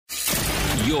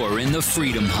You're in the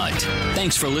Freedom Hut.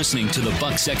 Thanks for listening to the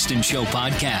Buck Sexton Show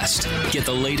podcast. Get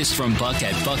the latest from Buck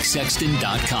at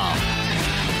bucksexton.com.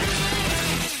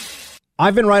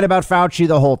 I've been right about Fauci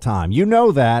the whole time. You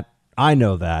know that. I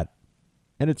know that.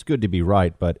 And it's good to be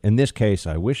right. But in this case,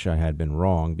 I wish I had been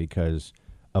wrong because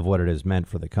of what it has meant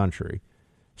for the country.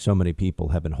 So many people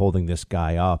have been holding this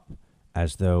guy up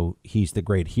as though he's the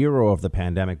great hero of the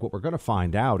pandemic. What we're going to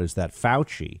find out is that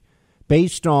Fauci,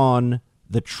 based on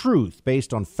the truth,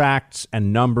 based on facts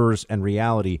and numbers and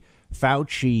reality,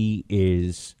 Fauci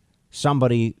is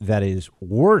somebody that is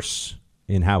worse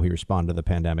in how he responded to the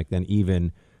pandemic than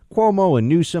even Cuomo and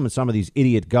Newsom and some of these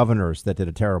idiot governors that did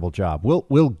a terrible job.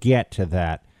 We'll get to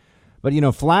that. But, you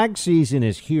know, flag season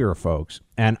is here, folks.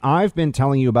 And I've been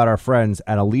telling you about our friends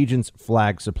at Allegiance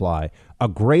Flag Supply, a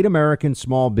great American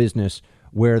small business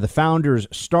where the founders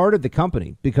started the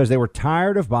company because they were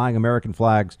tired of buying American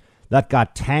flags that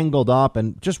got tangled up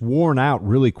and just worn out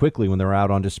really quickly when they're out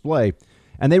on display.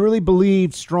 And they really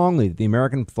believed strongly that the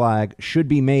American flag should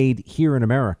be made here in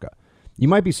America. You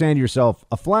might be saying to yourself,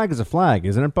 a flag is a flag,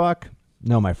 isn't it, Buck?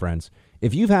 No, my friends.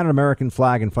 If you've had an American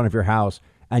flag in front of your house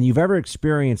and you've ever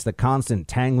experienced the constant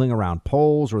tangling around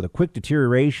poles or the quick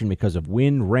deterioration because of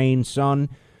wind, rain, sun,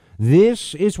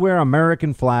 this is where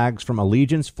American flags from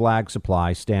Allegiance Flag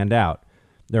Supply stand out.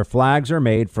 Their flags are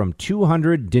made from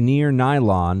 200 denier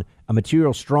nylon, a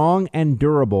material strong and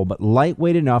durable but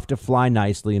lightweight enough to fly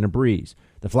nicely in a breeze.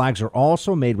 The flags are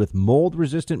also made with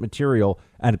mold-resistant material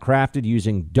and crafted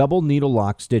using double needle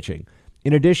lock stitching.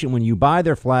 In addition, when you buy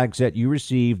their flag set, you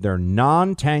receive their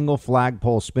non-tangle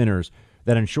flagpole spinners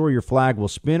that ensure your flag will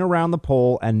spin around the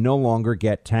pole and no longer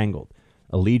get tangled.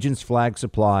 Allegiance Flag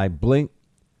Supply brings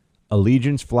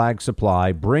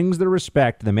the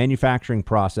respect to the manufacturing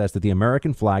process that the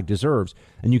American flag deserves,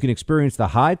 and you can experience the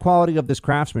high quality of this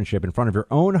craftsmanship in front of your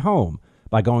own home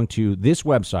by going to this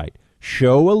website,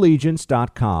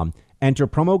 showallegiance.com. Enter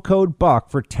promo code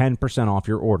BUCK for 10% off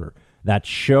your order. That's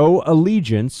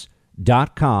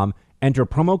showallegiance.com. Enter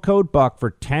promo code BUCK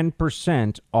for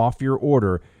 10% off your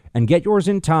order and get yours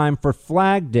in time for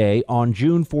Flag Day on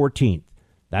June 14th.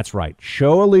 That's right.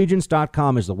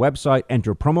 Showallegiance.com is the website.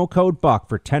 Enter promo code BUCK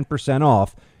for 10%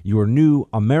 off your new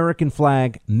American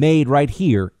flag made right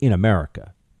here in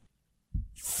America.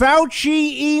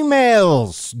 Fauci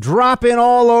emails dropping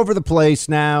all over the place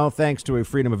now, thanks to a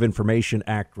Freedom of Information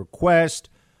Act request.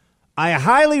 I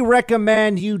highly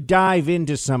recommend you dive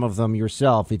into some of them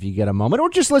yourself if you get a moment, or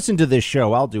just listen to this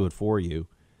show. I'll do it for you.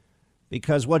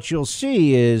 Because what you'll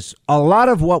see is a lot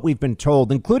of what we've been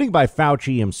told, including by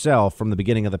Fauci himself from the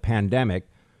beginning of the pandemic,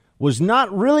 was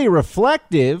not really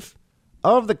reflective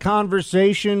of the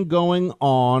conversation going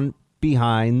on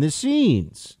behind the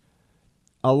scenes.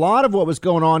 A lot of what was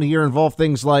going on here involved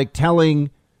things like telling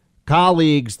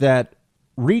colleagues that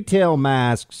retail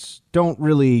masks don't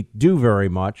really do very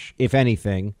much, if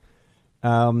anything.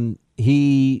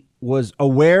 He was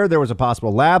aware there was a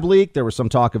possible lab leak. There was some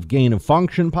talk of gain of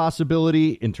function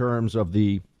possibility in terms of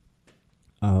the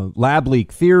lab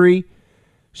leak theory.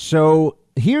 So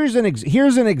here's an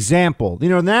example. You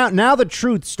know, now the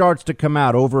truth starts to come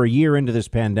out over a year into this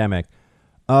pandemic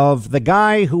of the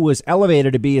guy who was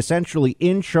elevated to be essentially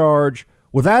in charge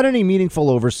without any meaningful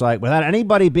oversight, without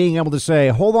anybody being able to say,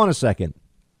 hold on a second,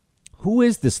 who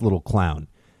is this little clown?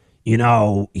 You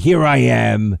know, here I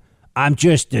am. I'm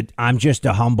just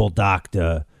a humble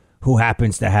doctor who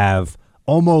happens to have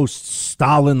almost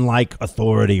Stalin-like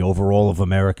authority over all of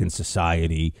American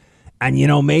society. And, you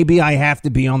know, maybe I have to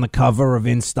be on the cover of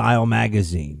In Style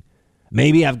magazine.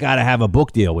 Maybe I've got to have a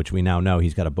book deal, which we now know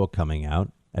he's got a book coming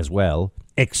out as well.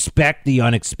 Expect the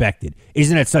unexpected.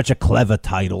 Isn't it such a clever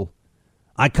title?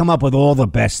 I come up with all the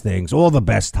best things, all the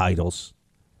best titles.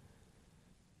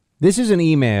 This is an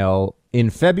email in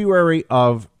February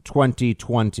of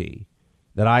 2020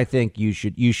 that I think you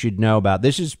should know about.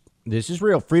 This is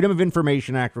real. Freedom of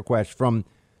Information Act request from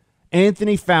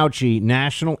Anthony Fauci,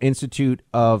 National Institute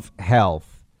of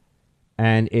Health.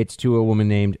 And it's to a woman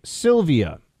named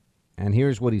Sylvia. And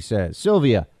here's what he says.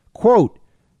 Sylvia, quote,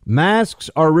 masks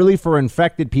are really for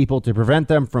infected people to prevent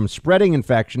them from spreading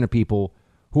infection to people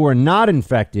who are not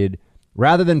infected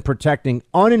rather than protecting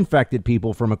uninfected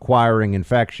people from acquiring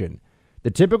infection. The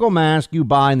typical mask you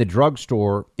buy in the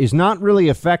drugstore is not really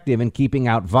effective in keeping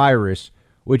out virus,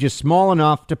 which is small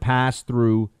enough to pass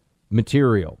through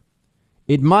material.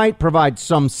 It might provide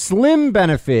some slim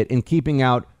benefit in keeping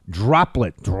out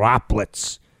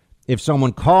droplets. If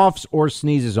someone coughs or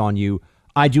sneezes on you,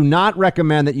 I do not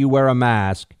recommend that you wear a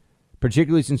mask,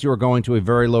 particularly since you are going to a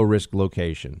very low risk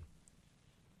location.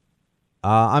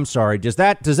 I'm sorry. Does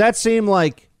that seem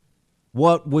like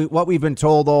what we've been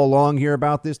told all along here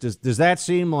about this? Does that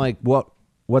seem like what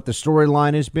the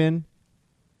storyline has been?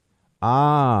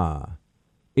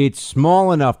 It's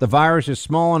small enough. The virus is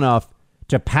small enough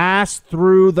to pass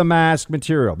through the mask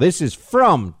material. This is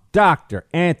from Dr.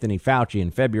 Anthony Fauci in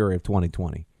February of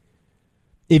 2020.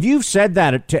 If you've said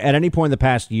that at any point in the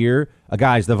past year,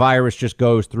 guys, the virus just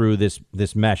goes through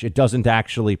this mesh. It doesn't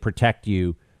actually protect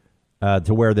you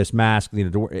to wear this mask.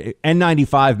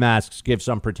 N95 masks give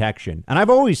some protection. And I've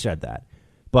always said that.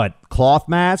 But cloth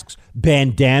masks,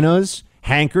 bandanas,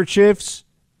 handkerchiefs,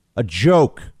 a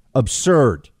joke,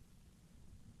 absurd.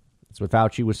 That's what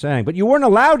Fauci was saying. But you weren't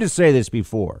allowed to say this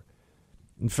before.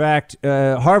 In fact,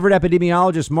 Harvard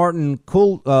epidemiologist Martin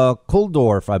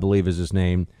Kulldorff, I believe is his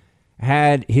name,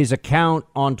 had his account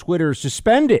on Twitter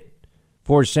suspended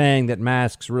for saying that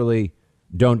masks really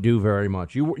don't do very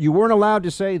much. You weren't allowed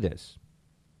to say this.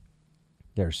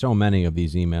 There are so many of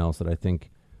these emails that I think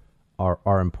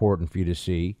are important for you to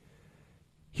see.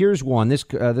 Here's one. This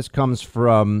comes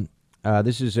from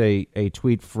this is a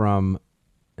tweet from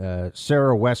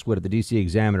Sarah Westwood at the DC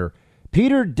Examiner.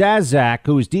 Peter Daszak,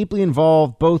 who is deeply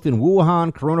involved both in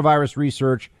Wuhan coronavirus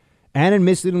research and in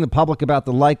misleading the public about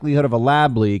the likelihood of a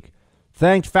lab leak,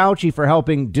 thanked Fauci for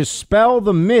helping dispel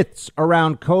the myths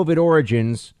around COVID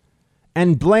origins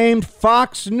and blamed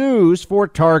Fox News for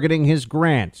targeting his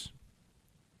grants.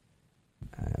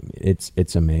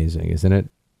 It's amazing, isn't it?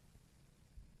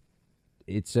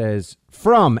 It says,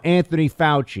 from Anthony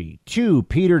Fauci to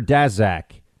Peter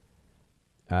Daszak.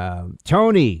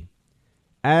 Tony,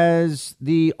 as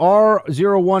the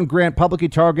R01 grant publicly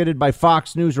targeted by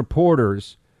Fox News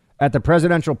reporters at the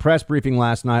presidential press briefing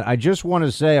last night, I just want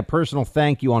to say a personal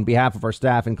thank you on behalf of our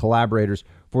staff and collaborators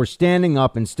for standing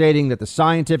up and stating that the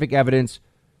scientific evidence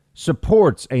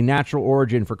supports a natural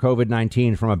origin for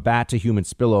COVID-19 from a bat to human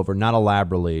spillover, not a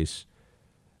lab release.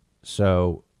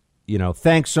 So,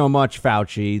 thanks so much,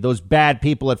 Fauci. Those bad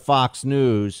people at Fox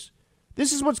News.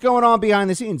 This is what's going on behind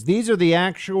the scenes. These are the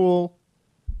actual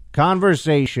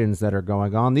conversations that are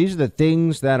going on. These are the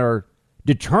things that are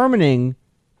determining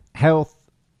health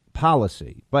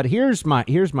policy. But here's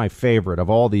my favorite of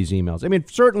all these emails. I mean,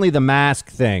 certainly the mask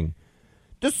thing.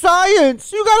 The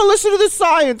science! You got to listen to the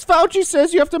science. Fauci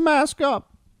says you have to mask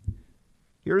up.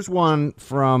 Here's one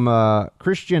from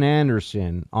Christian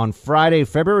Anderson on Friday,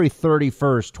 February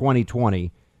 31st,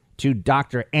 2020, to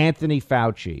Dr. Anthony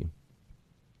Fauci.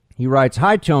 He writes,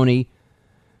 "Hi, Tony.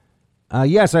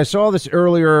 Yes, I saw this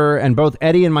earlier, and both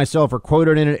Eddie and myself are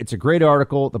quoted in it. It's a great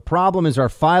article. The problem is our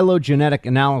phylogenetic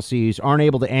analyses aren't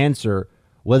able to answer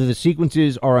whether the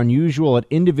sequences are unusual at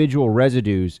individual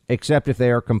residues, except if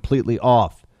they are completely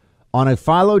off. On a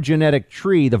phylogenetic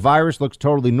tree, the virus looks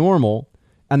totally normal,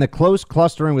 and the close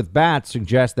clustering with bats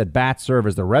suggests that bats serve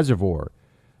as the reservoir.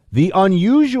 The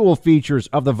unusual features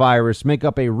of the virus make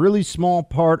up a really small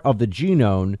part of the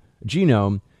genome,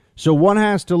 so one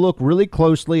has to look really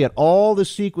closely at all the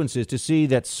sequences to see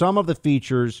that some of the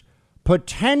features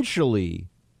potentially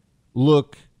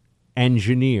look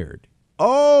engineered."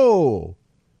 Oh,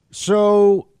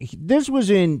 so this was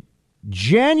in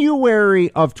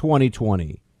January of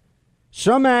 2020.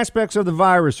 Some aspects of the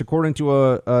virus, according to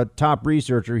a top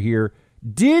researcher here,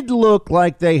 did look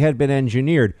like they had been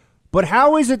engineered. But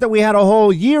how is it that we had a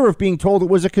whole year of being told it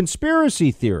was a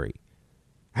conspiracy theory?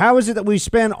 How is it that we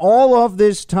spent all of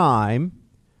this time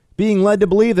being led to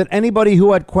believe that anybody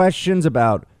who had questions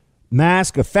about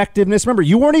mask effectiveness, remember,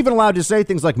 you weren't even allowed to say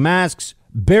things like masks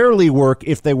barely work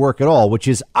if they work at all, which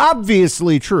is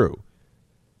obviously true.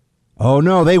 Oh,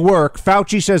 no, they work.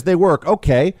 Fauci says they work.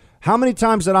 Okay. How many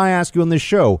times did I ask you on this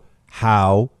show,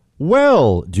 how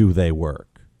well do they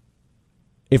work?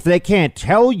 If they can't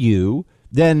tell you,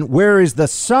 then where is the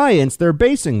science they're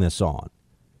basing this on?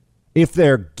 If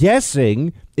they're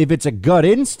guessing, if it's a gut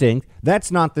instinct, that's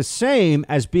not the same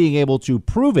as being able to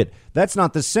prove it. That's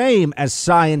not the same as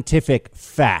scientific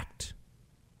fact.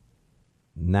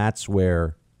 And that's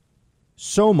where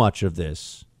so much of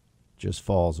this just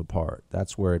falls apart.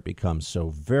 That's where it becomes so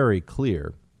very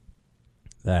clear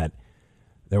that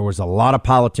there was a lot of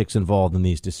politics involved in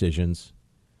these decisions.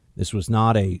 This was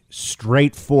not a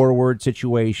straightforward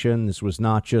situation. This was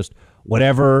not just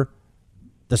whatever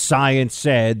the science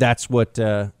said. That's what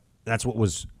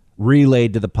was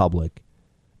relayed to the public.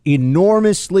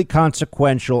 Enormously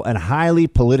consequential and highly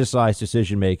politicized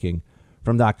decision making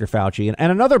from Dr. Fauci.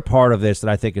 And another part of this that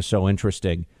I think is so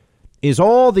interesting is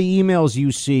all the emails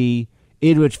you see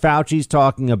in which Fauci's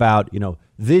talking about,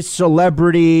 this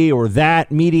celebrity or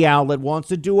that media outlet wants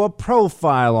to do a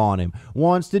profile on him,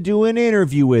 wants to do an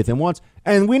interview with him,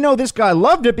 and we know this guy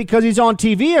loved it because he's on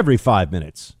TV every 5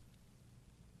 minutes.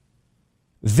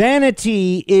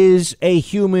 Vanity is a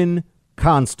human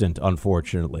constant,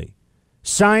 unfortunately.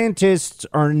 Scientists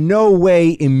are no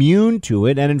way immune to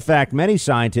it. And in fact, many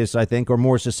scientists, I think, are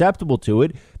more susceptible to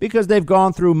it because they've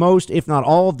gone through most, if not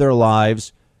all of their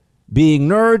lives, being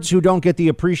nerds who don't get the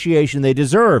appreciation they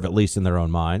deserve, at least in their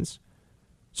own minds.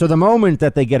 So the moment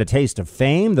that they get a taste of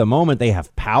fame, the moment they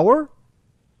have power,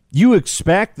 you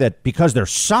expect that because they're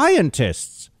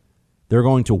scientists, they're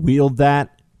going to wield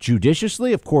that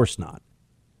judiciously? Of course not.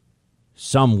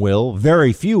 Some will,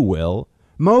 very few will.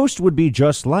 Most would be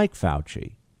just like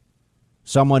Fauci,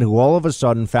 someone who all of a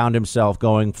sudden found himself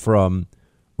going from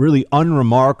really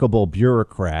unremarkable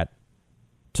bureaucrat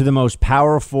to the most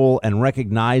powerful and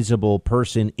recognizable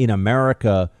person in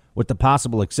America, with the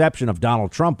possible exception of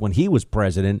Donald Trump when he was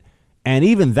president. And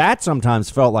even that sometimes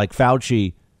felt like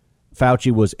Fauci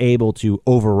was able to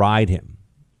override him.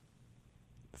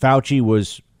 Fauci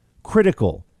was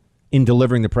critical in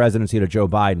delivering the presidency to Joe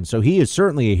Biden. So he is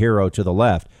certainly a hero to the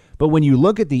left. But when you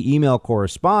look at the email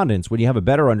correspondence, when you have a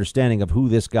better understanding of who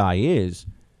this guy is,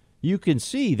 you can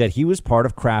see that he was part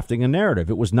of crafting a narrative.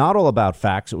 It was not all about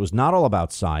facts. It was not all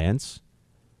about science.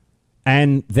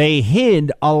 And they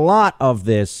hid a lot of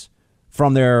this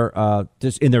from their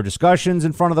in their discussions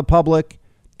in front of the public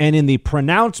and in the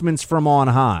pronouncements from on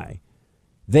high.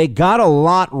 They got a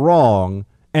lot wrong,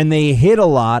 and they hid a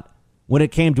lot when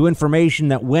it came to information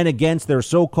that went against their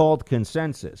so-called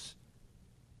consensus.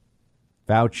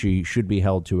 Fauci should be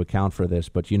held to account for this,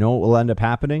 but you know what will end up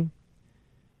happening?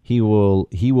 He will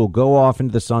go off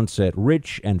into the sunset,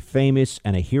 rich and famous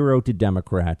and a hero to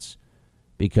Democrats,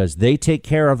 because they take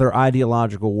care of their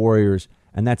ideological warriors,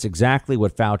 and that's exactly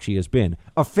what Fauci has been.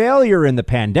 A failure in the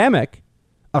pandemic,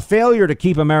 a failure to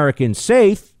keep Americans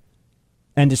safe,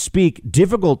 and to speak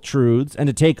difficult truths, and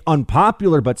to take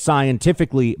unpopular but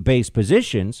scientifically based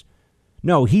positions.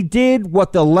 No, he did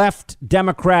what the left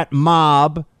Democrat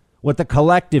mob, what the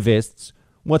collectivists,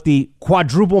 what the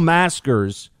quadruple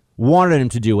maskers wanted him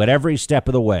to do at every step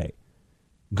of the way.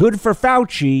 Good for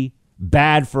Fauci,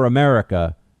 bad for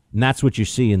America. And that's what you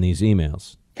see in these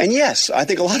emails. And yes, I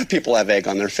think a lot of people have egg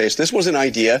on their face. This was an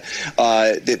idea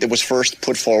that was first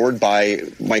put forward by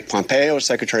Mike Pompeo,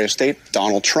 Secretary of State,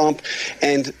 Donald Trump.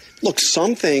 And look,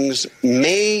 some things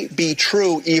may be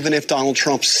true even if Donald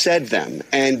Trump said them.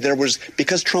 And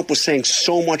because Trump was saying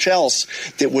so much else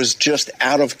that was just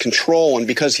out of control, and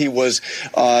because he was,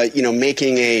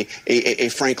 making a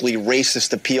frankly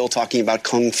racist appeal, talking about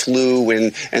Kung flu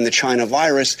and the China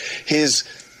virus, his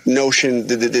notion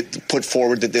that put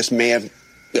forward that this may have,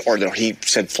 or that he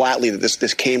said flatly that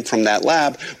this came from that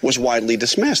lab, was widely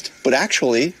dismissed. But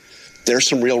actually, there's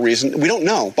some real reason. We don't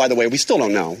know, by the way. We still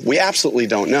don't know. We absolutely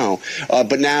don't know.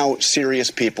 But now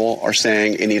serious people are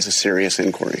saying it needs a serious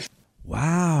inquiry.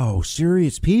 Wow.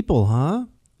 Serious people, huh?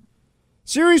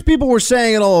 Serious people were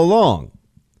saying it all along.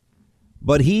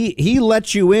 But he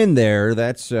let you in there.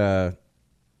 That's, I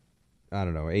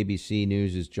don't know, ABC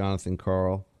News' Jonathan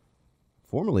Karl,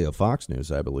 formerly of Fox News,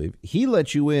 I believe. He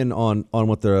let you in on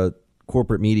what the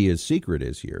corporate media's secret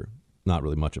is here. Not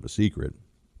really much of a secret.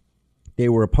 They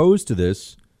were opposed to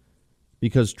this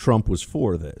because Trump was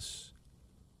for this.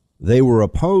 They were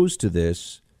opposed to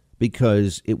this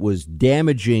because it was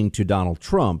damaging to Donald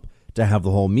Trump to have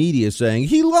the whole media saying,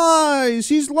 he lies,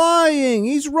 he's lying,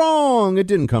 he's wrong. It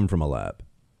didn't come from a lab.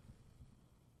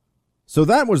 So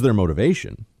that was their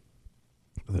motivation.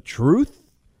 The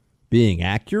truth, being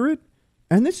accurate,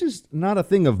 and this is not a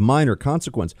thing of minor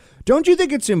consequence. Don't you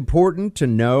think it's important to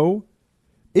know?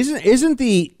 Isn't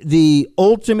the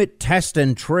ultimate test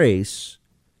and trace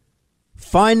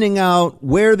finding out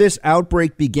where this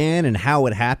outbreak began and how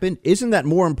it happened? Isn't that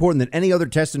more important than any other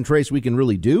test and trace we can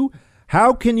really do?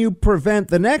 How can you prevent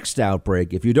the next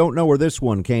outbreak if you don't know where this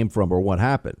one came from or what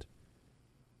happened?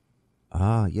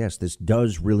 Ah, yes, this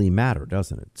does really matter,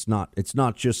 doesn't it? It's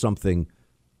not just something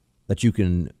that you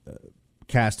can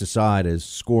cast aside as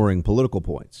scoring political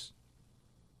points.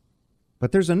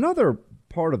 But there's another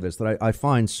part of this that I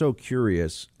find so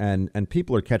curious, and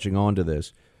people are catching on to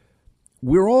this.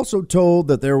 We're also told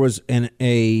that there was an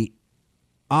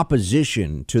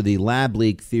opposition to the lab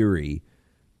leak theory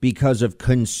because of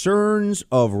concerns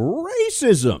of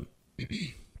racism.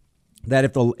 That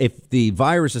if the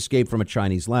virus escaped from a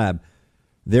Chinese lab,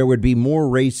 there would be more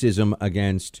racism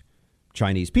against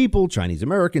Chinese people, Chinese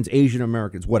Americans, Asian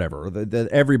Americans, whatever. That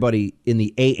everybody in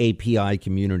the AAPI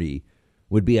community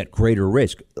would be at greater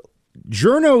risk.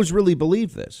 Journos really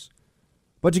believe this.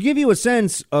 But to give you a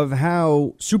sense of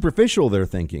how superficial their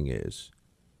thinking is,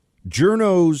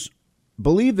 journos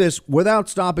believe this without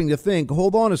stopping to think,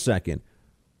 hold on a second.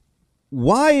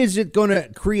 Why is it going to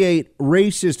create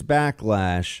racist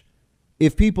backlash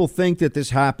if people think that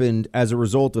this happened as a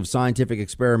result of scientific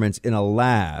experiments in a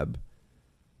lab,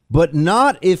 but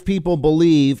not if people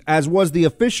believe, as was the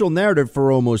official narrative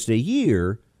for almost a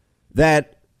year,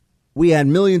 that we had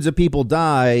millions of people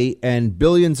die and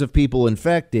billions of people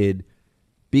infected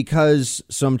because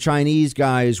some Chinese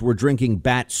guys were drinking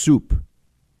bat soup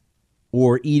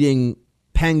or eating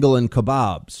pangolin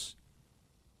kebabs.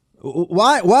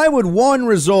 Why would one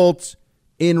result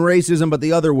in racism but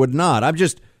the other would not?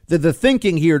 The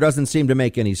thinking here doesn't seem to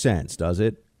make any sense, does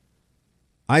it?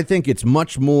 I think it's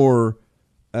much more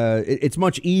it's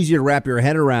much easier to wrap your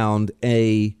head around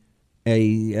an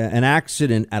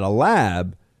accident at a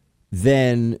lab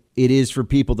than it is for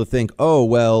people to think, oh,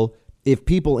 well, if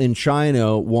people in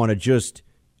China want to just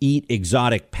eat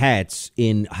exotic pets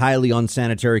in highly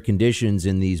unsanitary conditions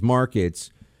in these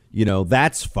markets,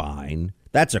 that's fine.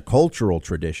 That's a cultural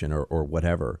tradition or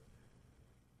whatever.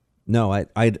 No, I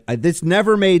this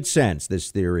never made sense,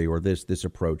 this theory or this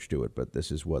approach to it. But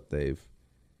this is what they've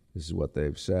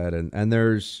said. And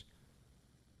there's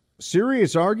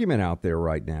serious argument out there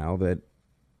right now that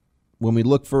when we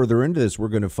look further into this, we're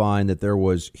going to find that there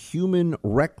was human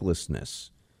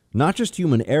recklessness, not just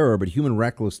human error, but human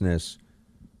recklessness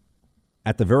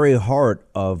at the very heart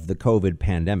of the COVID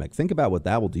pandemic. Think about what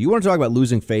that will do. You want to talk about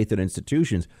losing faith in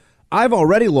institutions? I've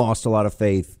already lost a lot of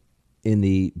faith in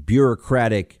the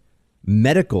bureaucratic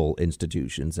medical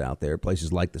institutions out there,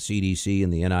 places like the CDC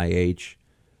and the NIH.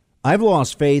 I've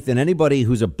lost faith in anybody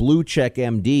who's a blue check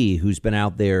MD who's been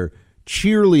out there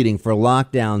cheerleading for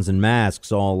lockdowns and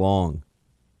masks all along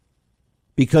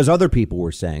because other people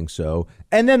were saying so.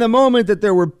 And then the moment that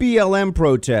there were BLM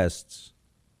protests,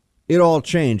 it all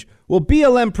changed. Well,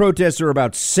 BLM protests are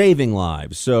about saving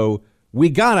lives, so we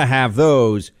got to have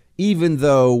those, even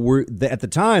though at the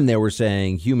time they were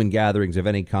saying human gatherings of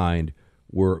any kind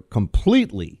were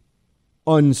completely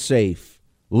unsafe,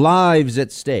 lives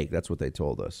at stake. That's what they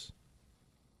told us.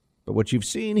 But what you've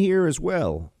seen here as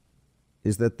well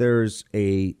is that there's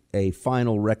a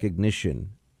final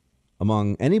recognition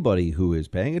among anybody who is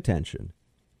paying attention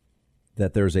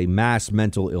that there's a mass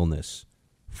mental illness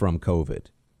from COVID,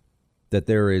 that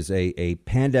there is a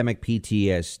pandemic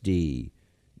PTSD,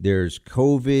 there's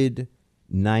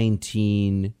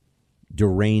COVID-19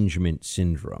 derangement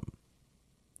syndrome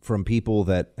from people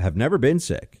that have never been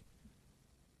sick.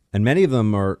 And many of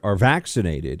them are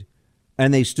vaccinated,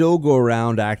 and they still go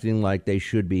around acting like they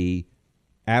should be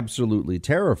absolutely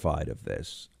terrified of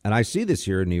this. And I see this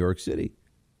here in New York City.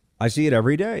 I see it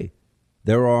every day.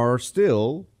 There are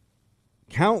still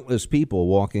countless people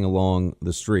walking along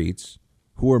the streets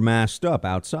who are masked up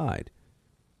outside.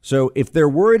 So if they're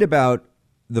worried about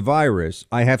the virus,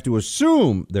 I have to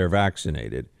assume they're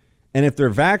vaccinated. And if they're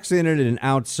vaccinated and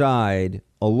outside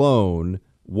alone,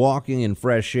 walking in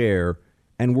fresh air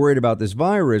and worried about this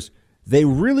virus, they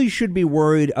really should be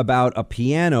worried about a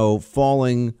piano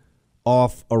falling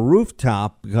off a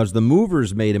rooftop because the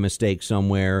movers made a mistake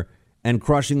somewhere and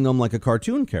crushing them like a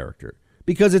cartoon character,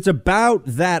 because it's about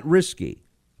that risky.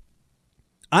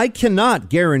 I cannot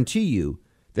guarantee you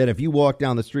that if you walk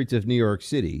down the streets of New York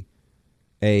City,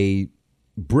 a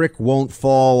brick won't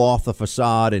fall off the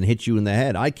facade and hit you in the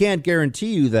head. I can't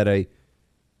guarantee you that a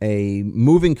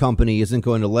moving company isn't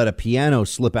going to let a piano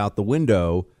slip out the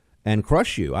window and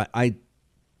crush you.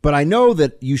 But I know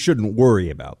that you shouldn't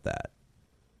worry about that.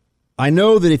 I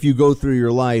know that if you go through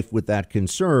your life with that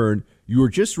concern, you are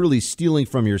just really stealing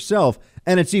from yourself.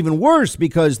 And it's even worse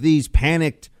because these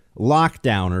panicked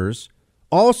lockdowners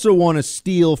also want to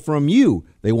steal from you.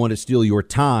 They want to steal your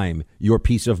time, your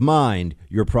peace of mind,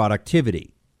 your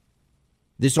productivity.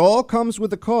 This all comes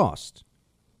with a cost.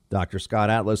 Dr. Scott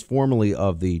Atlas, formerly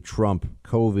of the Trump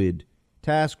COVID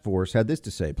task force, had this to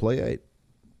say. Play 8.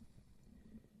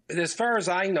 As far as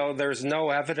I know, there's no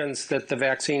evidence that the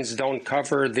vaccines don't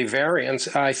cover the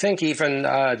variants. I think even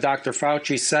Dr.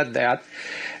 Fauci said that.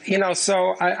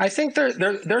 So I think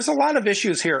there's a lot of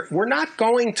issues here. We're not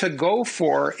going to go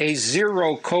for a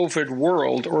zero COVID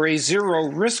world or a zero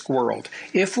risk world.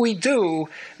 If we do,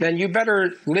 then you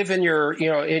better live in your,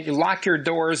 lock your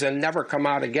doors and never come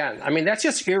out again. I mean, that's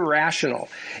just irrational.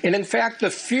 And in fact, the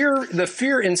fear,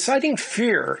 inciting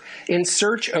fear in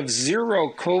search of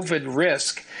zero COVID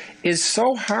risk is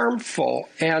so harmful,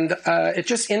 and it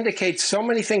just indicates so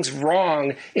many things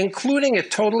wrong, including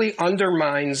it totally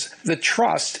undermines the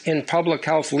trust in public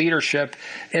health leadership.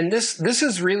 And this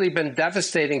has really been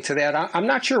devastating to that. I'm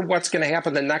not sure what's going to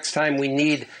happen the next time we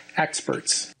need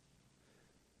experts.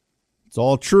 It's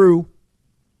all true.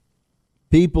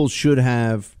 People should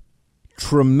have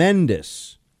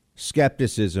tremendous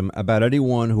skepticism about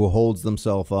anyone who holds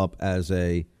themselves up as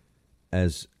a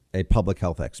public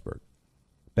health expert.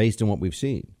 based on what we've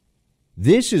seen.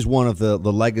 This is one of the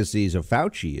legacies of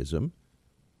Fauciism.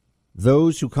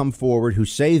 Those who come forward who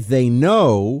say they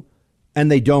know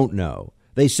and they don't know.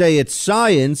 They say it's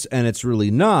science and it's really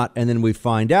not. And then we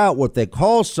find out what they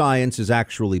call science is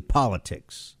actually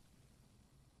politics.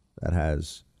 That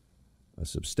has a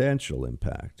substantial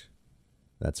impact.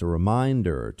 That's a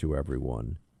reminder to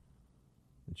everyone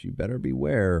that you better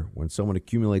beware when someone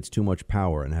accumulates too much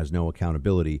power and has no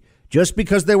accountability. Just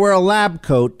because they wear a lab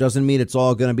coat doesn't mean it's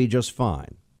all going to be just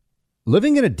fine.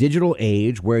 Living in a digital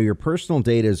age where your personal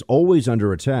data is always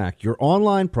under attack, your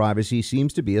online privacy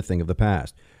seems to be a thing of the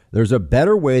past. There's a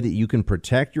better way that you can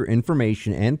protect your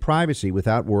information and privacy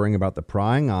without worrying about the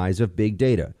prying eyes of big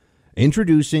data.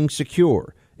 Introducing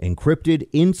Secure, encrypted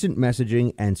instant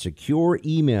messaging and secure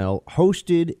email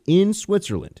hosted in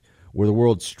Switzerland, where the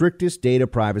world's strictest data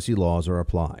privacy laws are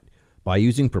applied. By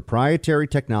using proprietary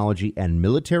technology and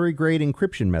military-grade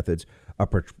encryption methods,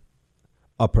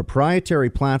 a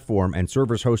proprietary platform and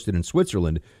servers hosted in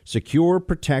Switzerland, Secure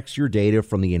protects your data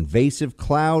from the invasive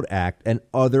Cloud Act and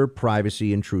other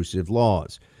privacy-intrusive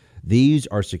laws. These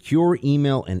are secure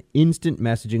email and instant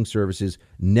messaging services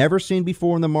never seen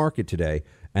before in the market today,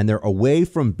 and they're away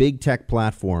from big tech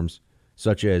platforms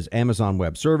such as Amazon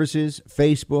Web Services,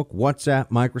 Facebook, WhatsApp,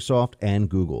 Microsoft, and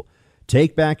Google.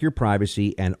 Take back your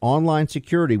privacy and online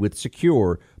security with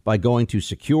Secure by going to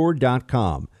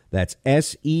secure.com. That's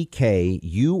SEKUR.com,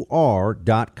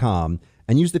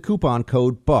 and use the coupon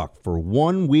code BUCK for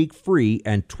 1 week free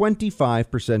and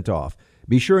 25% off.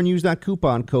 Be sure and use that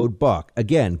coupon code BUCK.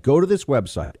 Again, go to this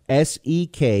website,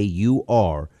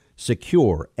 SEKUR,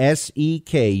 secure, SEKUR.com,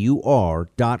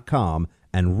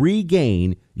 and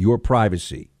regain your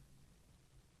privacy.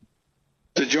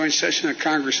 The joint session of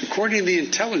Congress, according to the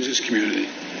intelligence community,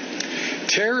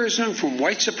 terrorism from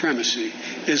white supremacy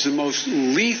is the most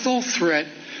lethal threat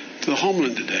to the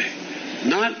homeland today.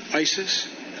 Not ISIS,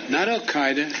 not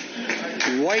Al-Qaeda,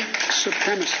 white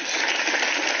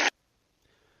supremacists.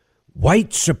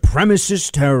 White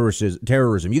supremacist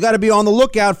terrorism. You got to be on the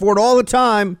lookout for it all the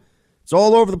time. It's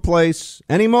all over the place.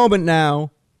 Any moment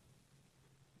now.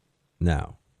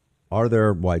 Now, are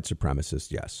there white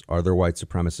supremacists? Yes. Are there white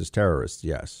supremacist terrorists?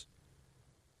 Yes.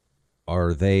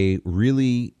 Are they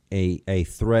really a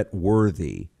threat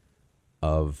worthy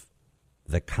of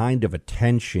the kind of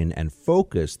attention and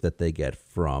focus that they get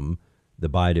from the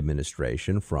Biden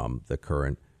administration, from the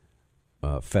current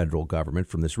federal government,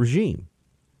 from this regime?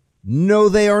 No,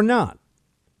 they are not.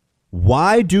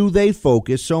 Why do they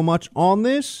focus so much on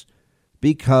this?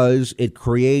 Because it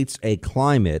creates a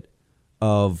climate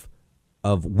of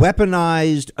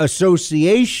weaponized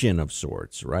association of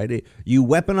sorts, right? You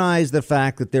weaponize the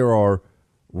fact that there are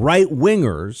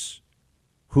right-wingers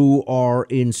who are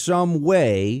in some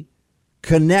way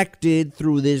connected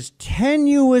through this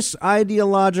tenuous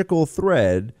ideological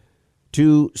thread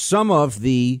to some of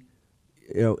the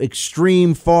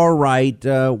extreme far-right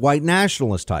white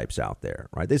nationalist types out there,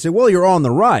 right? They say, well, you're on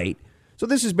the right. So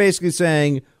this is basically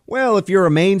saying, well, if you're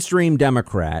a mainstream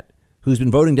Democrat who's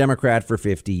been voting Democrat for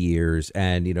 50 years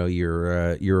and,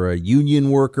 you're a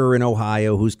union worker in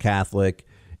Ohio who's Catholic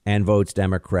and votes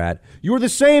Democrat, you're the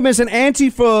same as an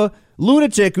Antifa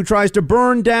lunatic who tries to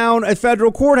burn down a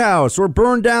federal courthouse or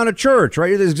burn down a church, right?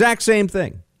 You're the exact same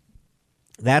thing.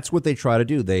 That's what they try to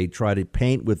do. They try to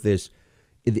paint with this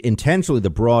intentionally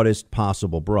the broadest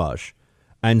possible brush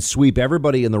and sweep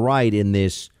everybody in the right in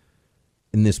this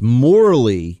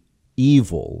morally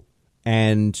evil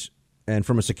and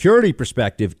from a security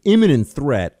perspective, imminent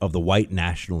threat of the white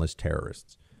nationalist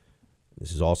terrorists.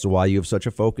 This is also why you have such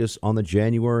a focus on the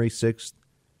January 6th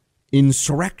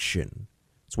insurrection.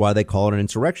 That's why they call it an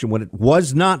insurrection when it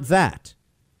was not that.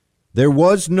 There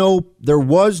was no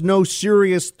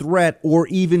serious threat or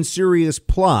even serious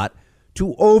plot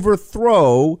to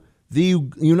overthrow the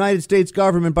United States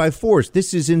government by force.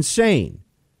 This is insane.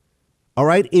 All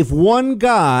right. If one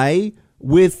guy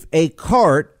with a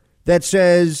cart that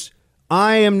says,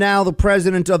 I am now the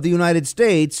president of the United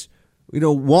States,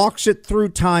 walks it through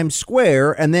Times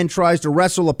Square and then tries to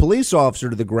wrestle a police officer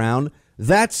to the ground,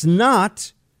 that's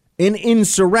not an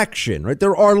insurrection, right?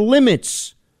 There are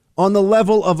limits on the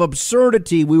level of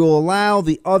absurdity we will allow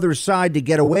the other side to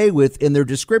get away with in their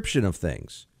description of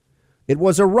things. It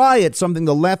was a riot, something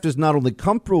the left is not only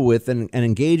comfortable with and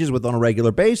engages with on a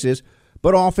regular basis,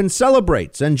 but often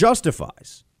celebrates and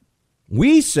justifies.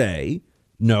 We say,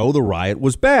 no, the riot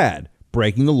was bad.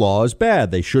 Breaking the law is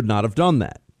bad. They should not have done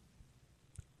that.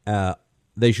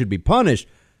 They should be punished.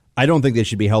 I don't think they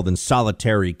should be held in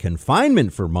solitary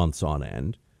confinement for months on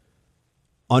end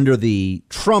under the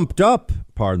trumped up,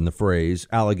 pardon the phrase,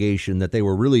 allegation that they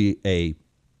were really a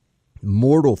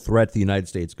mortal threat to the United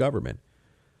States government.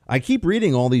 I keep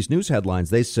reading all these news headlines.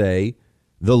 They say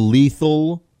the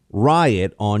lethal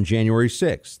riot on January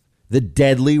 6th, the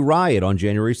deadly riot on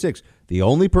January 6th. The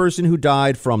only person who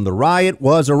died from the riot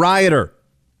was a rioter.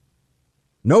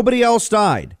 Nobody else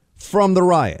died from the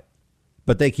riot.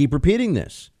 But they keep repeating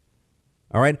this.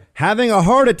 All right. Having a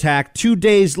heart attack 2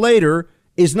 days later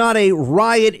is not a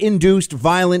riot-induced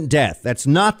violent death. That's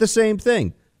not the same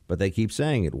thing. But they keep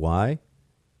saying it. Why?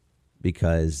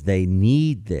 Because they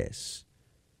need this.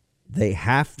 They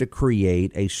have to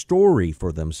create a story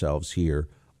for themselves here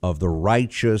of the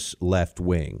righteous left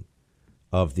wing,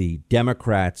 of the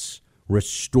Democrats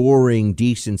restoring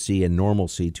decency and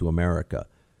normalcy to America.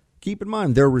 Keep in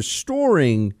mind, they're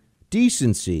restoring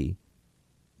decency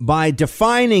by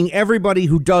defining everybody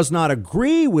who does not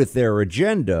agree with their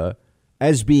agenda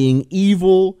as being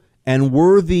evil and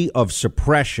worthy of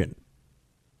suppression,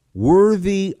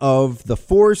 worthy of the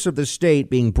force of the state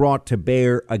being brought to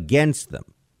bear against them.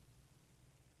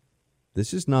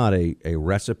 This is not a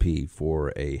recipe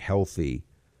for a healthy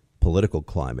political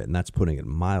climate, and that's putting it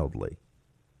mildly.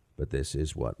 But this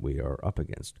is what we are up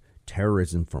against.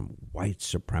 Terrorism from white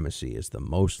supremacy is the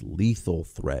most lethal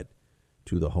threat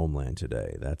to the homeland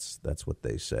today. That's what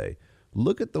they say.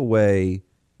 Look at the way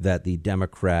that the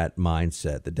Democrat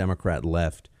mindset, the Democrat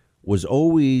left, was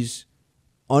always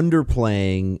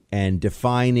underplaying and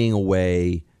defining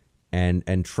away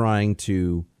and trying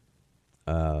to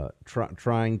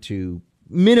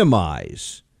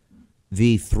minimize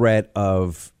the threat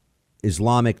of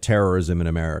Islamic terrorism in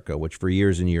America, which for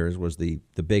years and years was the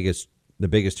biggest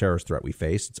terrorist threat we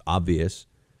faced. It's obvious.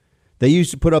 They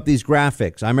used to put up these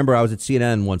graphics. I remember I was at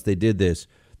CNN once. They did this.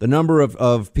 The number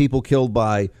of people killed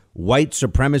by white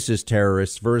supremacist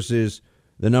terrorists versus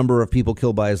the number of people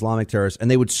killed by Islamic terrorists. And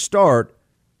they would start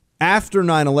after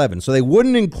 9/11. So they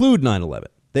wouldn't include 9/11.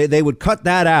 They would cut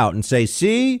that out and say,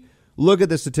 see, look at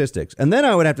the statistics. And then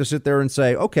I would have to sit there and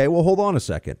say, OK, well, hold on a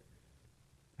second.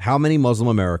 How many Muslim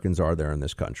Americans are there in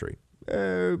this country?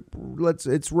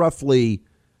 It's roughly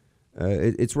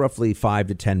 5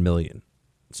 to 10 million,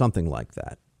 something like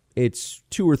that. It's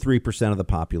 2 or 3% of the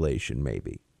population,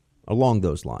 maybe along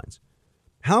those lines.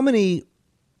 How many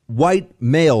white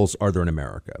males are there in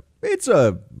America? It's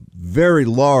a very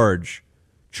large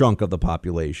chunk of the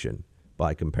population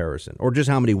by comparison. Or just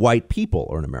how many white people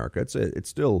are in America? It's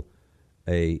still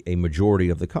a majority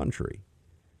of the country.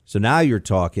 So now you're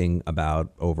talking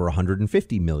about over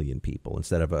 150 million people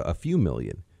instead of a few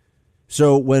million.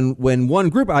 So when one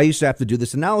group, I used to have to do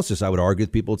this analysis. I would argue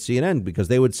with people at CNN because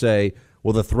they would say,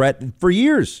 well, the threat for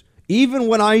years, even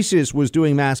when ISIS was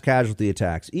doing mass casualty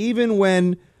attacks, even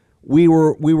when we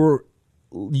were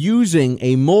using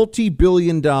a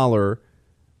multi-billion-dollar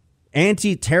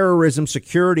anti-terrorism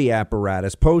security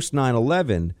apparatus post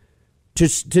 9/11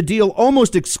 to deal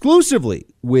almost exclusively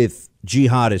with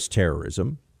jihadist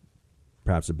terrorism,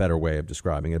 perhaps a better way of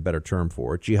describing it, a better term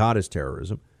for it, jihadist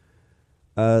terrorism.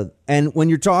 And when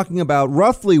you're talking about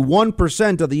roughly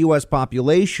 1% of the U.S.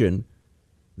 population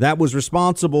that was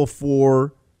responsible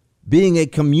for being a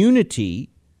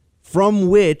community from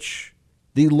which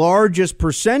the largest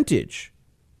percentage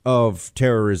of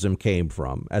terrorism came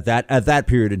from at that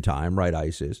period in time, right,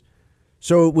 ISIS.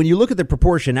 So when you look at the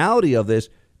proportionality of this,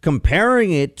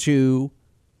 comparing it to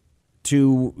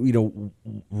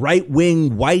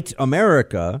right-wing white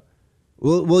America,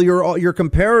 well, you're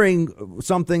comparing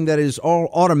something that is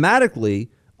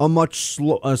automatically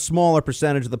a smaller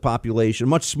percentage of the population,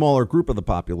 much smaller group of the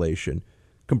population,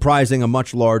 comprising a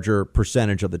much larger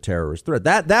percentage of the terrorist threat.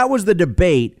 That was the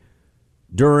debate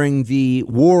during the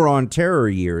war on terror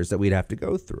years that we'd have to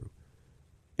go through.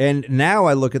 And now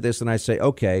I look at this and I say,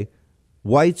 okay,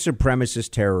 white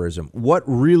supremacist terrorism, what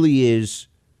really is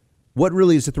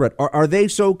the threat? Are they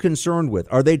so concerned with?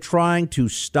 Are they trying to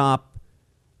stop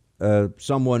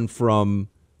someone from,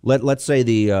 let's say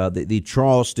the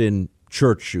Charleston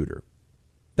church shooter?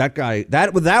 That guy,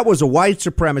 that was a white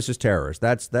supremacist terrorist.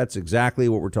 That's exactly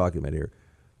what we're talking about here.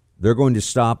 They're going to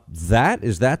stop that?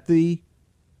 Is that the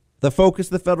focus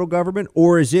of the federal government?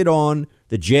 Or is it on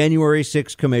the January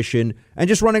 6th commission and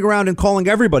just running around and calling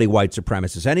everybody white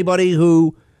supremacists? Anybody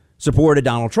who supported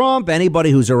Donald Trump,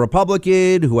 anybody who's a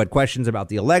Republican, who had questions about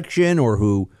the election, or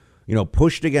who,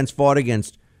 fought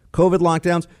against COVID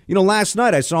lockdowns. Last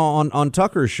night I saw on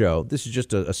Tucker's show, this is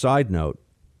just a side note,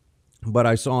 but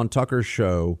I saw on Tucker's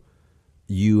show,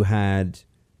 you had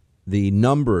the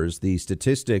numbers, the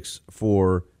statistics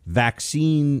for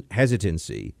vaccine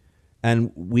hesitancy.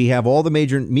 And we have all the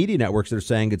major media networks that are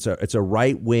saying it's a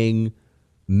right-wing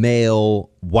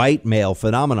white male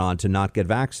phenomenon to not get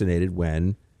vaccinated,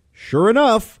 when, sure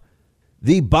enough,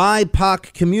 The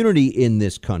BIPOC community in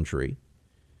this country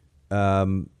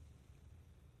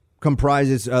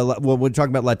comprises, well, we're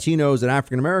talking about Latinos and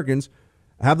African Americans,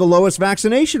 have the lowest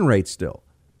vaccination rate still.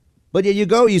 But yet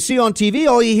you see on TV,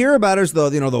 all you hear about is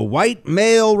the white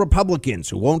male Republicans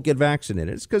who won't get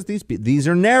vaccinated. It's because these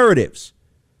are narratives,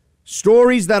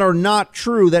 stories that are not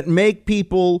true, that make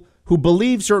people who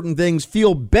believe certain things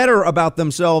feel better about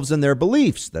themselves and their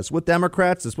beliefs. That's what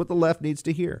that's what the left needs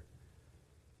to hear.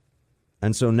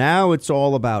 And so now it's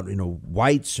all about,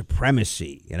 white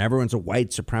supremacy, and everyone's a white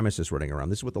supremacist running around.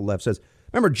 This is what the left says.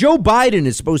 Remember, Joe Biden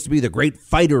is supposed to be the great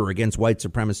fighter against white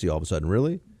supremacy all of a sudden.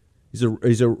 Really?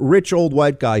 He's a rich old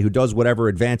white guy who does whatever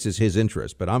advances his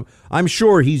interest. But I'm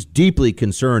sure he's deeply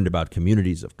concerned about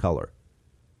communities of color.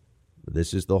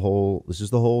 This is the whole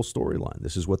storyline.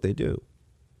 This is what they do.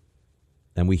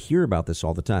 And we hear about this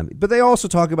all the time. But they also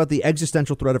talk about the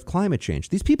existential threat of climate change.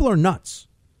 These people are nuts.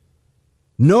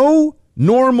 No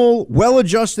normal,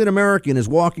 well-adjusted American is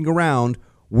walking around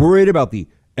worried about the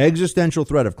existential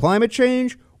threat of climate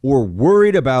change or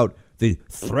worried about the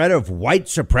threat of white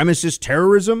supremacist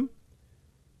terrorism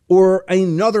or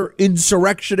another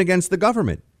insurrection against the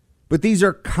government. But these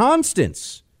are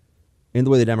constants in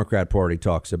the way the Democrat Party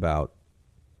talks about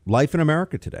life in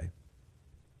America today.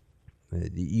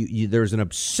 There's an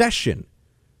obsession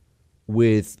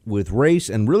with race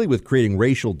and really with creating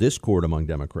racial discord among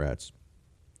Democrats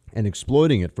and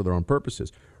exploiting it for their own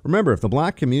purposes. Remember, if the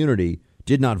black community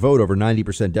did not vote over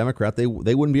 90% Democrat, they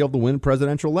wouldn't be able to win a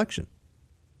presidential election.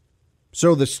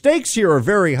 So the stakes here are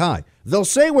very high. They'll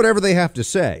say whatever they have to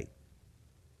say.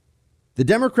 The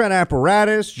Democrat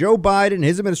apparatus, Joe Biden,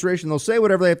 his administration, they'll say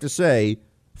whatever they have to say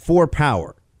for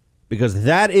power, because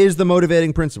that is the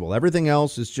motivating principle. Everything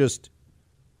else is just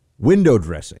window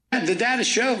dressing. The data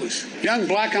shows young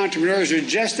black entrepreneurs are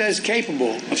just as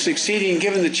capable of succeeding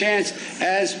given the chance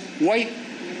as white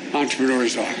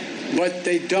entrepreneurs are. But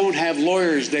they don't have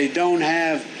lawyers, they don't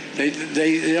have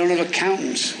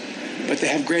accountants, but they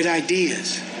have great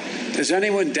ideas. Does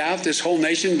anyone doubt this whole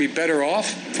nation would be better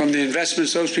off from the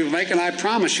investments those people make? And I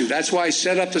promise you, that's why I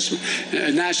set up this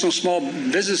National Small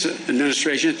Business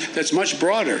Administration that's much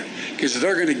broader, because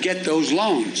they're going to get those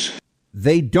loans.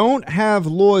 They don't have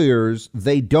lawyers.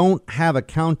 They don't have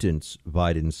accountants,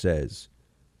 Biden says,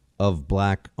 of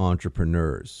black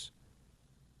entrepreneurs.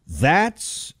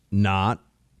 That's not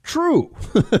true.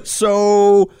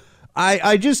 So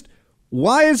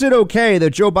why is it okay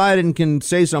that Joe Biden can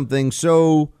say something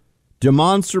so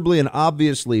demonstrably and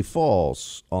obviously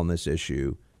false on this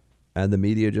issue and the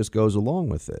media just goes along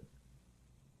with it?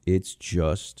 It's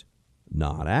just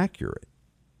not accurate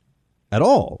at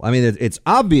all. I mean, it's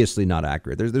obviously not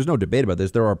accurate. There's no debate about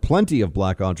this. There are plenty of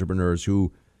black entrepreneurs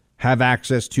who have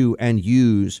access to and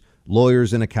use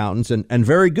lawyers and accountants and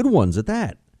very good ones at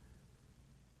that.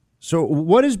 So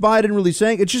what is Biden really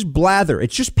saying? It's just blather.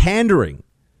 It's just pandering.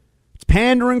 It's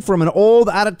pandering from an old,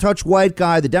 out-of-touch white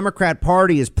guy the Democrat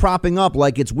Party is propping up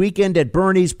like it's weekend at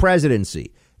Bernie's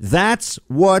presidency. That's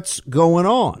what's going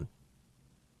on.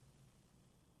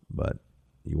 But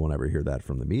you won't ever hear that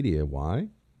from the media. Why?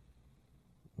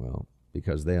 Well,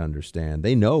 because they understand.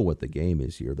 They know what the game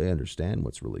is here. They understand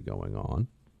what's really going on.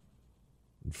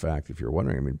 In fact, if you're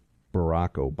wondering, I mean,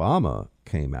 Barack Obama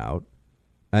came out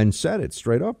and said it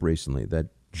straight up recently that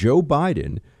Joe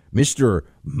Biden, Mr.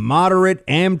 Moderate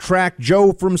Amtrak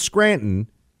Joe from Scranton,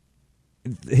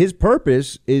 his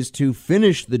purpose is to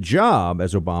finish the job,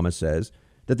 as Obama says,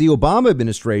 that the Obama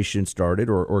administration started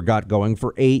or got going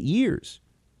for 8 years.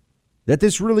 That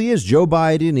this really is, Joe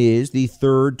Biden is the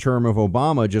third term of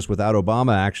Obama, just without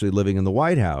Obama actually living in the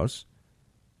White House.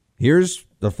 Here's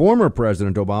the former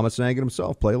President Obama saying it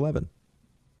himself, play 11.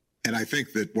 And I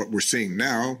think that what we're seeing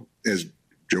now is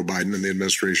Joe Biden and the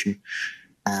administration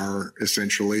are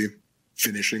essentially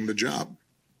finishing the job.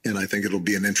 And I think it'll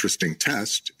be an interesting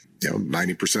test.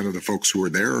 90% of the folks who were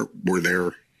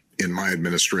there in my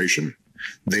administration.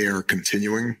 They are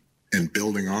continuing and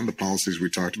building on the policies we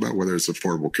talked about, whether it's the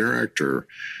Affordable Care Act or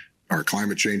our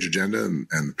climate change agenda and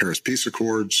the Paris Peace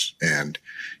Accords, and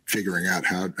figuring out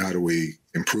how do we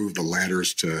improve the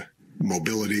ladders to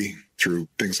mobility through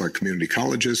things like community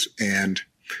colleges. And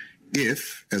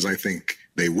if, as I think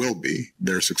they will be,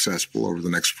 they're successful over the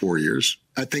next 4 years,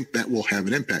 I think that will have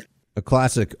an impact. A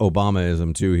classic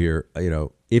Obamaism, too, here.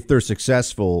 If they're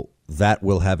successful, that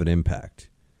will have an impact.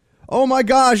 Oh, my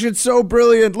gosh, it's so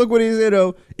brilliant. Look what he's,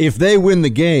 if they win the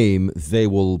game, they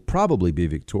will probably be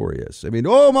victorious. I mean,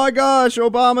 oh, my gosh,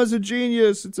 Obama's a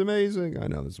genius. It's amazing. I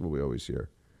know, this is what we always hear.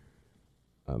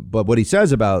 But what he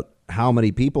says about how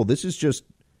many people, this is just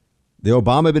the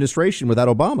Obama administration without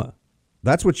Obama.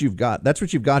 That's what you've got. That's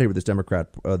what you've got here with this Democrat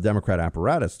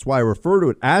apparatus. That's why I refer to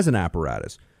it as an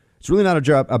apparatus. It's really not a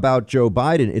job about Joe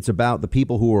Biden. It's about the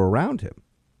people who are around him.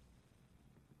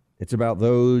 It's about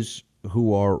those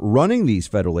who are running these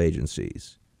federal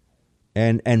agencies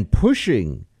and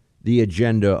pushing the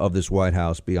agenda of this White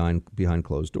House behind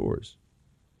closed doors.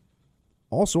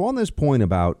 Also, on this point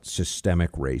about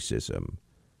systemic racism,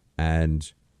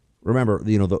 and remember,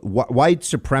 the white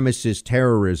supremacist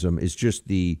terrorism is just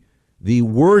the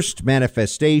worst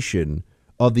manifestation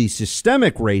of the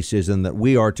systemic racism that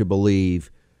we are to believe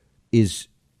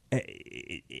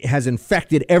has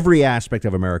infected every aspect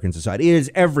of American society. It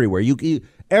is everywhere.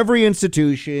 Every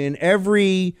institution,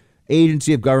 every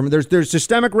agency of government. There's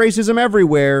systemic racism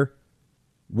everywhere.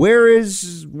 Where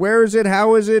is it?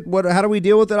 How is it? How do we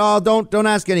deal with it? Oh, don't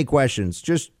ask any questions.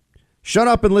 Just shut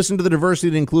up and listen to the diversity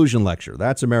and inclusion lecture.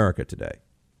 That's America today.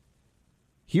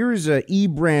 Here's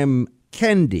Ibram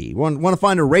Kendi. Want to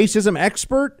find a racism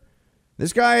expert?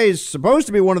 This guy is supposed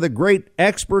to be one of the great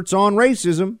experts on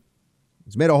racism.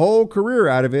 He's made a whole career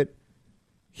out of it.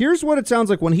 Here's what it sounds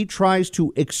like when he tries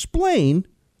to explain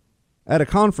at a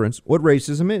conference what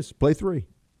racism is. Play 3.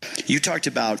 You talked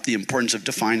about the importance of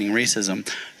defining racism,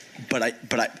 but I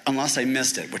unless I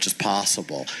missed it, which is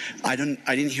possible, I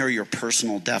didn't hear your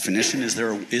personal definition. Is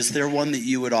there one that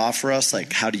you would offer us?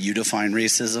 Like, how do you define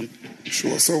racism?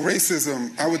 Sure. So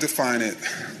racism, I would define it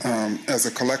as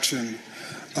a collection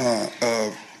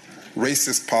of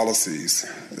racist policies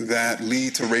that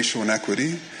lead to racial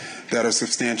inequity that are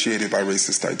substantiated by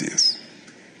racist ideas.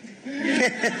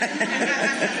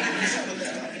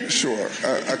 Sure.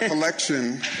 A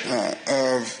collection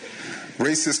of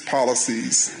racist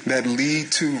policies that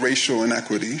lead to racial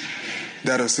inequity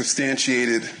that are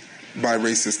substantiated by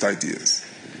racist ideas.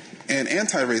 And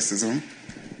anti-racism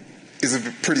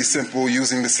is pretty simple,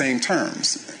 using the same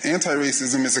terms.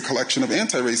 Anti-racism is a collection of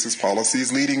anti-racist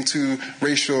policies leading to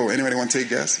racial, anybody want to take a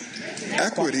guess?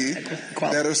 Equity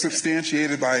that are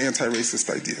substantiated by anti-racist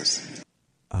ideas.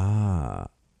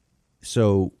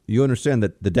 So you understand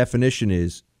that the definition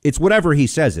is it's whatever he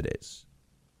says it is.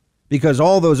 Because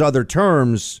all those other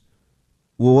terms,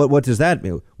 well, what does that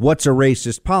mean? What's a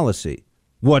racist policy?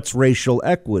 What's racial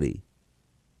equity?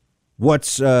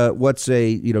 What's a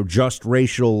just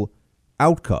racial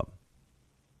outcome?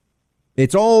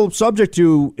 It's all subject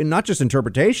to not just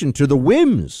interpretation, to the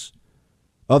whims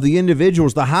of the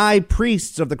individuals, the high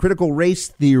priests of the critical race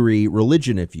theory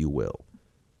religion, if you will.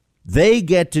 They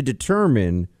get to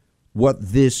determine what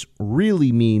this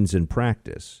really means in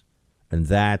practice. And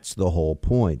that's the whole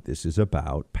point. This is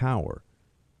about power.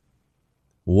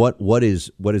 What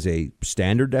is a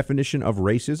standard definition of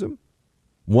racism?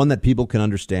 One that people can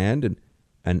understand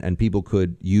and people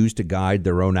could use to guide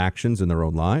their own actions in their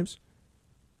own lives?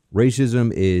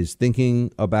 Racism is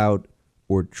thinking about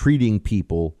or treating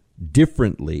people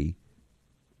differently,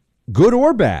 good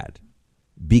or bad,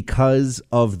 because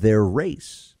of their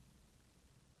race.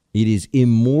 It is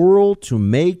immoral to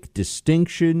make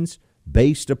distinctions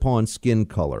based upon skin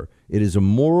color. It is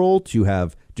immoral to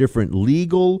have different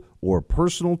legal or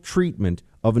personal treatment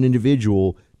of an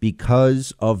individual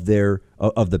because of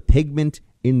the pigment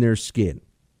in their skin.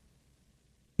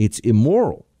 It's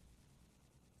immoral.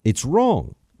 It's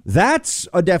wrong. That's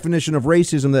a definition of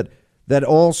racism that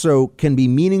also can be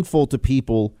meaningful to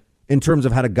people in terms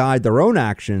of how to guide their own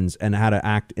actions and how to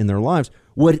act in their lives.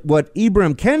 What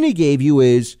Ibram Kendi gave you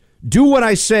is, do what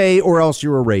I say or else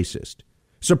you're a racist.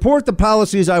 Support the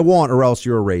policies I want or else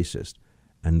you're a racist.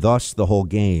 And thus the whole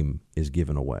game is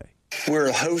given away.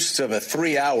 We're hosts of a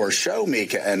 3-hour show,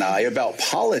 Mika and I, about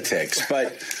politics.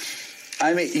 But,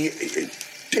 I mean,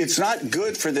 it's not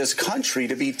good for this country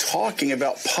to be talking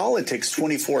about politics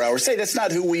 24 hours a day. That's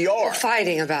not who we are.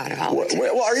 Fighting about it.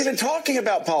 Or even talking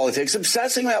about politics,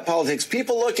 obsessing about politics.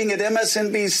 People looking at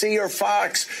MSNBC or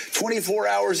Fox 24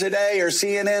 hours a day or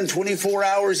CNN 24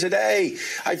 hours a day.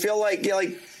 I feel like,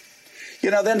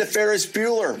 then to Ferris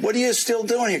Bueller, what are you still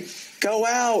doing here? Go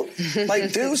out,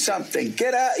 do something,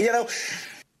 get out,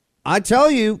 I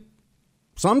tell you,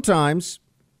 sometimes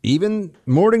even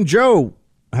Morning Joe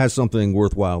has something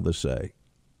worthwhile to say.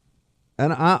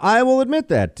 And I will admit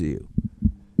that to you.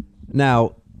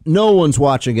 Now, no one's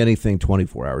watching anything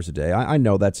 24 hours a day. I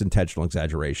know that's intentional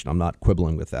exaggeration. I'm not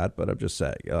quibbling with that, but I'm just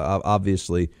saying,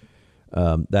 obviously,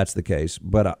 that's the case.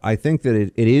 But I think that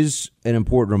it is an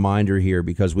important reminder here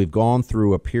because we've gone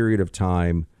through a period of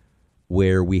time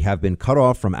where we have been cut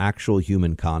off from actual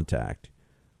human contact,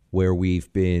 where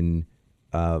we've been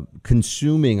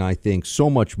consuming, I think, so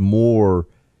much more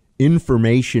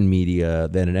information media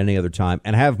than at any other time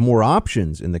and have more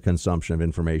options in the consumption of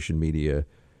information media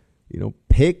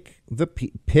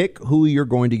pick who you're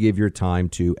going to give your time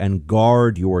to and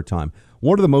guard your time.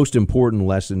 One of the most important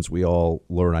lessons we all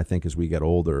learn, I think, as we get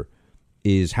older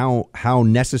is how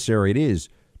necessary it is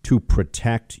to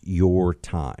protect your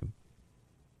time.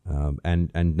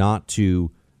 And not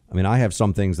to, I have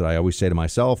some things that I always say to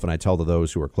myself and I tell to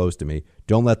those who are close to me,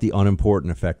 don't let the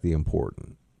unimportant affect the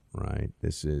important, right?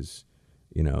 This is,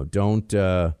 don't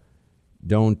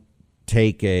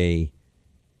take a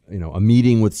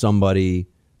meeting with somebody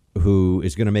who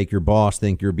is going to make your boss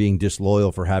think you're being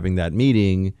disloyal for having that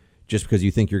meeting just because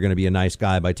you think you're going to be a nice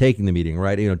guy by taking the meeting,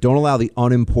 right? Don't allow the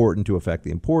unimportant to affect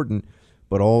the important,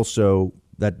 but also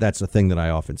that's a thing that I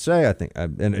often say, I think,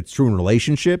 and it's true in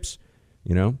relationships,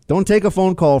 don't take a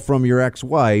phone call from your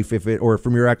ex-wife or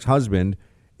from your ex-husband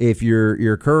if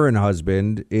your current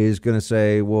husband is going to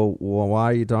say, well, why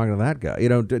are you talking to that guy?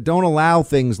 Don't allow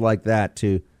things like that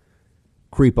to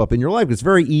creep up in your life. It's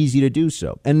very easy to do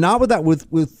so. And not with that,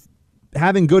 with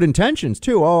having good intentions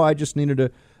too. Oh, I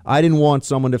didn't want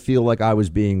someone to feel like I was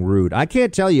being rude. I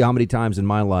can't tell you how many times in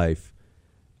my life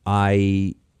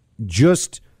I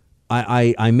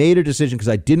made a decision because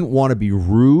I didn't want to be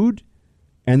rude.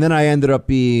 And then I ended up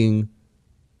being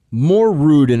more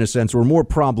rude in a sense, or more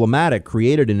problematic,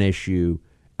 created an issue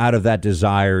out of that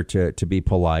desire to be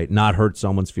polite, not hurt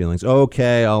someone's feelings.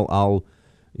 Okay, I'll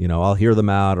hear them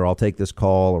out, or I'll take this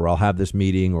call, or I'll have this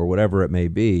meeting, or whatever it may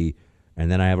be,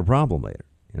 and then I have a problem later.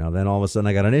 Then all of a sudden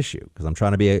I got an issue because I'm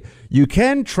trying to be you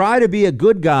can try to be a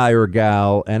good guy or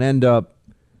gal and end up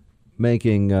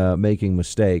making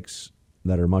mistakes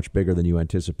that are much bigger than you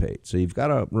anticipate. So you've got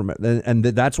to remember, and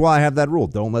that's why I have that rule.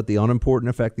 Don't let the unimportant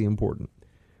affect the important.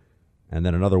 And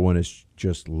then another one is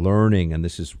just learning, and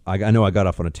this is, I know I got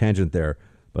off on a tangent there,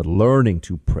 but learning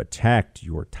to protect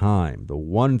your time. The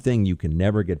one thing you can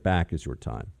never get back is your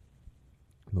time.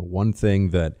 The one thing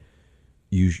that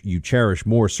you cherish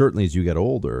more, certainly as you get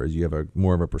older, as you have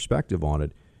more of a perspective on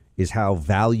it, is how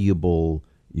valuable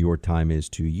your time is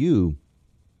to you.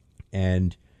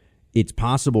 And it's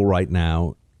possible right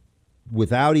now,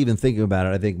 without even thinking about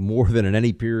it, I think more than in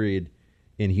any period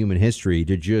in human history,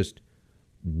 to just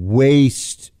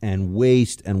waste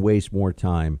more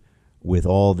time with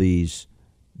all these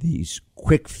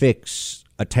quick fix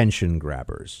attention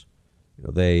grabbers.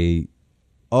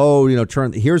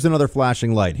 Here's another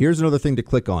flashing light. Here's another thing to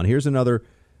click on. Here's another.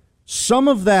 Some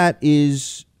of that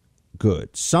is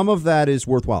good. Some of that is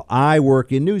worthwhile. I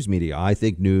work in news media. I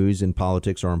think news and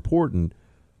politics are important,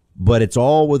 but it's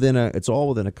all within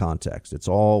a context. It's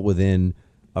all within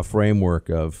a framework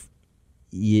of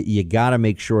you got to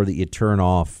make sure that you turn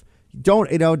off. Don't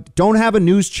have a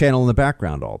news channel in the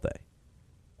background all day.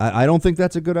 I don't think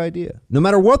that's a good idea. No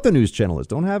matter what the news channel is,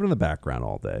 don't have it in the background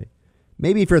all day.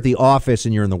 Maybe if you're at the office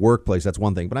and you're in the workplace, that's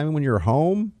one thing. But when you're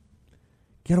home,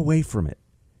 get away from it.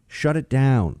 Shut it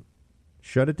down.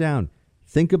 Shut it down.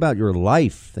 Think about your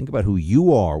life. Think about who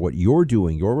you are, what you're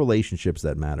doing, your relationships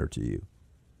that matter to you.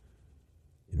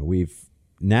 We've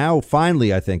now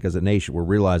finally, I think, as a nation, we're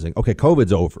realizing, okay,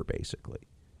 COVID's over, basically.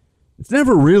 It's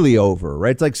never really over,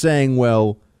 right? It's like saying,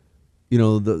 well,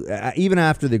 even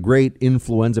after the great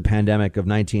influenza pandemic of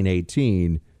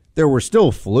 1918, there were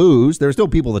still flus. There were still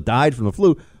people that died from the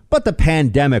flu, but the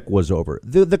pandemic was over.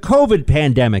 The COVID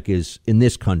pandemic is, in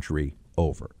this country,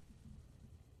 over.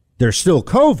 There's still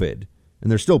COVID, and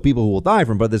there's still people who will die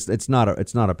from, but it's not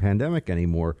a pandemic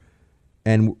anymore.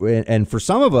 And for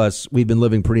some of us, we've been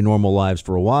living pretty normal lives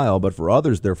for a while, but for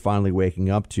others, they're finally waking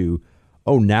up to,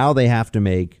 now they have to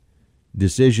make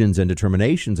decisions and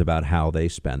determinations about how they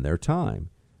spend their time.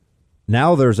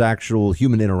 Now there's actual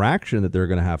human interaction that they're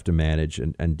going to have to manage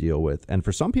and deal with. And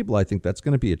for some people, I think that's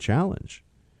going to be a challenge.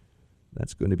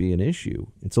 That's going to be an issue.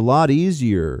 It's a lot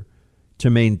easier to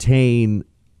maintain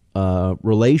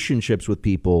relationships with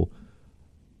people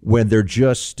when they're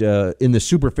just in the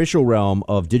superficial realm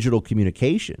of digital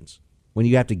communications, when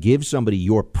you have to give somebody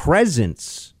your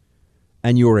presence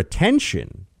and your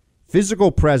attention,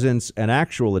 physical presence and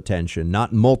actual attention,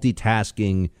 not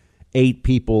multitasking 8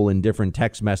 people in different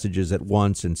text messages at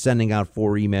once and sending out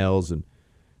 4 emails and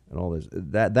all this.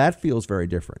 That feels very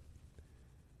different.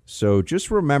 So just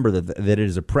remember that it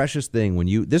is a precious thing when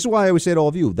this is why I always say to all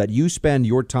of you that you spend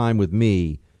your time with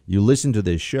me, you listen to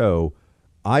this show.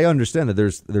 I understand that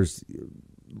there's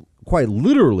quite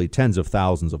literally tens of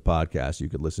thousands of podcasts you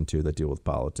could listen to that deal with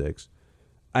politics.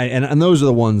 And those are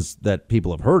the ones that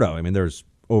people have heard of. There's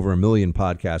over 1 million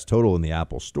podcasts total in the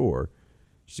Apple Store,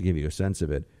 just to give you a sense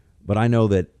of it. But I know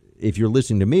that if you're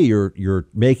listening to me, you're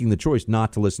making the choice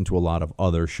not to listen to a lot of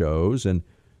other shows. And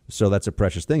so that's a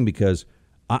precious thing because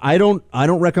I don't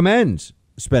recommend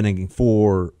spending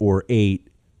 4 or 8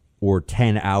 or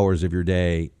 10 hours of your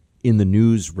day in the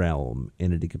news realm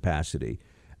in any capacity.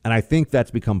 And I think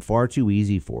that's become far too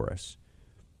easy for us.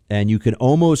 And you can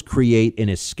almost create an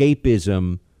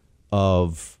escapism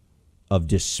of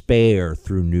despair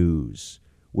through news,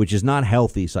 which is not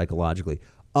healthy psychologically.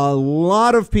 A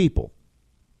lot of people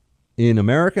in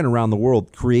America and around the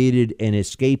world created an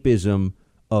escapism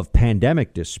of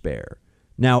pandemic despair.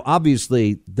 Now,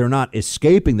 obviously, they're not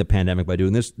escaping the pandemic by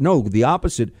doing this. No, the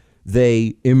opposite.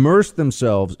 They immerse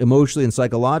themselves emotionally and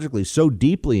psychologically so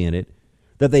deeply in it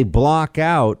that they block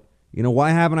out, why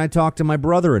haven't I talked to my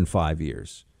brother in 5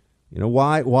 years?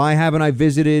 Why haven't I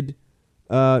visited,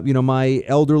 my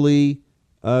elderly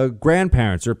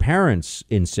grandparents or parents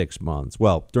in 6 months?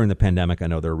 Well, during the pandemic, I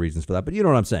know there are reasons for that, but you know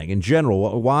what I'm saying. In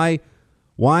general, why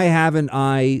haven't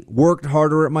I worked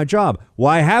harder at my job?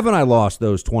 Why haven't I lost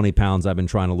those 20 pounds I've been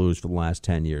trying to lose for the last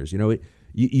 10 years?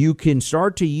 You can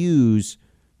start to use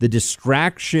the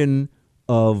distraction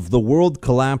of the world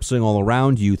collapsing all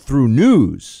around you through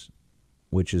news,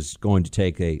 which is going to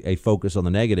take a focus on the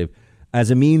negative,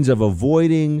 as a means of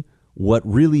avoiding what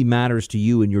really matters to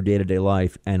you in your day-to-day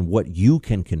life and what you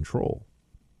can control.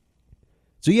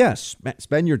 So yes,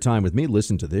 spend your time with me,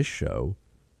 listen to this show,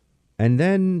 and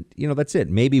then, that's it.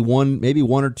 Maybe one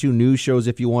or two news shows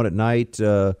if you want at night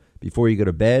before you go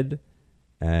to bed,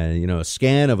 and, a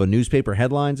scan of a newspaper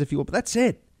headlines if you want, but that's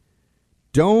it.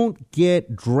 Don't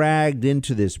get dragged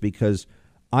into this, because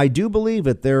I do believe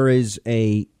that there is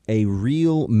a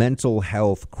real mental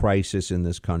health crisis in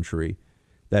this country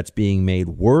that's being made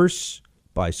worse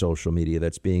by social media,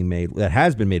 that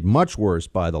has been made much worse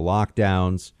by the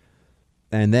lockdowns,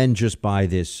 and then just by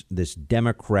this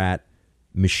Democrat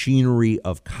machinery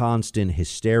of constant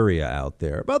hysteria out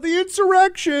there about the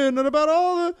insurrection and about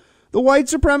all the white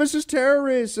supremacist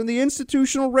terrorists and the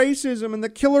institutional racism and the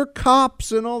killer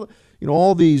cops and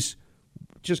all these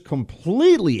just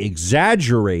completely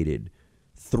exaggerated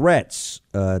threats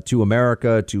to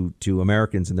America, to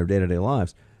Americans in their day-to-day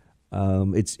lives.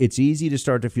 It's easy to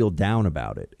start to feel down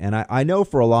about it. And I know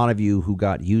for a lot of you who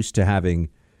got used to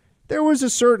there was a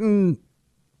certain,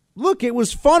 look, it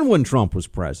was fun when Trump was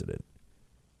president.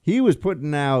 He was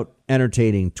putting out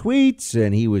entertaining tweets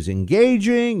and he was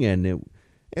engaging, and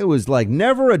it was like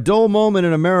never a dull moment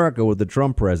in America with the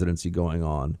Trump presidency going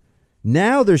on.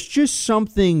 Now there's just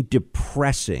something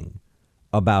depressing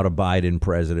about a Biden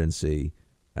presidency.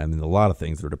 I mean, a lot of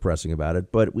things that are depressing about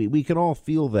it, but we can all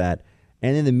feel that.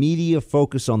 And then the media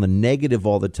focus on the negative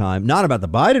all the time, not about the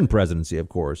Biden presidency, of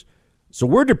course. So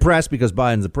we're depressed because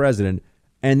Biden's the president.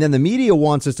 And then the media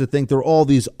wants us to think there are all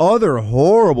these other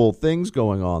horrible things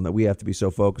going on that we have to be so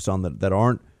focused on that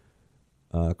aren't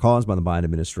caused by the Biden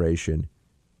administration.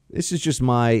 This is just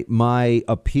my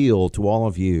appeal to all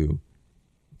of you.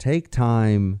 Take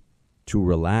time to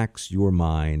relax your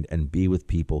mind and be with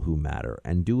people who matter,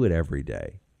 and do it every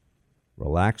day.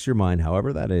 Relax your mind,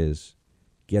 however that is.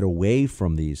 Get away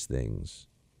from these things.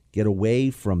 Get away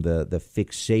from the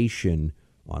fixation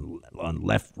on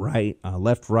left, right,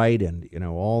 and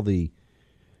all the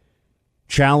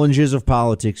challenges of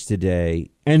politics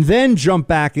today, and then jump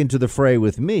back into the fray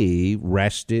with me,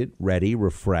 rested, ready,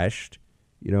 refreshed.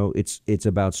 It's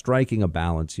about striking a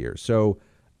balance here. So,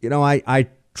 I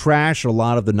trash a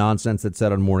lot of the nonsense that's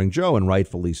said on Morning Joe, and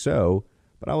rightfully so.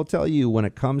 But I will tell you, when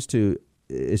it comes to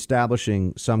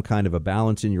establishing some kind of a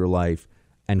balance in your life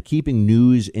and keeping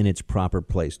news in its proper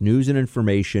place, news and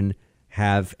information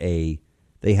have a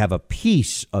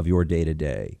piece of your day to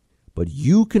day, but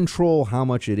you control how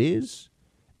much it is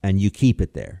and you keep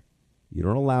it there. You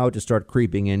don't allow it to start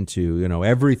creeping into,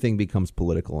 everything becomes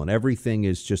political and everything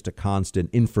is just a constant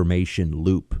information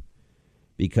loop,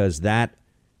 because that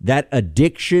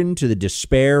addiction to the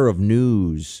despair of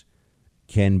news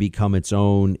can become its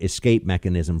own escape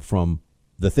mechanism from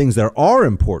the things that are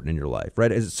important in your life,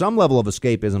 right? Some level of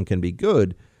escapism can be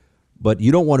good, but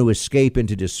you don't want to escape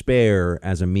into despair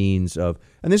as a means of,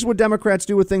 and this is what Democrats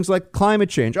do with things like climate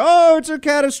change. Oh, it's a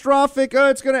catastrophic. Oh,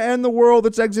 it's going to end the world.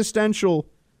 It's existential.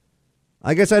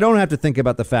 I guess I don't have to think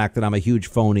about the fact that I'm a huge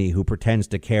phony who pretends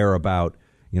to care about,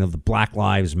 the Black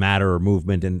Lives Matter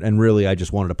movement. And really, I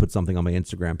just wanted to put something on my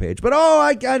Instagram page. But,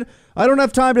 I don't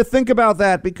have time to think about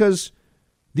that because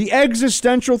the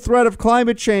existential threat of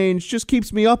climate change just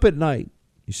keeps me up at night.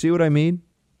 You see what I mean?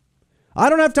 I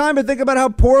don't have time to think about how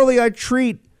poorly I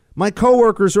treat my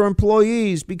coworkers or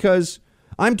employees because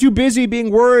I'm too busy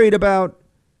being worried about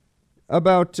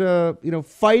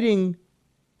fighting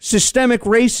systemic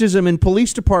racism in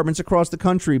police departments across the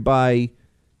country by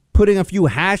putting a few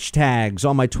hashtags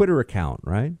on my Twitter account,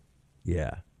 right?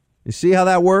 Yeah. You see how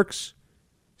that works?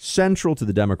 Central to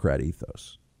the Democrat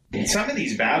ethos. Some of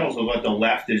these battles with what the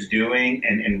left is doing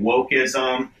and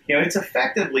wokeism, it's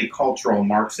effectively cultural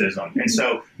Marxism. And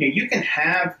so you can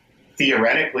have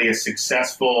theoretically a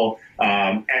successful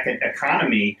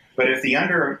economy, but if the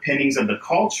underpinnings of the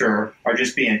culture are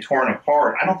just being torn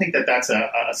apart, I don't think that that's a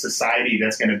society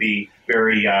that's going to be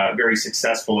very, very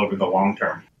successful over the long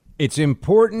term. It's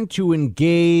important to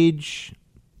engage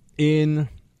in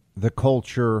the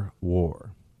culture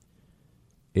war.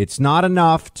 It's not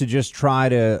enough to just try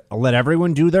to let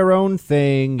everyone do their own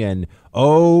thing and,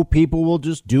 people will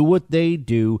just do what they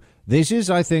do. This is,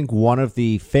 I think, one of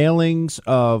the failings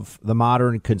of the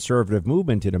modern conservative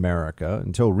movement in America.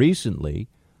 Until recently,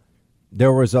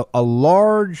 there was a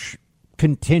large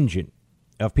contingent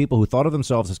of people who thought of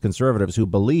themselves as conservatives who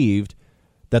believed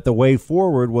that the way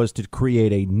forward was to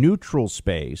create a neutral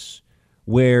space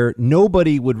where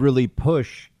nobody would really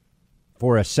push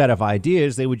for a set of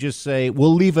ideas. They would just say,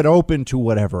 we'll leave it open to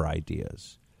whatever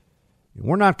ideas.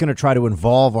 We're not going to try to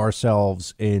involve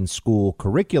ourselves in school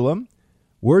curriculum.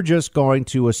 We're just going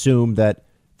to assume that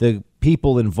the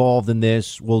people involved in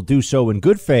this will do so in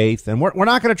good faith. And we're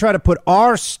not going to try to put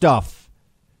our stuff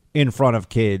in front of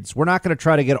kids. We're not going to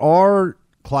try to get our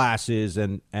classes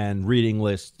and reading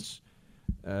lists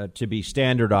to be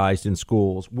standardized in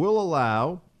schools. We'll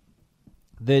allow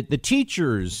the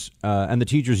teachers and the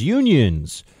teachers'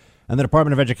 unions and the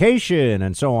Department of Education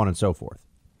and so on and so forth.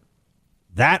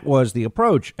 That was the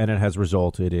approach, and it has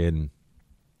resulted in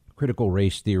critical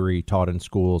race theory taught in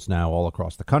schools now all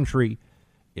across the country.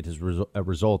 It has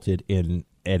resulted in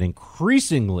an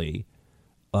increasingly,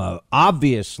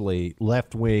 obviously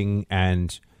left-wing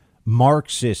and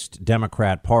Marxist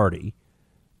Democrat Party.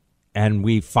 And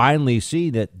we finally see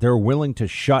that they're willing to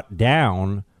shut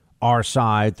down our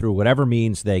side through whatever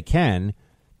means they can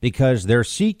because they're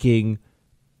seeking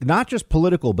not just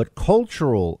political, but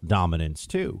cultural dominance,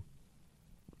 too.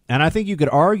 And I think you could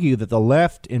argue that the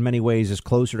left, in many ways, is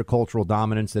closer to cultural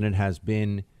dominance than it has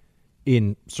been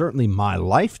in certainly my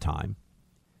lifetime.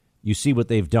 You see what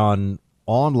they've done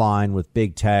online with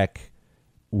big tech,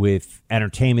 with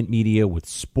entertainment media, with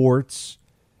sports.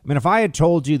 I mean, if I had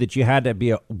told you that you had to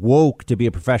be woke to be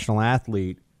a professional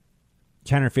athlete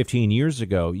 10 or 15 years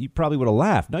ago, you probably would have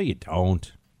laughed. No, you don't.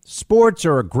 Sports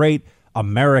are a great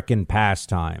American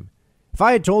pastime. If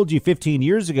I had told you 15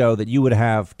 years ago that you would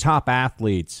have top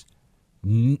athletes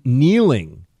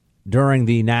kneeling during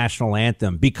the national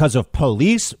anthem because of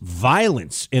police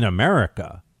violence in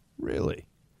America, really,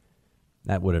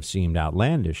 that would have seemed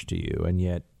outlandish to you. And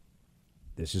yet,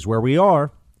 this is where we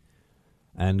are.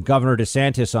 And Governor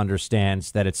DeSantis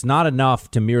understands that it's not enough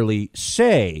to merely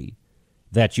say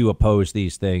that you oppose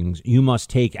these things. You must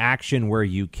take action where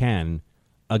you can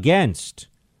against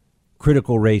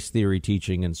critical race theory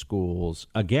teaching in schools,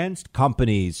 against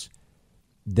companies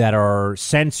that are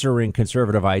censoring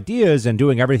conservative ideas and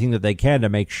doing everything that they can to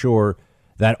make sure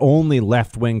that only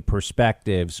left-wing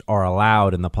perspectives are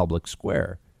allowed in the public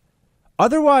square.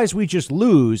 Otherwise, we just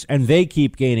lose and they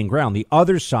keep gaining ground. The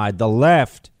other side, the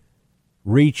left,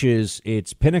 reaches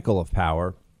its pinnacle of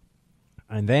power,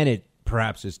 and then it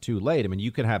perhaps is too late. I mean,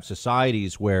 you can have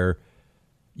societies where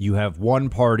you have one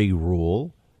party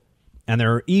rule, and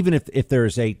there, even if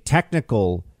there's a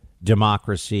technical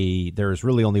democracy, there's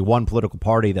really only one political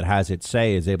party that has its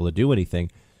say, is able to do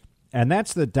anything. And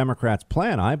that's the Democrats'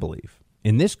 plan, I believe,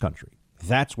 in this country.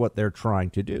 That's what they're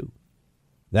trying to do.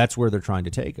 That's where they're trying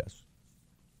to take us,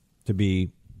 to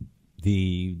be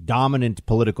the dominant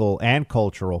political and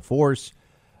cultural force,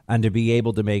 and to be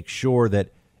able to make sure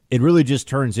that it really just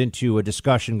turns into a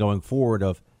discussion going forward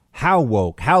of how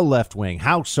woke, how left-wing,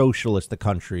 how socialist the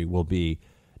country will be,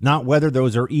 not whether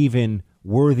those are even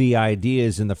worthy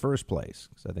ideas in the first place,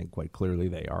 because I think quite clearly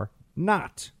they are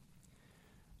not.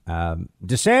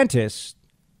 DeSantis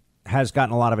has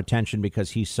gotten a lot of attention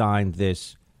because he signed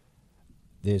this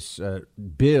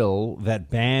bill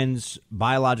that bans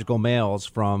biological males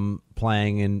from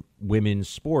playing in women's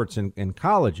sports in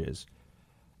colleges.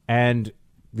 And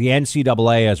the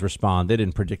NCAA has responded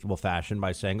in predictable fashion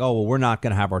by saying, oh, well, we're not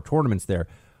going to have our tournaments there.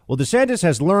 Well, DeSantis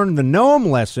has learned the Noam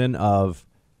lesson of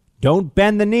don't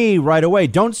bend the knee right away.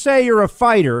 Don't say you're a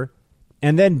fighter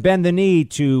and then bend the knee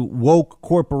to woke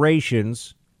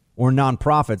corporations or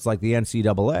nonprofits like the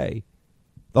NCAA.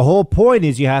 The whole point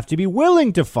is you have to be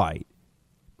willing to fight.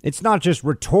 It's not just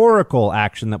rhetorical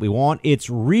action that we want.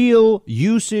 It's real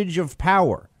usage of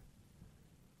power.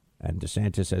 And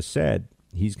DeSantis has said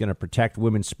he's going to protect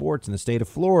women's sports in the state of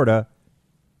Florida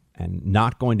and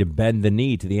not going to bend the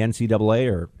knee to the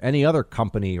NCAA or any other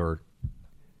company or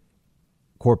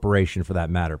corporation for that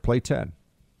matter. Play 10.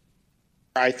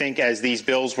 I think as these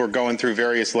bills were going through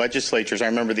various legislatures, I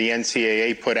remember the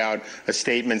NCAA put out a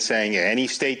statement saying any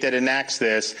state that enacts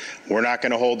this, we're not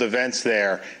going to hold events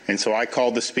there. And so I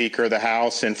called the Speaker of the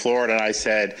House in Florida and I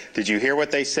said, did you hear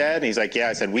what they said? And he's like, yeah.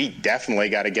 I said, we definitely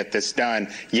got to get this done.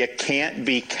 You can't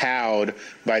be cowed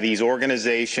by these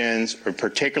organizations, or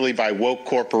particularly by woke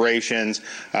corporations,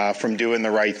 from doing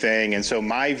the right thing. And so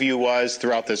my view was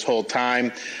throughout this whole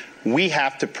time, we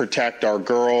have to protect our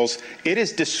girls. It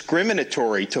is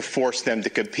discriminatory to force them to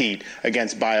compete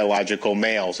against biological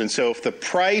males. And so if the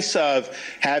price of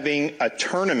having a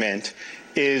tournament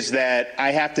is that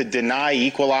I have to deny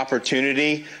equal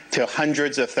opportunity to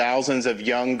hundreds of thousands of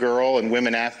young girl and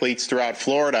women athletes throughout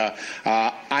Florida,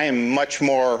 I am much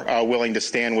more willing to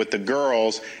stand with the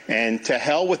girls, and to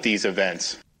hell with these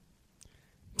events.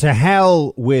 To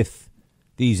hell with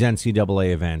these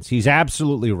NCAA events. He's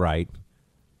absolutely right.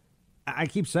 I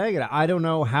keep saying it. I don't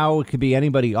know how it could be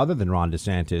anybody other than Ron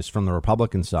DeSantis from the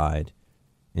Republican side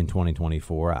in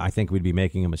 2024. I think we'd be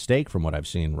making a mistake from what I've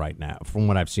seen right now, from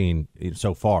what I've seen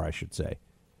so far, I should say.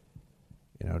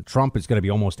 You know, Trump is going to be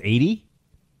almost 80.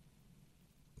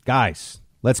 Guys,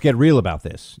 let's get real about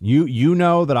this. You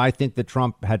know that I think that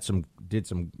Trump did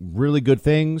some really good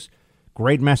things,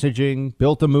 great messaging,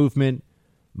 built a movement,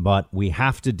 but we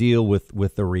have to deal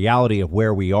with the reality of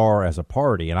where we are as a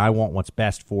party. And I want what's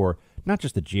best for not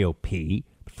just the GOP,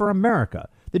 but for America.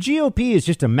 The GOP is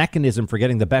just a mechanism for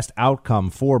getting the best outcome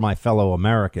for my fellow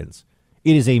Americans.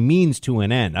 It is a means to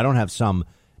an end. I don't have some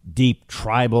deep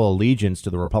tribal allegiance to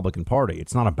the Republican Party.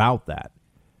 It's not about that.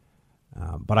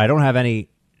 But I don't have any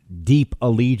deep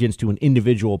allegiance to an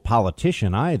individual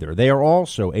politician either. They are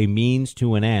also a means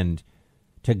to an end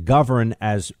to govern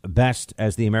as best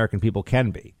as the American people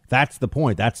can be. That's the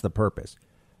point. That's the purpose.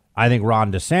 I think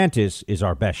Ron DeSantis is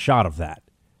our best shot of that.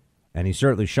 And he's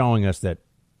certainly showing us that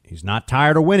he's not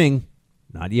tired of winning.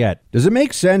 Not yet. Does it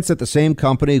make sense that the same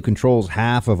company who controls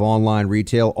half of online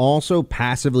retail also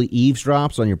passively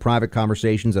eavesdrops on your private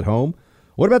conversations at home?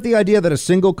 What about the idea that a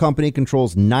single company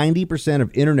controls 90%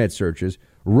 of internet searches,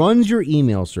 runs your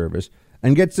email service,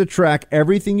 and gets to track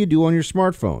everything you do on your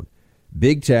smartphone?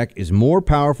 Big tech is more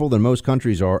powerful than most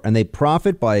countries are, and they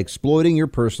profit by exploiting your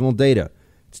personal data.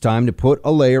 It's time to put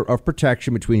a layer of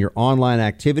protection between your online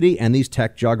activity and these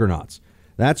tech juggernauts.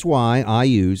 That's why I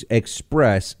use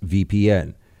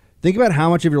ExpressVPN. Think about how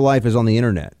much of your life is on the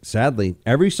internet. Sadly,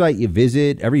 every site you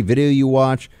visit, every video you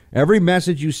watch, every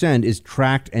message you send is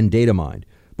tracked and data mined.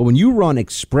 But when you run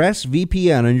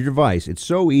ExpressVPN on your device, it's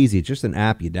so easy. It's just an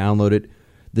app. You download it.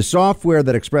 The software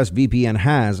that ExpressVPN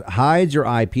has hides your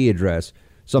IP address,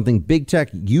 something big tech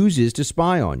uses to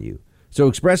spy on you. So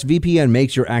ExpressVPN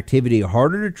makes your activity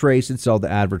harder to trace and sell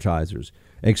to advertisers.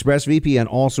 ExpressVPN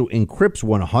also encrypts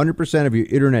 100% of your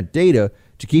internet data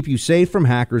to keep you safe from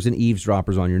hackers and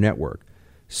eavesdroppers on your network.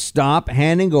 Stop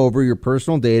handing over your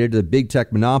personal data to the big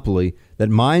tech monopoly that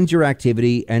mines your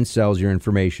activity and sells your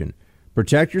information.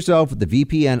 Protect yourself with the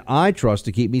VPN I trust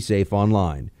to keep me safe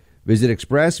online. Visit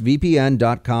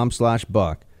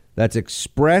expressvpn.com/buck. That's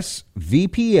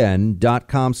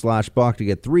expressvpn.com/buck to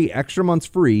get 3 extra months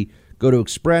free. Go to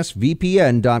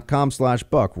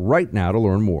expressvpn.com/buck right now to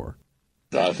learn more.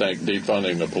 I think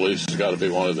defunding the police has got to be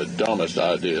one of the dumbest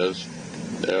ideas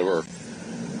ever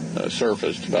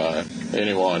surfaced by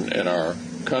anyone in our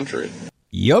country.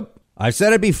 Yep. I've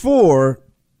said it before.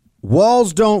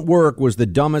 Walls don't work was the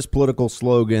dumbest political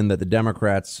slogan that the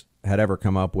Democrats had ever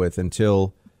come up with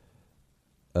until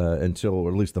or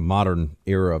at least the modern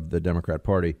era of the Democrat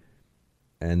Party.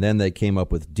 And then they came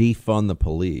up with defund the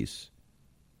police.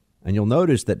 And you'll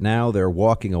notice that now they're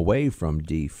walking away from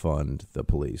defund the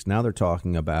police. Now they're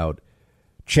talking about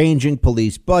changing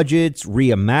police budgets,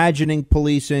 reimagining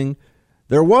policing.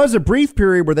 There was a brief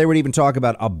period where they would even talk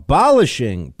about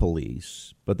abolishing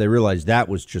police, but they realized that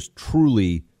was just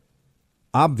truly,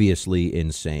 obviously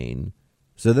insane.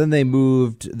 So then they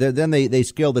moved, then they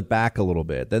scaled it back a little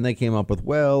bit. Then they came up with,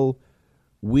 well,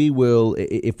 we will,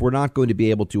 if we're not going to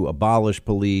be able to abolish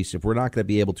police, if we're not going to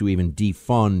be able to even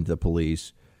defund the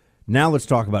police, now let's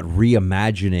talk about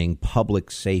reimagining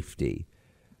public safety.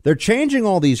 They're changing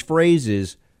all these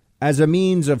phrases as a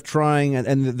means of trying,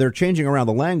 and they're changing around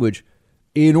the language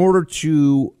in order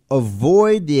to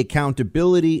avoid the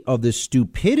accountability of the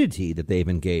stupidity that they've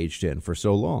engaged in for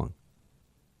so long.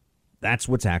 That's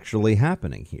what's actually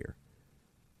happening here.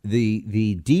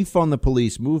 The defund the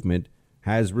police movement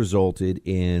has resulted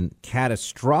in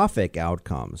catastrophic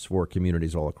outcomes for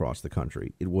communities all across the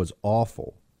country. It was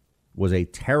awful. Was a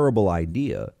terrible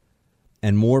idea,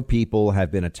 and more people have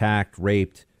been attacked,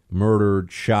 raped,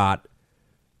 murdered, shot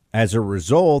as a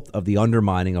result of the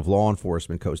undermining of law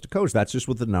enforcement coast to coast. That's just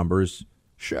what the numbers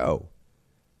show.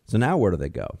 So now where do they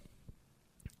go?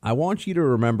 I want you to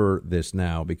remember this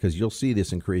now because you'll see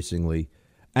this increasingly.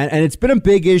 And it's been a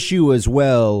big issue as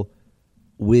well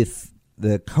with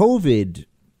the COVID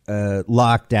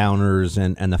lockdowners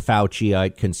and the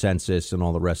Fauciite consensus and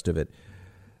all the rest of it.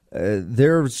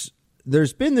 There's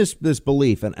been this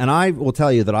belief, and I will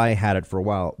tell you that I had it for a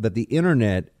while, that the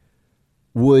internet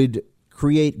would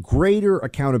create greater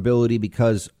accountability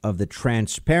because of the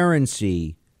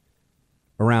transparency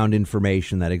around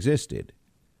information that existed.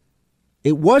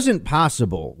 It wasn't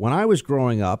possible when I was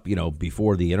growing up,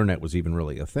 before the internet was even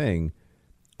really a thing.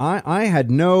 I had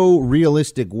no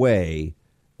realistic way,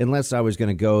 unless I was going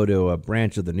to go to a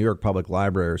branch of the New York Public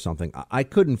Library or something. I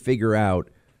couldn't figure out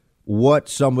what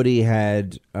somebody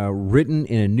had written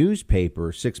in a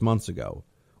newspaper 6 months ago,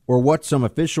 or what some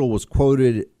official was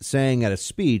quoted saying at a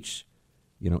speech,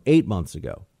 8 months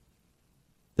ago.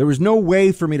 There was no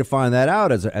way for me to find that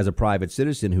out as a private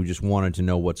citizen who just wanted to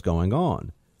know what's going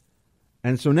on.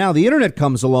 And so now the internet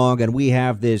comes along and we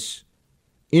have this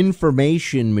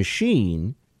information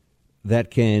machine that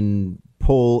can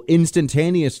pull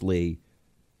instantaneously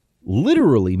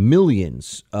literally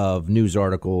millions of news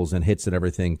articles and hits and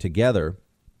everything together.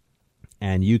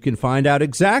 And you can find out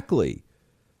exactly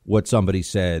what somebody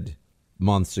said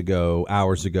months ago,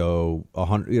 hours ago,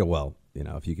 100,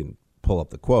 if you can pull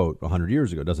up the quote 100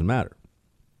 years ago, it doesn't matter.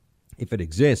 If it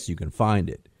exists, you can find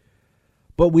it.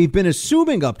 But we've been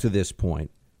assuming up to this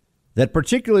point that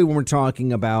particularly when we're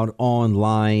talking about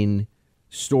online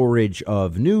storage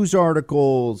of news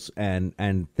articles and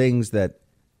things that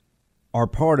are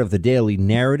part of the daily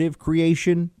narrative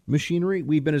creation machinery,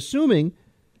 we've been assuming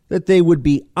that they would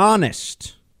be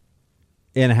honest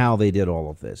in how they did all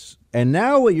of this. And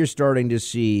now what you're starting to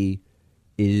see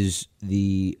is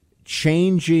the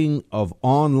changing of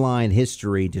online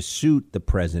history to suit the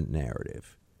present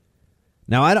narrative.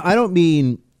 Now, I don't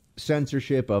mean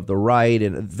censorship of the right,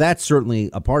 and that's certainly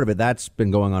a part of it. That's been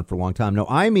going on for a long time. No,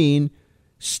 I mean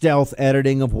stealth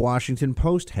editing of Washington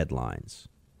Post headlines.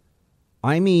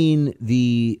 I mean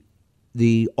the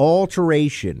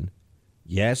alteration,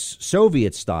 yes,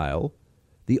 Soviet style,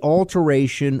 the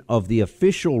alteration of the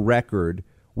official record,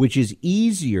 which is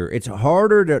easier. It's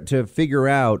harder to figure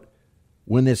out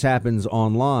when this happens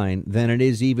online than it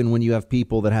is even when you have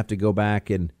people that have to go back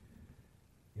and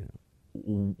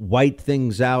white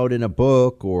things out in a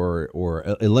book or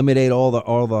eliminate all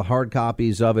the hard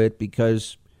copies of it,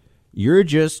 because you're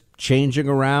just changing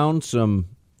around some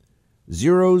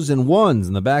zeros and ones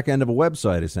in the back end of a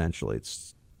website. Essentially,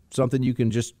 it's something you can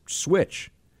just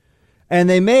switch, and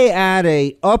they may add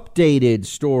a updated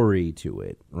story to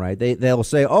it. Right? They'll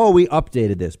say, "Oh, we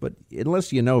updated this," but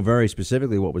unless you know very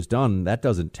specifically what was done, that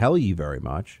doesn't tell you very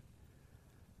much.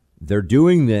 They're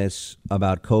doing this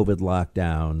about COVID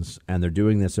lockdowns, and they're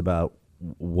doing this about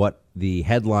what the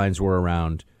headlines were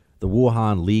around the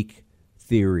Wuhan leak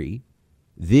theory.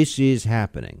 This is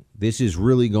happening. This is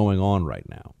really going on right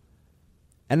now.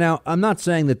 And now, I'm not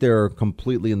saying that they're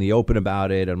completely in the open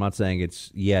about it. I'm not saying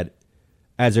it's yet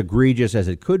as egregious as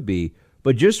it could be.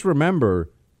 But just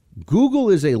remember, Google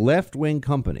is a left-wing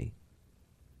company.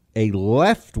 A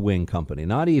left-wing company,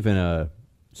 not even a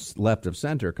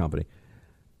left-of-center company.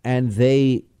 And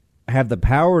they have the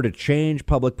power to change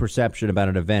public perception about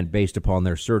an event based upon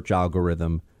their search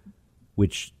algorithm,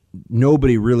 which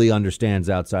nobody really understands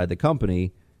outside the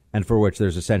company, and for which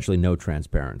there's essentially no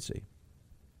transparency.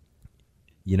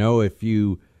 If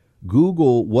you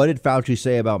Google what did Fauci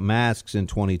say about masks in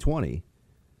 2020,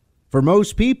 for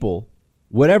most people,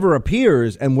 whatever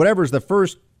appears and whatever's the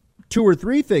first two or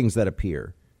three things that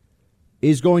appear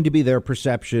is going to be their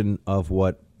perception of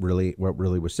what really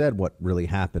was said, what really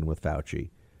happened with Fauci.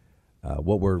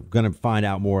 What we're going to find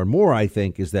out more and more, I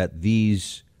think, is that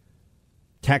these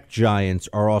tech giants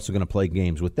are also going to play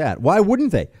games with that. Why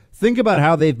wouldn't they? Think about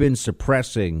how they've been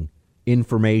suppressing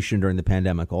information during the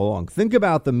pandemic all along. Think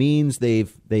about the means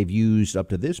they've used up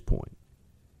to this point.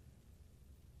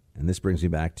 And this brings me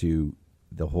back to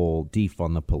the whole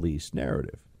defund the police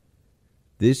narrative.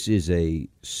 This is a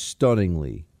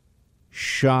stunningly,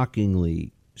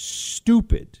 shockingly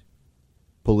stupid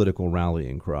political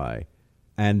rallying cry.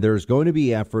 And there's going to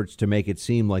be efforts to make it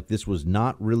seem like this was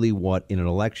not really what, in an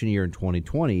election year in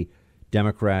 2020,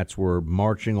 Democrats were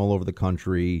marching all over the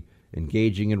country,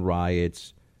 engaging in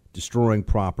riots, destroying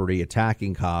property,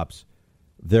 attacking cops.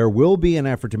 There will be an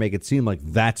effort to make it seem like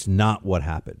that's not what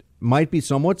happened. Might be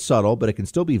somewhat subtle, but it can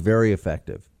still be very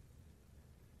effective.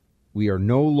 We are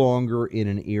no longer in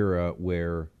an era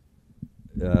where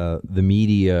the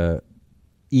media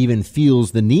even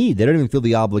feels the need. They don't even feel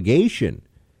the obligation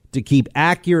to keep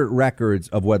accurate records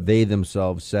of what they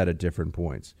themselves said at different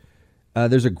points.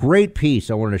 There's a great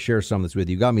piece. I wanted to share some of this with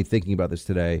you. Got me thinking about this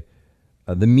today.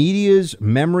 The Media's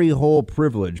Memory Hole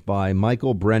Privilege by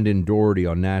Michael Brendan Doherty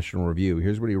on National Review.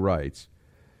 Here's what he writes.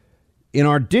 In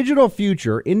our digital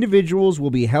future, individuals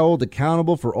will be held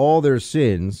accountable for all their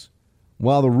sins,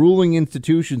 while the ruling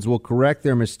institutions will correct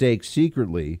their mistakes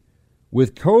secretly.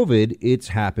 With COVID, it's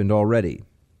happened already.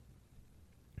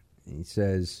 He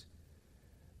says,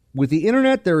 with the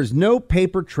internet, there is no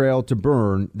paper trail to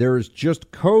burn. There is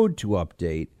just code to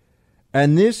update.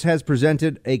 And this has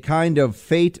presented a kind of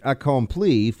fait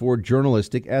accompli for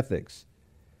journalistic ethics.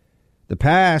 The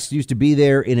past used to be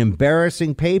there in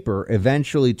embarrassing paper,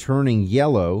 eventually turning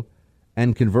yellow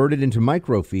and converted into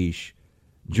microfiche.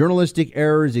 Journalistic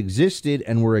errors existed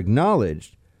and were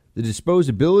acknowledged. The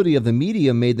disposability of the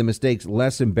medium made the mistakes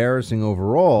less embarrassing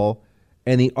overall,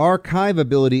 and the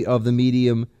archivability of the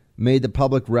medium made the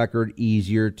public record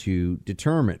easier to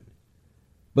determine.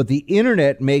 But the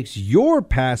internet makes your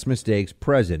past mistakes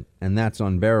present, and that's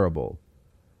unbearable.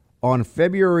 On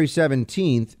February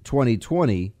 17th,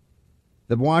 2020,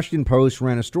 the Washington Post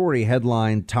ran a story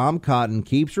headlined, Tom Cotton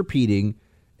keeps repeating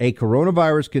a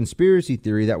coronavirus conspiracy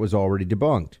theory that was already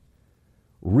debunked.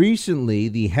 Recently,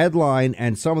 the headline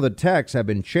and some of the text have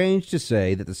been changed to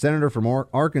say that the senator from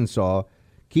Arkansas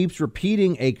keeps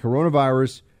repeating a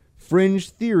coronavirus fringe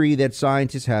theory that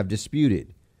scientists have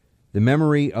disputed. The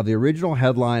memory of the original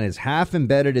headline is half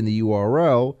embedded in the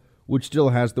URL, which still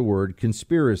has the word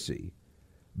conspiracy.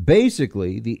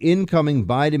 Basically, the incoming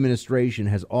Biden administration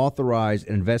has authorized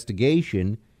an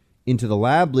investigation into the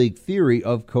lab leak theory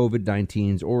of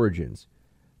COVID-19's origins.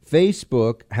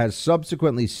 Facebook has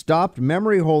subsequently stopped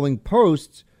memory holding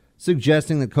posts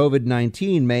suggesting that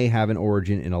COVID-19 may have an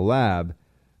origin in a lab,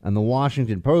 and the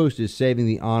Washington Post is saving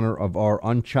the honor of our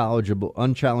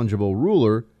unchallengeable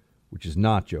ruler, which is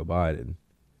not Joe Biden.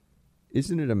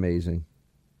 Isn't it amazing?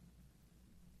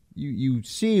 You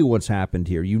see what's happened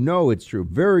here. You know it's true.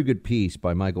 Very good piece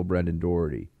by Michael Brendan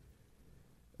Doherty.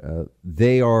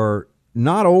 They are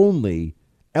not only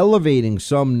elevating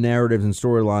some narratives and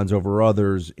storylines over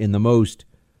others in the most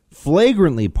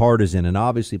flagrantly partisan and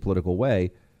obviously political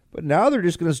way, but now they're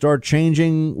just going to start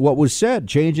changing what was said,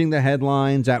 changing the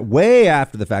headlines at way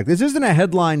after the fact. This isn't a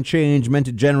headline change meant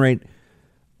to generate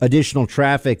additional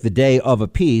traffic the day of a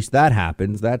piece. That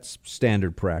happens. That's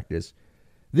standard practice.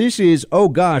 This is, oh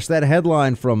gosh, that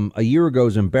headline from a year ago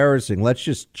is embarrassing. Let's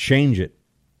just change it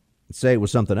and say it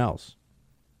was something else.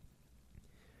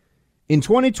 In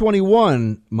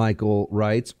 2021, Michael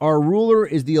writes, our ruler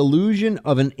is the illusion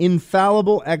of an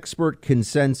infallible expert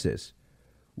consensus,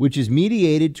 which is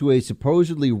mediated to a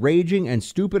supposedly raging and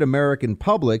stupid American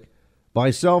public by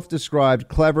self-described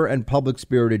clever and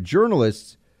public-spirited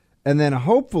journalists, and then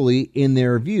hopefully, in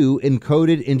their view,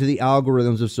 encoded into the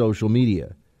algorithms of social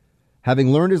media.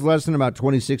 Having learned his lesson about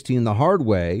 2016 the hard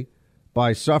way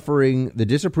by suffering the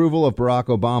disapproval of Barack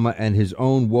Obama and his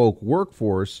own woke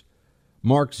workforce,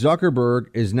 Mark Zuckerberg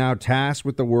is now tasked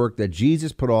with the work that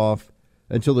Jesus put off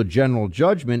until the general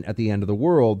judgment at the end of the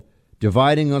world,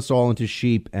 dividing us all into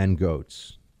sheep and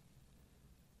goats.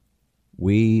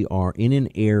 We are in an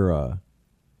era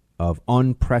of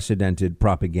unprecedented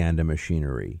propaganda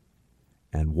machinery,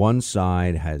 and one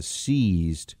side has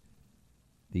seized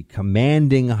the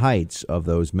commanding heights of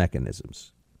those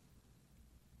mechanisms.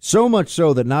 So much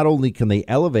so that not only can they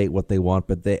elevate what they want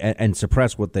and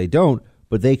suppress what they don't,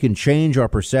 but they can change our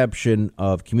perception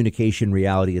of communication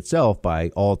reality itself by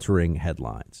altering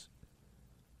headlines,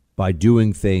 by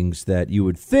doing things that you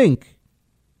would think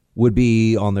would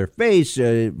be on their face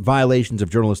violations of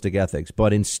journalistic ethics.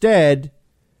 But instead,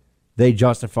 they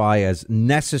justify as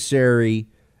necessary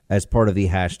as part of the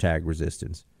hashtag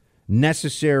resistance,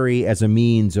 necessary as a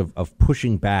means of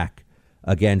pushing back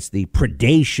against the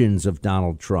predations of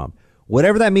Donald Trump.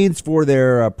 Whatever that means for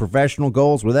their professional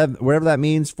goals, whatever that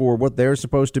means for what they're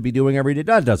supposed to be doing every day,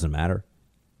 that doesn't matter.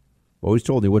 I've always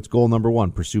told you, what's goal number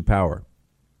one? Pursue power.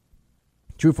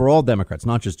 True for all Democrats,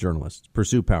 not just journalists.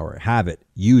 Pursue power. Have it.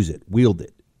 Use it. Wield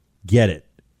it. Get it.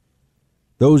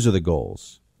 Those are the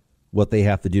goals. What they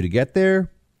have to do to get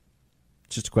there,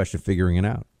 it's just a question of figuring it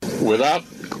out. Without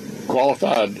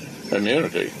qualified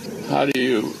immunity, how do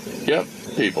you get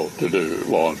people to do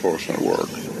law enforcement work?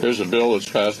 There's a bill that's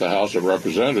passed the House of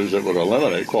Representatives that would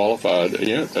eliminate qualified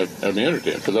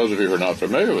immunity. And for those of you who are not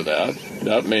familiar with that,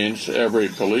 that means every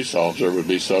police officer would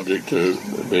be subject to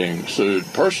being sued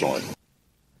personally.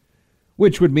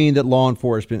 Which would mean that law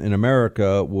enforcement in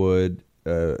America would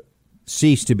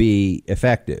cease to be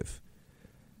effective,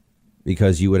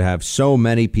 because you would have so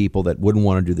many people that wouldn't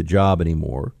want to do the job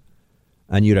anymore.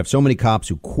 and you'd have so many cops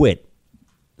who quit.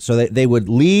 So they would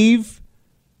leave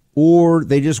or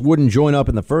they just wouldn't join up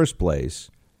in the first place.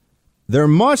 There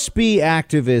must be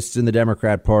activists in the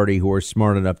Democrat Party who are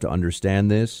smart enough to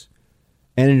understand this.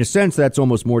 And in a sense, that's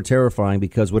almost more terrifying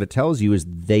because what it tells you is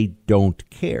they don't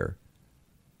care.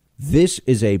 This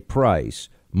is a price.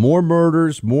 More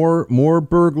murders, more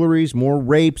burglaries, more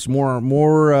rapes,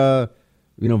 more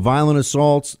violent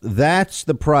assaults. That's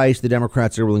the price the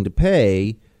Democrats are willing to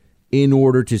pay in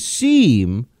order to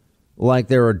seem like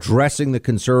they're addressing the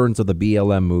concerns of the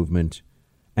BLM movement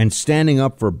and standing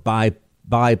up for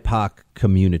BIPOC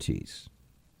communities,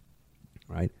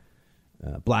 right?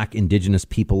 Black, indigenous,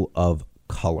 people of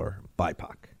color,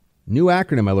 BIPOC. New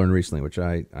acronym I learned recently, which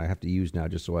I have to use now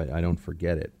just so I don't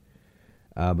forget it.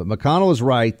 But McConnell is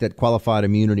right that qualified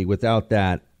immunity, without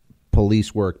that,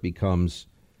 police work becomes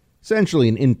essentially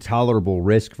an intolerable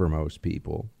risk for most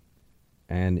people.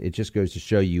 And it just goes to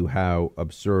show you how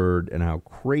absurd and how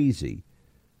crazy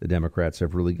the Democrats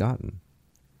have really gotten.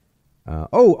 I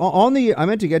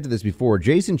meant to get to this before.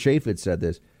 Jason Chaffetz said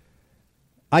this.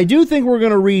 I do think we're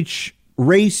going to reach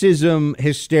racism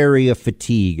hysteria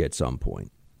fatigue at some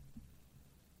point.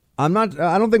 I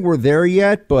don't think we're there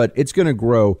yet, but it's going to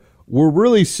grow. We're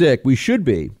really sick. We should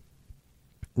be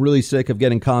really sick of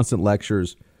getting constant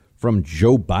lectures from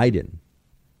Joe Biden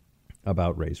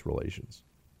about race relations.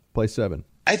 Play 7.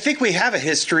 I think we have a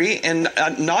history, and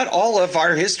not all of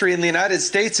our history in the United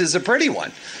States is a pretty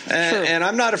one. And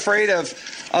I'm not afraid of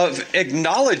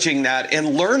acknowledging that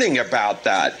and learning about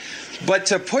that. But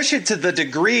to push it to the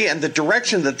degree and the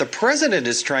direction that the president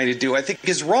is trying to do, I think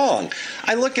is wrong.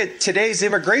 I look at today's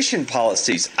immigration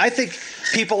policies. I think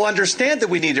people understand that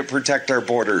we need to protect our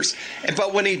borders.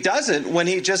 But when he doesn't, when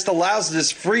he just allows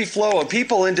this free flow of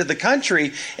people into the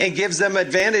country and gives them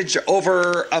advantage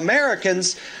over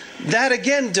Americans, that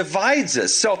again divides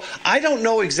us. So I don't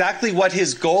know exactly what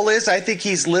his goal is. I think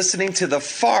he's listening to the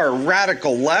far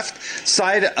radical left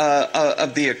side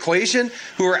of the equation,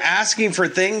 who are asking for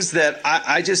things that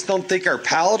I just don't think are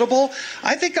palatable.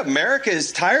 I think America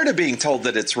is tired of being told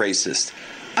that it's racist.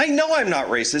 I know I'm not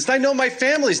racist. I know my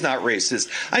family's not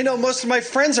racist. I know most of my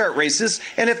friends aren't racist.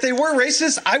 And if they were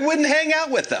racist, I wouldn't hang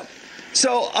out with them.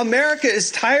 So America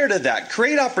is tired of that.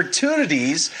 Create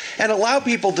opportunities and allow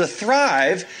people to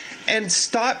thrive, and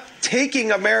stop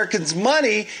taking Americans'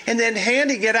 money and then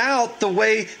handing it out the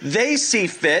way they see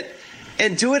fit,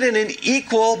 and do it in an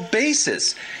equal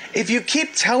basis. If you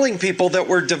keep telling people that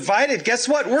we're divided, guess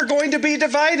what? We're going to be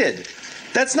divided.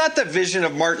 That's not the vision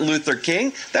of Martin Luther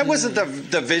King. That wasn't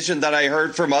the vision that I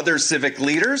heard from other civic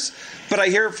leaders, but I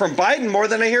hear it from Biden more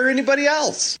than I hear anybody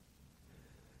else.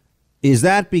 Is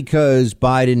that because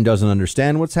Biden doesn't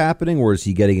understand what's happening, or is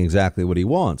he getting exactly what he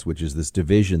wants, which is this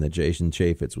division that Jason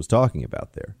Chaffetz was talking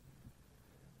about there?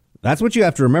 That's what you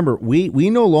have to remember. We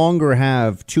no longer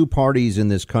have two parties in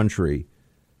this country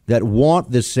that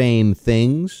want the same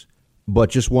things,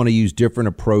 but just want to use different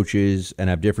approaches and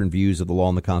have different views of the law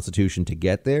and the Constitution to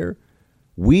get there.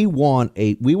 We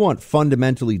want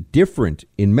fundamentally different,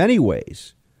 in many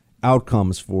ways,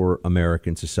 outcomes for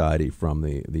American society from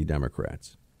the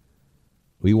Democrats.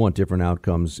 We want different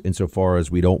outcomes insofar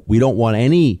as we don't want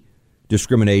any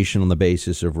discrimination on the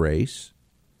basis of race,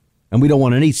 and we don't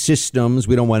want any systems.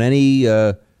 We don't want any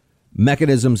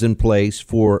mechanisms in place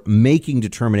for making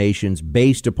determinations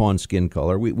based upon skin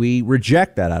color. We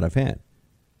reject that out of hand.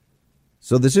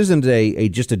 So this isn't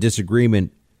just a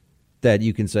disagreement that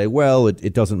you can say, well,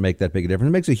 it doesn't make that big a difference.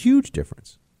 It makes a huge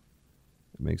difference.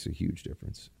 It makes a huge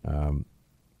difference.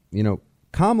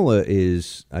 Kamala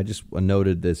is, I just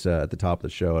noted this at the top of the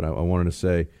show, and I wanted to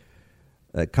say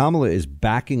that Kamala is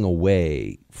backing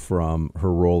away from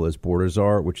her role as border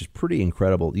czar, which is pretty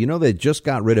incredible. They just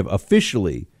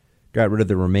officially got rid of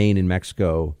the Remain in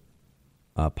Mexico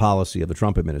policy of the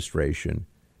Trump administration.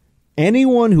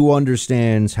 Anyone who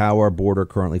understands how our border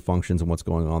currently functions and what's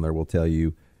going on there will tell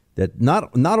you that not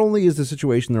only is the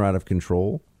situation there out of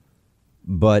control,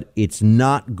 but it's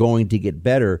not going to get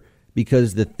better.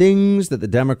 Because the things that the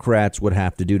Democrats would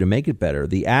have to do to make it better,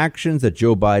 the actions that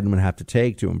Joe Biden would have to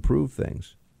take to improve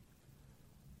things,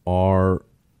 are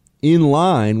in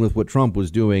line with what Trump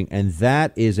was doing. And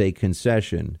that is a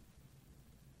concession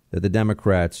that the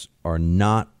Democrats are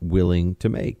not willing to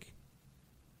make.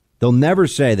 They'll never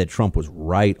say that Trump was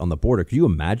right on the border. Can you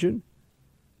imagine?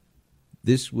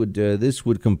 This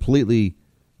would completely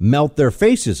melt their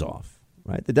faces off.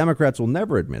 Right? The Democrats will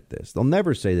never admit this. They'll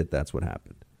never say that that's what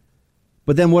happened.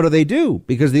 But then what do?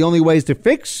 Because the only ways to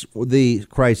fix the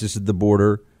crisis at the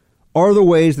border are the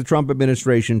ways the Trump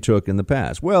administration took in the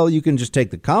past. Well, you can just take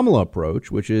the Kamala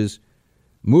approach, which is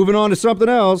moving on to something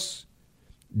else.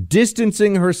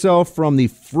 distancing herself from the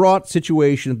fraught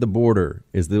situation at the border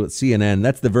is the CNN.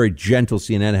 That's the very gentle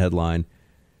CNN headline.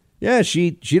 Yeah,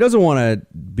 she doesn't want to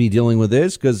be dealing with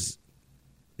this because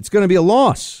it's going to be a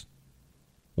loss.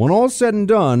 When all is said and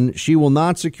done, she will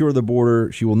not secure the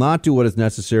border. She will not do what is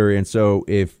necessary. And so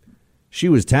if she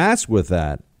was tasked with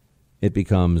that, it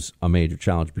becomes a major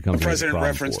challenge, becomes a major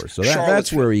problem for her. So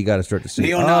that's where you got to start to see.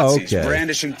 Neo-Nazis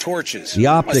brandishing torches. The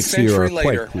optics here are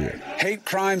later, quite clear. Hate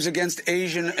crimes against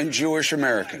Asian and Jewish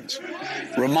Americans.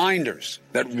 Reminders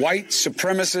that white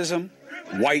supremacism,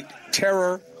 white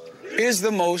terror, is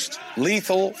the most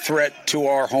lethal threat to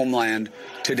our homeland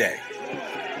today.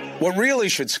 What really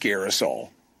should scare us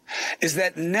all is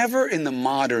that never in the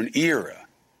modern era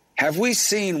have we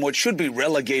seen what should be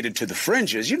relegated to the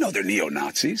fringes. You know they're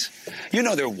neo-Nazis. You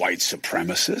know they're white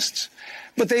supremacists.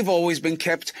 But they've always been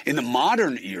kept in the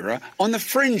modern era on the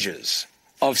fringes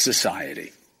of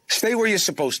society. Stay where you're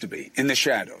supposed to be, in the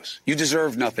shadows. You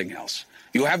deserve nothing else.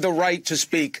 You have the right to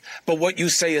speak, but what you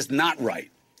say is not right,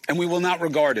 and we will not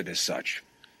regard it as such.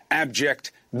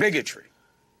 Abject bigotry.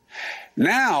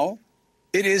 Now,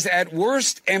 it is at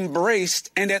worst embraced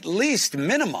and at least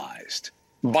minimized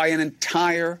by an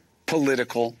entire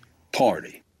political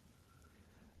party.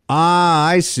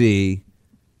 I see.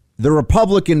 The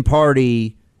Republican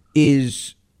Party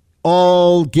is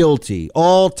all guilty,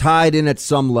 all tied in at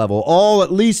some level, all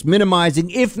at least minimizing,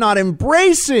 if not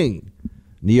embracing,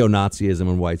 neo-Nazism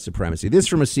and white supremacy. This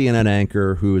from a CNN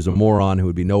anchor who is a moron who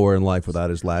would be nowhere in life without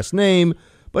his last name.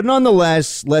 But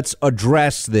nonetheless, let's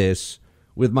address this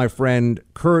with my friend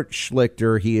Kurt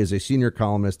Schlichter. He is a senior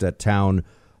columnist at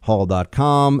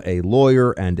townhall.com, a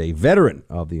lawyer and a veteran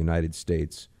of the United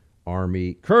States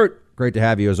Army. Kurt, great to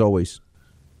have you as always.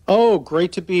 Oh,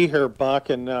 great to be here, Buck.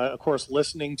 And, of course,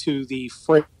 listening to the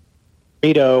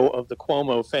Fredo of the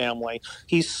Cuomo family.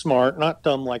 He's smart, not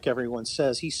dumb like everyone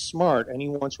says. He's smart, and he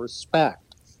wants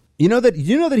respect. You know that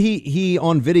he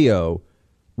on video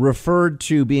referred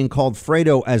to being called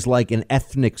Fredo as like an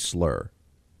ethnic slur,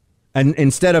 and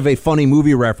instead of a funny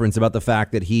movie reference about the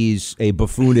fact that he's a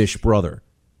buffoonish brother.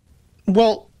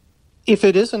 Well, if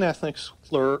it is an ethnic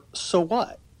slur, so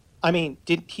what? I mean,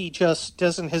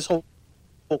 isn't his whole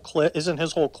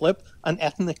clip an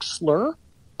ethnic slur?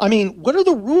 I mean, what are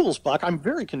the rules, Buck? I'm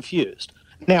very confused.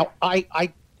 Now,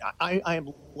 I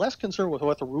am less concerned with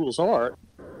what the rules are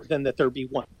than that there be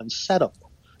one set of them.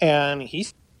 And he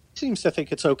seems to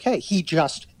think it's okay. He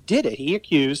just did it. He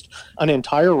accused an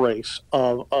entire race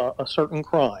of a certain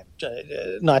crime,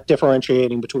 not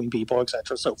differentiating between people, et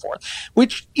cetera, so forth,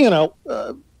 which,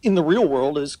 in the real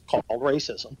world is called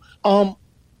racism.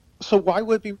 So why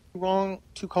would it be wrong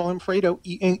to call him Fredo,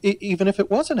 even if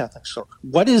it was an ethnic slur?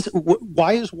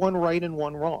 Why is one right and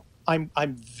one wrong?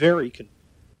 I'm very confused.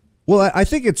 Well, I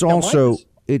think it's also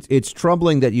it's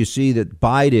troubling that you see that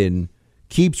Biden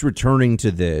keeps returning to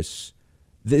this.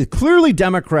 Clearly,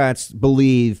 Democrats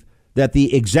believe that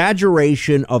the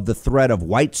exaggeration of the threat of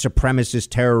white supremacist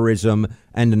terrorism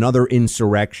and another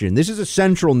insurrection. This is a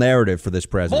central narrative for this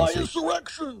presidency. My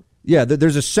insurrection. Yeah,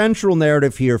 there's a central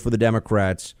narrative here for the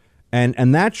Democrats.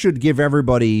 And that should give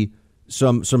everybody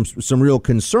some real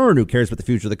concern who cares about the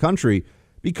future of the country,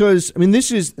 because I mean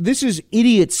this is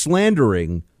idiot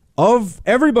slandering of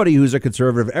everybody who's a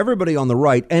conservative, everybody on the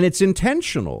right, and it's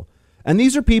intentional. And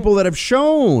these are people that have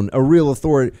shown a real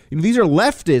authority. These are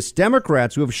leftist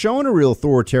Democrats who have shown a real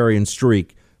authoritarian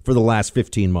streak for the last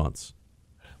 15 months.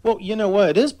 Well, you know what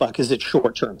it is, Buck, is it's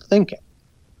short-term thinking.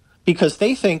 Because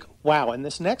they think, wow, in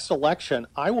this next election,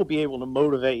 I will be able to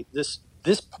motivate this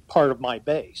part of my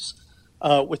base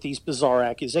with these bizarre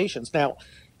accusations. Now,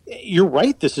 you're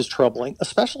right, this is troubling,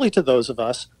 especially to those of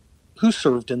us who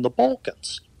served in the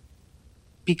Balkans,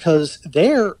 because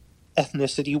their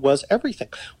ethnicity was everything.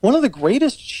 One of the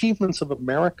greatest achievements of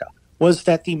America was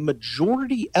that the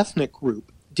majority ethnic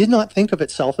group did not think of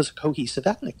itself as a cohesive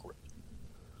ethnic group.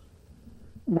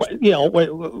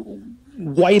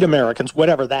 White Americans,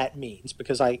 whatever that means,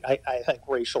 because I think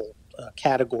racial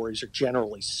categories are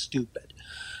generally stupid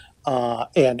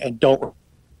and don't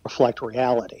reflect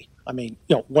reality. I mean,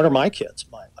 what are my kids?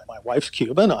 My wife's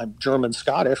Cuban. I'm German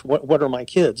Scottish. What are my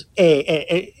kids?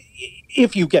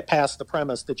 If you get past the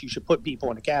premise that you should put people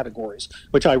into categories,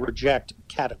 which I reject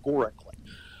categorically.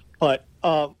 But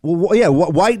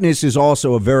whiteness is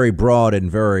also a very broad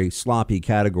and very sloppy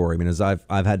category. I mean, as I've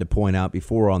had to point out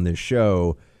before on this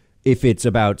show, if it's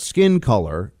about skin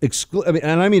color,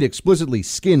 and I mean explicitly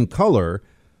skin color,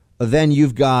 then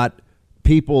you've got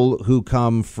people who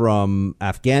come from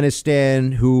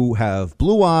Afghanistan who have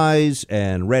blue eyes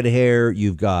and red hair.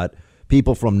 You've got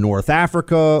people from North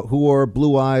Africa who are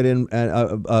blue-eyed and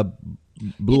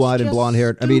blue-eyed and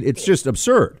blonde-haired. I mean, it's just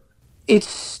absurd. It's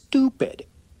stupid.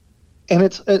 And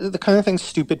it's the kind of thing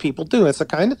stupid people do. It's the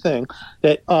kind of thing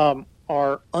that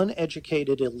are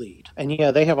uneducated elite. And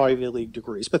yeah, they have Ivy League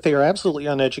degrees, but they are absolutely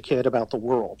uneducated about the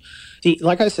world.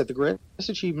 Like I said, the greatest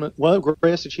achievement, one of the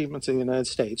greatest achievements in the United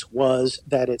States was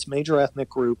that its major ethnic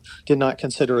group did not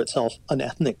consider itself an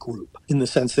ethnic group in the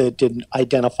sense that it didn't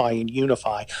identify and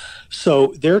unify.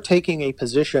 So they're taking a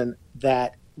position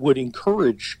that would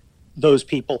encourage those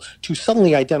people to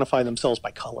suddenly identify themselves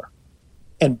by color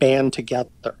and band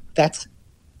together. That's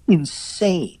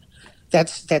insane.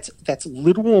 That's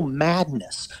literal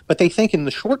madness. But they think in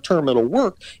the short term it'll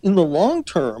work. In the long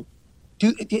term,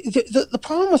 the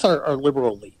problem with our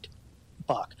liberal elite,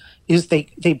 Buck, is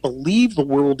they believe the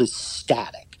world is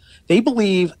static. They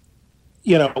believe,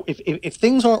 if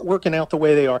things aren't working out the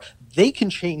way they are, they can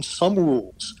change some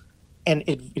rules and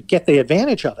get the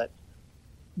advantage of it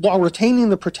while retaining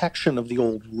the protection of the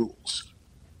old rules.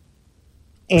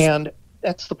 And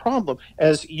that's the problem.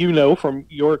 As you know from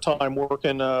your time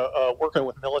working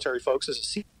with military folks as a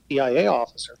CIA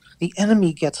officer, the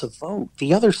enemy gets a vote.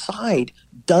 The other side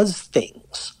does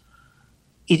things.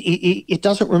 It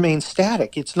doesn't remain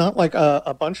static. It's not like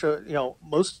a bunch of,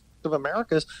 most of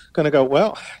America's going to go,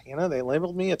 well, they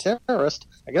labeled me a terrorist.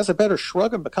 I guess I better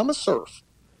shrug and become a serf.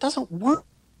 It doesn't work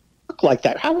like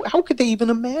that. How could they even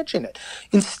imagine it?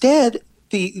 Instead,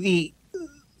 the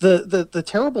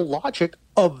terrible logic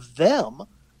of them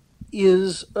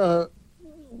is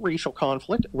racial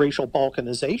conflict, racial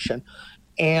balkanization,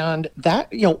 and that,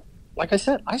 like I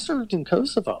said, I served in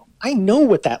Kosovo. I know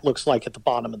what that looks like at the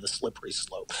bottom of the slippery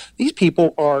slope. These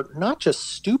people are not just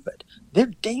stupid,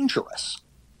 they're dangerous.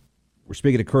 We're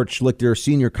speaking to Kurt Schlichter,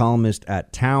 senior columnist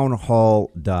at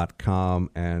townhall.com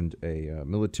and a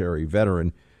military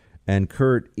veteran. And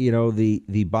Kurt, the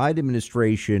Biden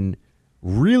administration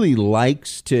really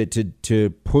likes to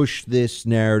push this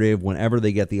narrative whenever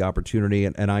they get the opportunity.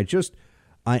 And I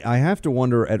have to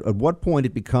wonder at what point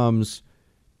it becomes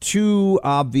too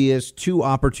obvious, too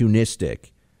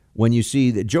opportunistic when you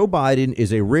see that Joe Biden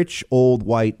is a rich, old,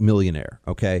 white millionaire.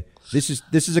 OK, this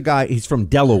is a guy. He's from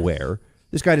Delaware.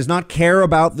 This guy does not care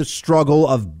about the struggle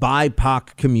of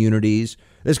BIPOC communities.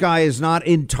 This guy is not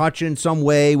in touch in some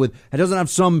way with, doesn't have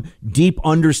some deep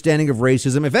understanding of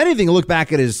racism. If anything, look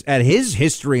back at his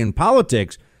history in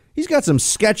politics. He's got some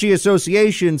sketchy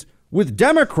associations with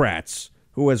Democrats,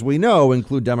 who, as we know,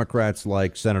 include Democrats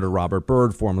like Senator Robert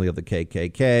Byrd, formerly of the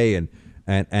KKK,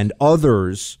 and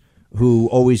others who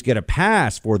always get a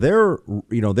pass for their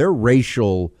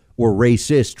racial or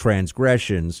racist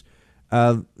transgressions.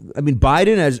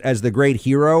 Biden as the great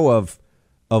hero of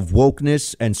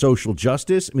wokeness and social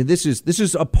justice. I mean, this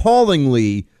is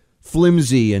appallingly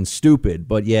flimsy and stupid,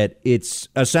 but yet it's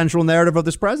a central narrative of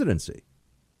this presidency.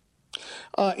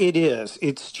 It is.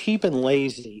 It's cheap and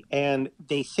lazy, and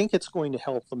they think it's going to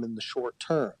help them in the short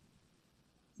term,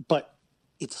 but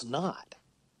it's not.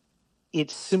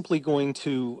 It's simply going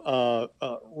to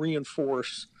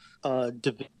reinforce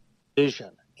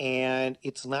division, and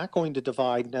it's not going to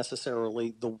divide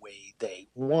necessarily the way they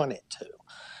want it to.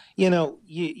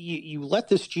 You let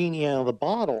this genie out of the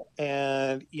bottle,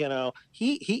 and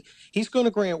he's going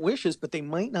to grant wishes, but they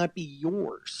might not be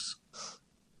yours.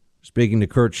 Speaking to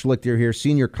Kurt Schlichter here,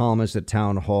 senior columnist at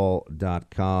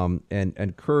townhall.com.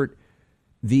 And Kurt,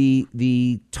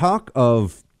 the talk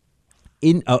of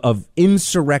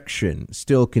insurrection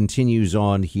still continues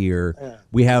on here.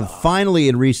 We have finally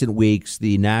in recent weeks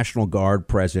the National Guard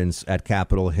presence at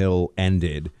Capitol Hill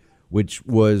ended, which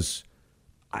was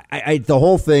the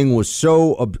whole thing was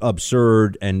so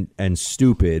absurd and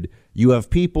stupid. You have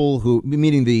people who,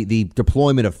 meaning the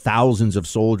deployment of thousands of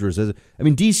soldiers.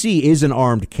 D.C. is an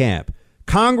armed camp.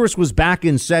 Congress was back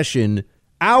in session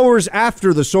hours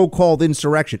after the so-called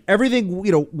insurrection. Everything,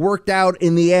 worked out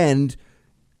in the end,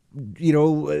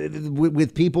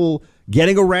 with people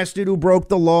getting arrested who broke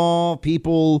the law,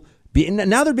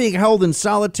 now they're being held in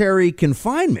solitary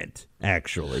confinement,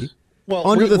 actually.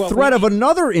 Under the threat of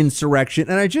another insurrection.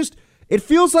 And it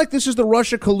feels like this is the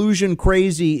Russia collusion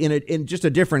crazy in just a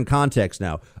different context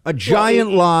now. A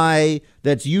giant lie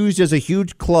that's used as a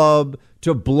huge club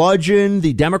to bludgeon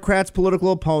the Democrats'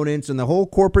 political opponents, and the whole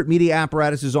corporate media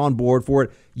apparatus is on board for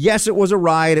it. Yes, it was a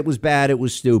riot. It was bad. It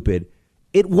was stupid.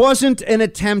 It wasn't an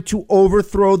attempt to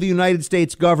overthrow the United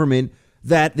States government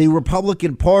that the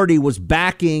Republican Party was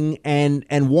backing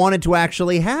and wanted to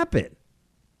actually happen.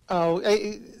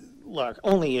 Look,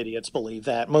 only idiots believe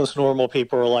that. Most normal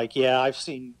people are like, yeah, I've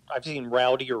seen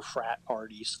rowdier frat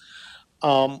parties.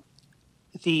 But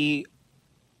the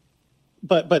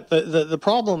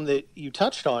problem that you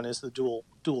touched on is the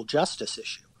dual justice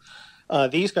issue.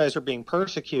 These guys are being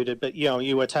persecuted, but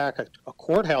you attack a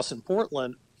courthouse in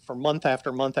Portland for month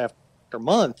after month after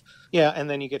month, and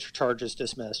then you get your charges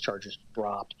dismissed, charges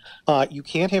dropped. You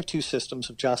can't have two systems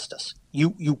of justice.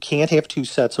 You can't have two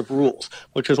sets of rules,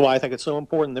 which is why I think it's so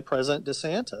important that President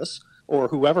DeSantis or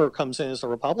whoever comes in as a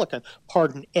Republican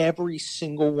pardon every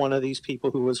single one of these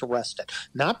people who was arrested.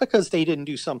 Not because they didn't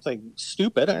do something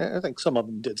stupid. I think some of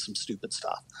them did some stupid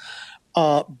stuff.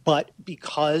 But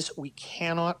because we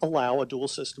cannot allow a dual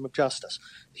system of justice,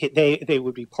 they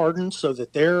would be pardoned so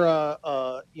that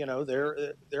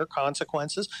their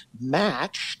consequences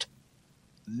matched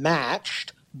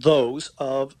those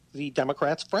of the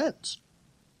Democrats' friends.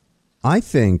 I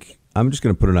think I'm just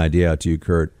going to put an idea out to you,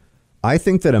 Kurt. I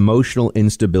think that emotional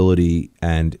instability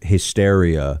and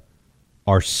hysteria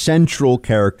are central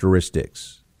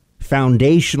characteristics,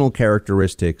 foundational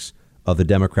characteristics of the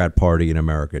Democrat Party in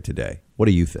America today. What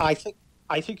do you think?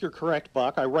 I think you're correct,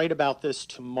 Buck. I write about this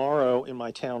tomorrow in my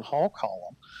town hall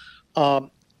column.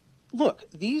 Look,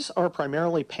 these are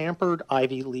primarily pampered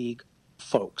Ivy League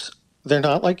folks. They're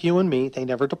not like you and me. They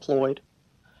never deployed.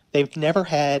 They've never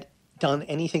done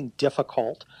anything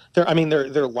difficult. Their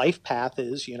life path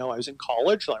is, I was in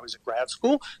college, then I was in grad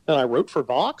school, then I wrote for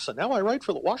Vox, and now I write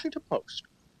for the Washington Post.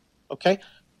 Okay?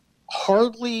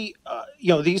 Hardly,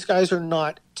 these guys are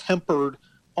not tempered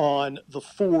on the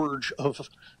forge of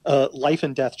life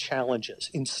and death challenges.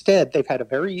 Instead, they've had a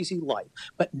very easy life.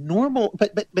 But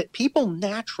people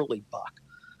naturally, Buck,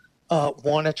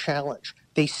 want a challenge.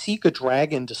 They seek a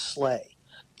dragon to slay.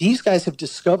 These guys have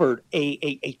discovered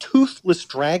a toothless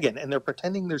dragon, and they're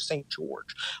pretending they're St.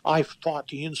 George. I fought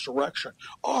the insurrection.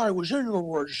 I was in the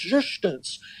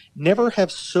resistance. Never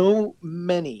have so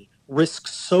many risked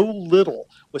so little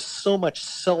with so much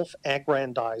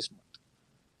self-aggrandizement.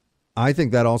 I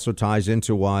think that also ties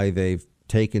into why they've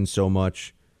taken so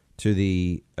much to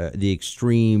the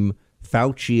extreme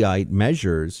Fauciite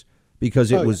measures,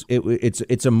 because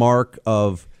it's a mark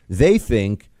of, they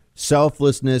think,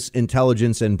 selflessness,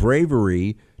 intelligence, and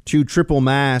bravery to triple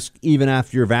mask even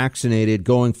after you're vaccinated,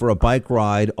 going for a bike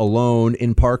ride alone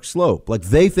in Park Slope. Like,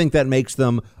 they think that makes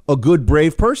them a good,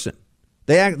 brave person.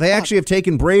 They actually have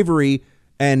taken bravery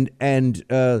and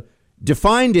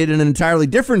defined it in an entirely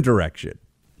different direction.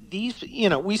 These,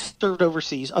 we served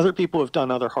overseas. Other people have done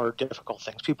other hard, difficult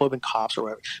things. People have been cops or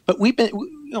whatever. But we've been,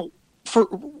 for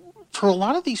a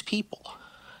lot of these people,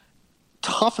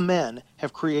 tough men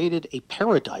have created a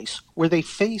paradise where they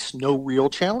face no real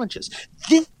challenges.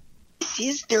 This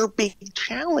is their big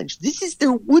challenge. This is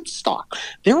their Woodstock.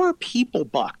 There are people,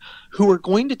 Buck, who are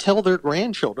going to tell their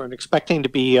grandchildren, expecting to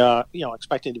be held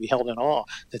in awe,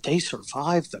 that they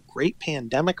survived the great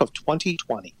pandemic of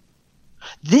 2020.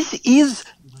 This is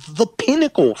the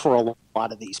pinnacle for a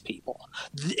lot of these people,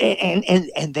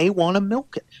 and they want to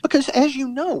milk it, because, as you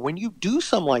know, when you do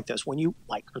something like this, when you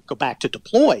go back to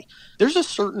deploy, there's a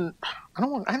certain, I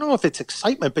don't know if it's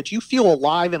excitement, but you feel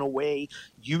alive in a way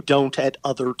you don't at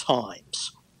other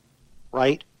times,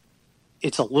 right?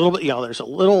 It's a little bit, there's a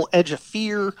little edge of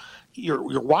fear.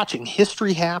 You're watching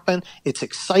history happen. It's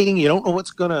exciting. You don't know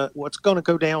what's gonna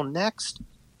go down next.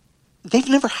 They've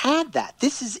never had that.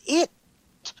 This is it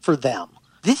for them.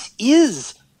 This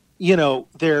is,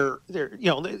 there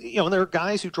are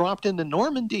guys who dropped into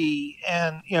Normandy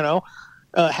and,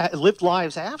 lived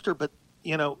lives after, but,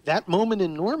 that moment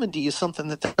in Normandy is something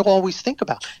that they'll always think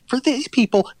about. For these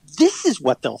people, this is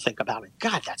what they'll think about. And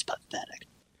God, that's pathetic.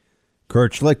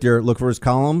 Kurt Schlichter, look for his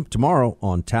column tomorrow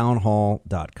on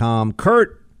townhall.com.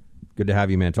 Kurt, good to have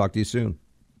you, man. Talk to you soon.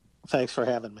 Thanks for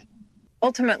having me.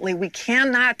 Ultimately, we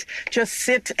cannot just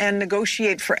sit and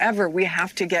negotiate forever. We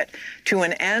have to get to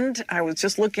an end. I was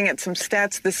just looking at some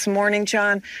stats this morning,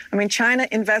 John. I mean, China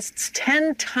invests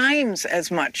 10 times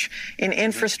as much in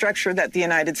infrastructure that the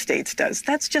United States does.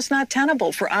 That's just not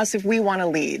tenable for us if we want to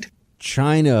lead.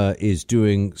 China is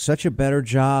doing such a better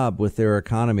job with their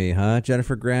economy, huh,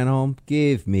 Jennifer Granholm?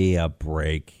 Give me a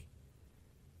break.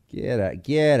 Get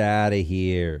out of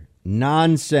here.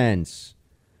 Nonsense.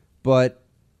 But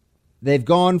they've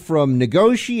gone from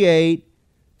negotiate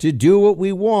to do what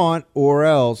we want or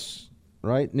else,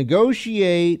 right?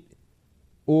 Negotiate,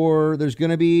 or there's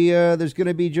going to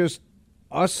be just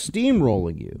us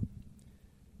steamrolling you.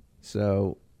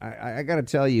 So I got to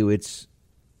tell you, it's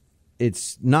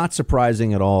not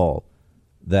surprising at all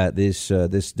that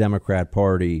this Democrat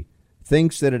Party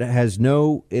thinks that it has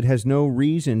no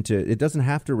reason to. It doesn't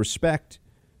have to respect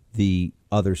the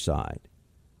other side.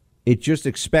 It just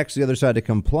expects the other side to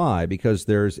comply because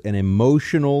there's an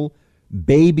emotional,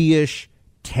 babyish,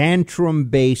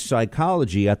 tantrum-based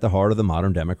psychology at the heart of the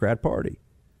modern Democrat Party.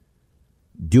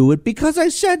 Do it because I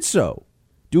said so.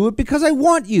 Do it because I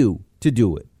want you to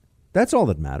do it. That's all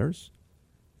that matters.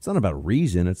 It's not about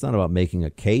reason. It's not about making a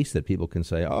case that people can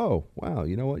say, oh, wow,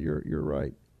 you know what? You're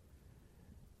right.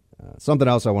 Something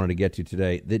else I wanted to get to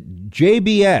today. The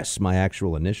JBS, my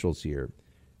actual initials here,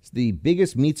 is the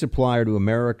biggest meat supplier to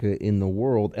America in the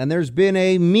world. And there's been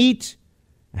a meat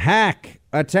hack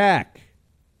attack.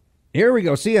 Here we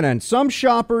go, CNN. Some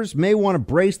shoppers may want to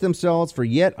brace themselves for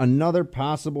yet another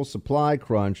possible supply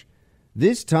crunch,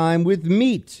 this time with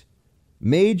meat.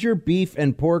 Major beef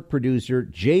and pork producer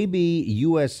JB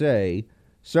USA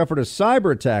suffered a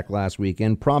cyber attack last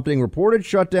weekend, prompting reported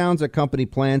shutdowns at company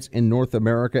plants in North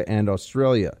America and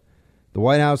Australia. The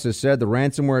White House has said the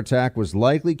ransomware attack was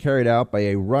likely carried out by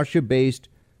a Russia-based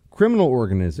criminal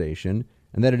organization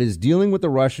and that it is dealing with the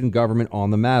Russian government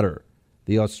on the matter.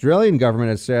 The Australian government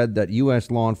has said that U.S.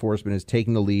 law enforcement is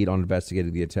taking the lead on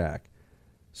investigating the attack.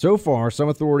 So far, some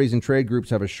authorities and trade groups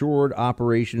have assured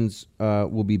operations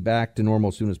will be back to normal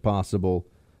as soon as possible,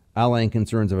 allaying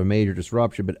concerns of a major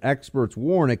disruption. But experts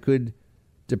warn it could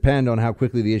depend on how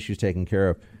quickly the issue is taken care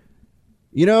of.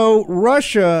 You know,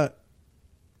 Russia,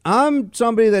 I'm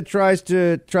somebody that tries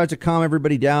to calm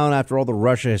everybody down after all the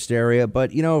Russia hysteria.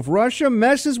 But, you know, if Russia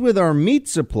messes with our meat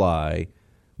supply,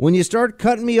 when you start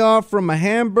cutting me off from my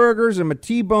hamburgers and my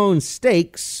T-bone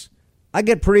steaks, I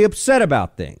get pretty upset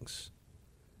about things.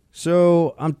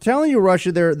 So I'm telling you,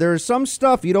 Russia, there's some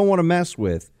stuff you don't want to mess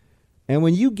with. And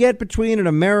when you get between an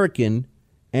American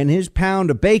and his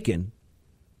pound of bacon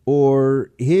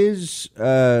or his,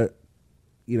 filet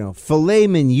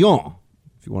mignon,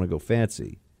 if you want to go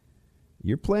fancy,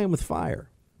 you're playing with fire.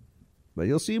 But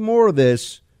you'll see more of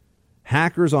this.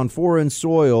 Hackers on foreign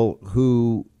soil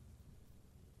who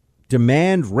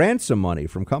demand ransom money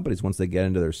from companies once they get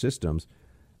into their systems,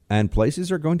 and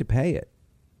places are going to pay it.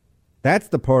 That's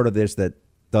the part of this that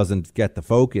doesn't get the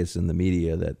focus in the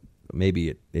media that maybe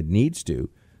it needs to.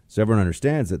 So everyone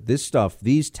understands that this stuff,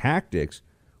 these tactics,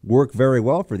 work very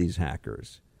well for these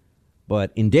hackers.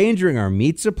 But endangering our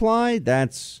meat supply,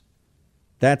 that's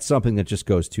something that just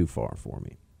goes too far for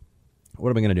me. What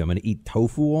am I going to do? I'm going to eat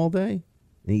tofu all day?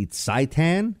 And eat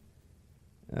seitan?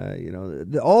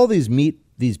 All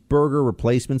these burger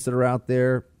replacements that are out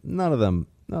there, none of them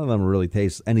really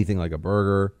taste anything like a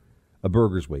burger. A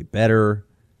burger's way better.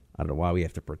 I don't know why we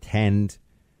have to pretend.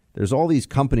 There's all these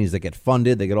companies that get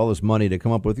funded. They get all this money to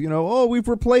come up with, we've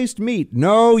replaced meat.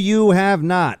 No, you have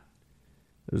not.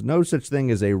 There's no such thing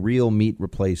as a real meat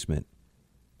replacement.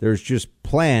 There's just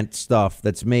plant stuff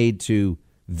that's made to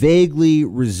vaguely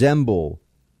resemble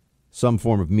some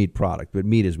form of meat product. But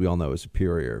meat, as we all know, is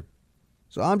superior.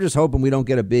 So I'm just hoping we don't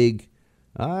get a big...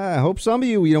 I hope some of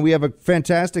you, we have a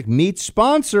fantastic meat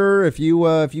sponsor. If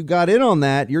you got in on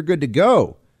that, you're good to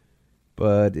go.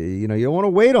 But, you don't want to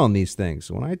wait on these things.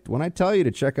 When I tell you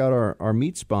to check out our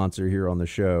meat sponsor here on the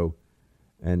show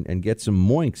and get some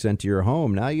moink sent to your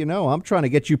home, now you know. I'm trying to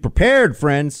get you prepared,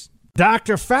 friends.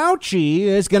 Dr. Fauci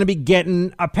is going to be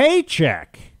getting a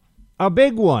paycheck, a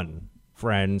big one,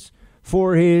 friends,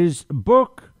 for his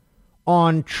book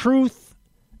on truth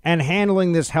and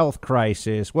handling this health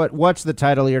crisis. What's the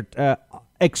title here?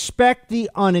 Expect the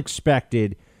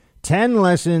Unexpected, 10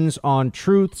 Lessons on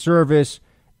Truth, Service,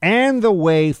 and the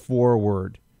Way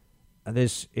Forward.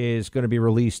 This is going to be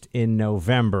released in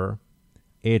November.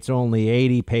 It's only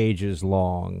 80 pages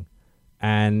long.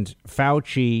 And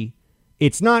Fauci,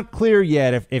 it's not clear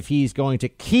yet if he's going to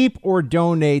keep or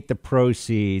donate the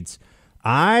proceeds.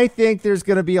 I think there's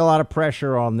going to be a lot of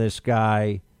pressure on this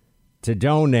guy to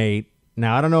donate.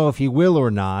 Now, I don't know if he will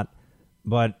or not,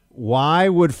 but why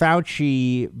would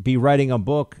Fauci be writing a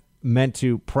book meant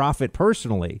to profit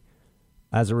personally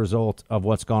as a result of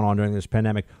what's gone on during this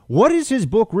pandemic? What is his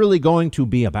book really going to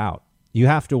be about? You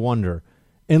have to wonder.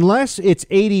 Unless it's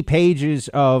 80 pages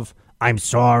of, I'm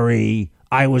sorry,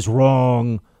 I was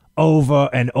wrong over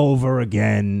and over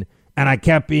again, and I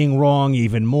kept being wrong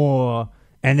even more.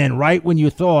 And then right when you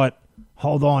thought,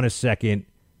 hold on a second,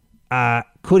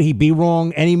 could he be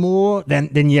wrong anymore?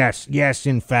 Then yes,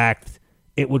 in fact,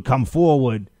 it would come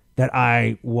forward that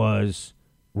I was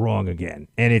wrong again.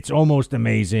 And it's almost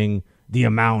amazing the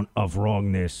amount of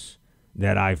wrongness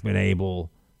that I've been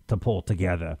able to pull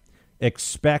together.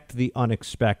 Expect the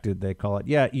unexpected, they call it.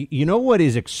 Yeah, you know what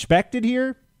is expected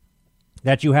here?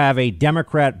 That you have a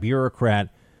Democrat bureaucrat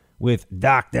with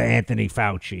Dr. Anthony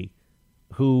Fauci,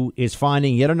 who is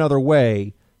finding yet another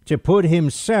way to put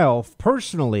himself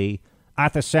personally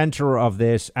at the center of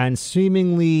this and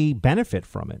seemingly benefit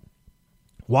from it.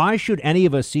 Why should any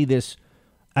of us see this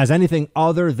as anything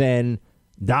other than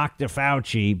Dr.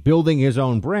 Fauci building his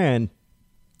own brand?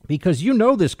 Because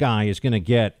this guy is going to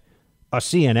get a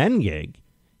CNN gig.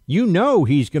 You know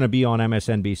he's going to be on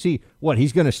MSNBC. What,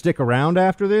 he's going to stick around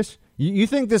after this? You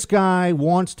think this guy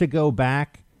wants to go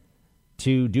back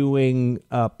to doing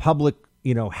public,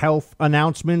 health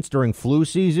announcements during flu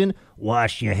season?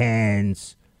 Wash your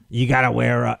hands. You got to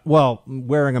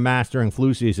wearing a mask during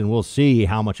flu season, we'll see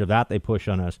how much of that they push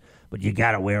on us. But you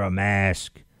got to wear a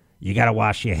mask. You got to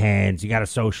wash your hands. You got to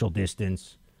social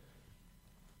distance.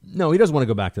 No, he doesn't want to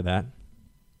go back to that.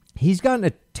 He's gotten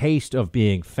a taste of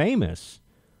being famous.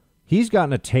 He's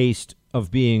gotten a taste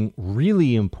of being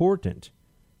really important.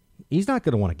 He's not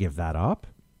going to want to give that up.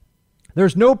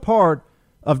 There's no part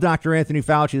of Dr. Anthony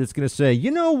Fauci that's going to say,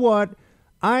 you know what?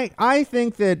 I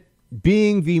think that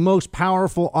being the most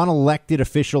powerful unelected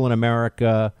official in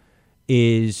America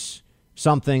is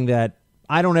something that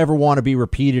I don't ever want to be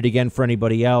repeated again for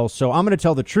anybody else. So I'm going to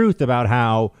tell the truth about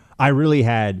how I really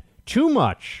had too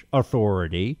much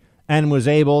authority and was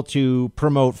able to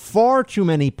promote far too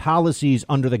many policies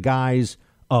under the guise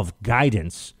of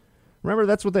guidance. Remember,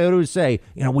 that's what they always say.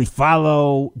 We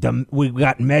we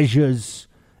got measures,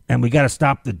 and we got to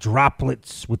stop the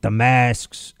droplets with the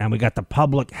masks, and we got the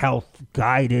public health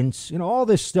guidance, all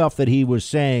this stuff that he was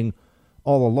saying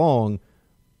all along.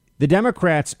 The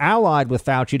Democrats allied with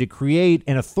Fauci to create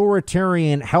an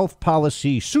authoritarian health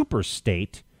policy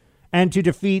superstate and to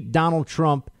defeat Donald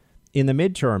Trump in the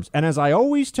midterms. And as I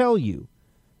always tell you,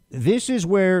 this is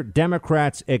where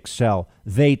Democrats excel.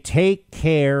 They take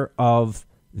care of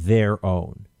their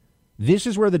own. This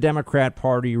is where the Democrat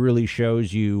Party really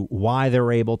shows you why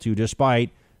they're able to,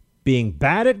 despite being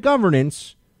bad at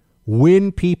governance,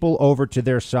 win people over to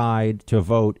their side to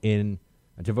vote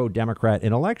Democrat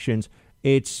in elections.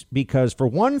 It's because, for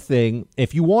one thing,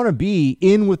 if you want to be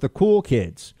in with the cool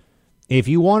kids, if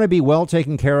you want to be well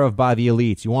taken care of by the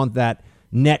elites, you want that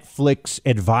Netflix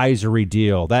advisory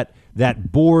deal,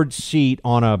 that board seat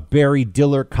on a Barry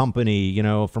Diller company,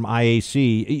 from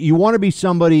IAC. You want to be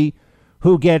somebody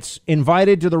who gets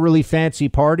invited to the really fancy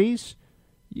parties.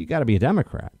 You got to be a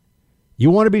Democrat. You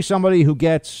want to be somebody who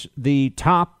gets the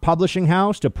top publishing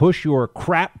house to push your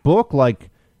crap book like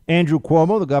Andrew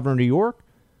Cuomo, the governor of New York.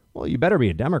 Well, you better be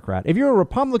a Democrat. If you're a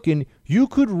Republican, you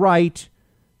could write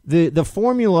the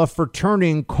formula for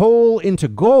turning coal into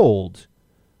gold.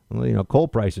 Well, coal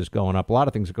prices going up. A lot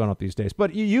of things are going up these days.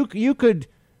 But you could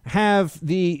have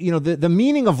the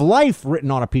meaning of life written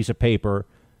on a piece of paper,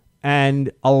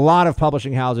 and a lot of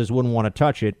publishing houses wouldn't want to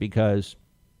touch it because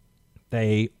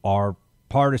they are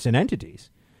partisan entities.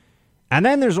 And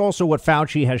then there's also what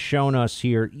Fauci has shown us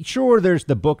here. Sure, there's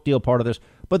the book deal part of this,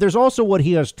 but there's also what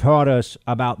he has taught us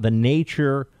about the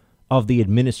nature of the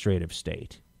administrative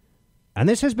state. And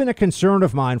this has been a concern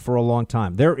of mine for a long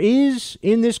time. There is,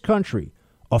 in this country,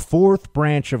 a fourth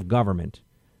branch of government,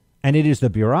 and it is the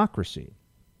bureaucracy.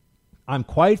 I'm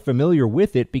quite familiar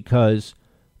with it because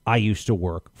I used to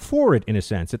work for it, in a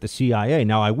sense, at the CIA.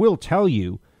 Now, I will tell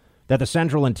you that the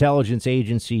Central Intelligence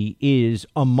Agency is,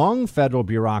 among federal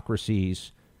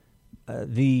bureaucracies,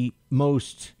 the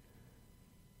most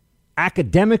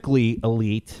academically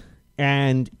elite,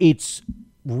 and it's,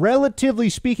 relatively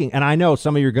speaking, and I know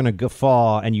some of you are going to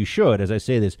guffaw, and you should, as I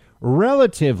say this,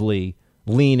 relatively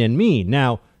lean and mean.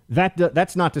 Now,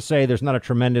 that's not to say there's not a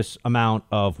tremendous amount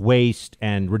of waste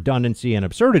and redundancy and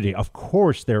absurdity. Of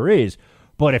course there is.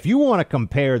 But if you want to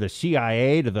compare the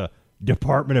CIA to the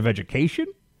Department of Education,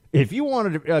 if you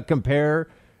wanted to compare,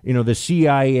 the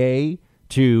CIA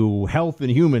to Health and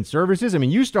Human Services, I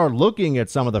mean, you start looking at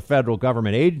some of the federal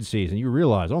government agencies and you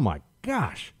realize, oh my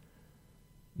gosh,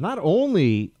 not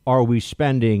only are we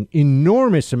spending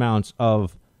enormous amounts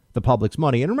of the public's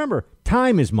money, and remember,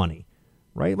 time is money,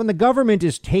 right? When the government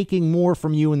is taking more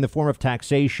from you in the form of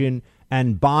taxation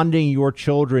and bonding your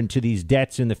children to these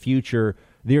debts in the future,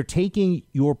 they're taking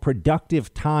your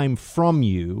productive time from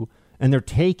you, and they're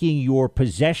taking your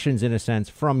possessions, in a sense,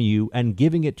 from you and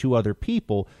giving it to other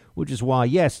people, which is why,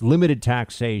 yes, limited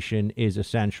taxation is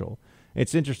essential.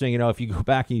 It's interesting, if you go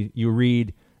back and you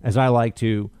read, as I like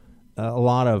to, a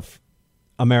lot of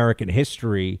American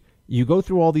history, you go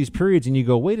through all these periods and you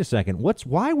go, wait a second,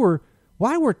 why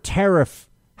were tariff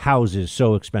houses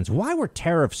so expensive? Why were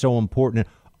tariffs so important?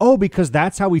 Oh, because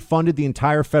that's how we funded the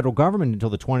entire federal government until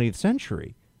the 20th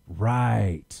century.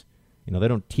 Right. They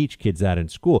don't teach kids that in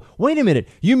school. Wait a minute.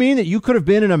 You mean that you could have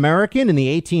been an American in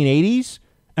the 1880s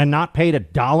and not paid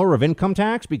 $1 of income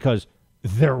tax because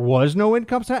there was no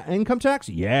income tax?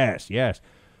 Yes.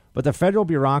 But the federal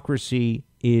bureaucracy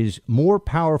is more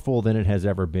powerful than it has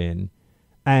ever been.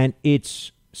 And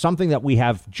it's something that we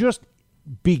have just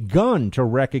begun to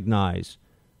recognize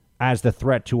as the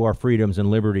threat to our freedoms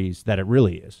and liberties that it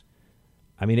really is.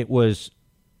 I mean, it was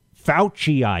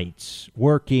Fauciites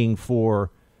working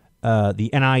for the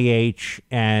NIH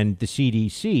and the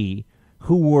CDC,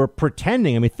 who were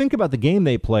pretending. I mean, think about the game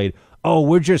they played. Oh,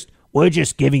 we're just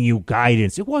giving you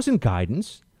guidance. It wasn't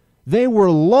guidance. They were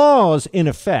laws in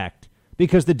effect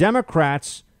because the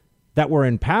Democrats that were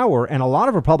in power, and a lot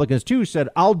of Republicans too, said,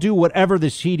 I'll do whatever the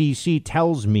CDC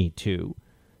tells me to.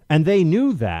 And they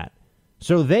knew that.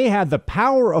 So they had the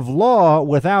power of law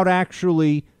without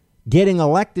actually getting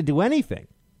elected to anything.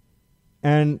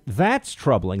 And that's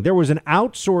troubling. There was an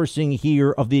outsourcing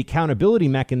here of the accountability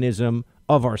mechanism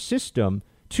of our system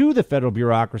to the federal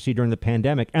bureaucracy during the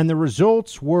pandemic. And the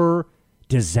results were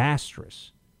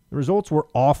disastrous. The results were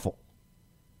awful.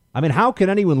 I mean, how can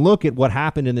anyone look at what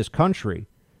happened in this country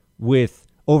with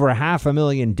over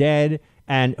 500,000 dead,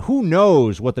 and who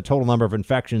knows what the total number of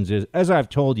infections is? As I've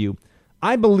told you,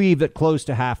 I believe that close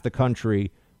to half the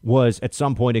country was at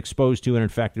some point exposed to and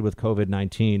infected with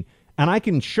COVID-19. And I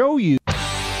can show you.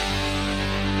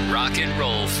 Rock and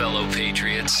roll, fellow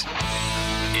patriots.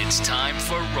 It's time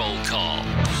for roll call.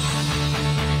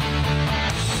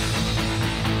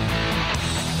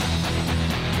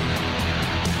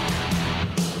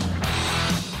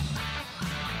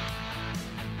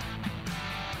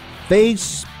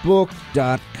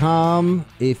 Facebook.com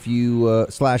if you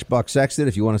slash Buck Sexton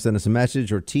if you want to send us a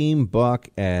message, or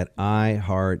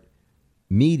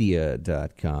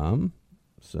teambuck@iheartmedia.com.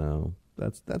 So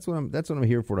that's what I'm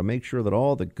here for, to make sure that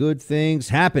all the good things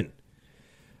happen.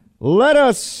 Let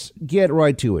us get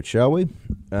right to it, shall we?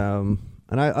 And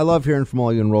I love hearing from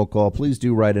all you in roll call. Please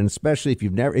do write in, especially if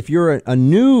you're a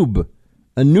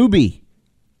newbie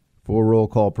for roll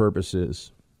call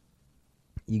purposes.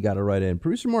 You got to write in.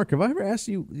 Producer Mark, have I ever asked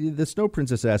you? The Snow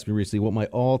Princess asked me recently what my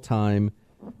all-time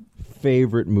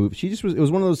favorite movie. It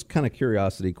was one of those kind of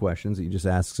curiosity questions that you just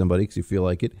ask somebody because you feel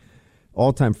like it.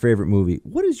 All-time favorite movie.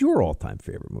 What is your all-time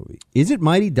favorite movie? Is it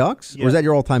Mighty Ducks, or is that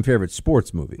your all-time favorite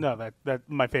sports movie? No, that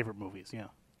my favorite movies. Yeah,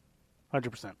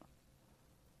 100%.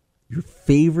 Your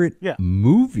favorite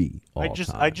movie? I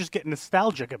just get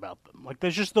nostalgic about them. Like,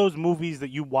 there's just those movies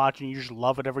that you watch and you just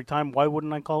love it every time. Why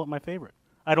wouldn't I call it my favorite?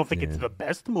 I don't think it's the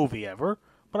best movie ever,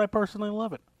 but I personally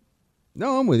love it.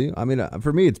 No, I'm with you. I mean,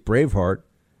 for me, it's Braveheart,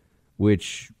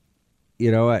 which,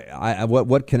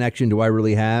 what connection do I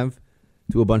really have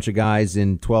to a bunch of guys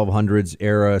in 1200s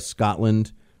era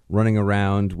Scotland running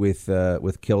around with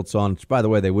kilts on? Which, by the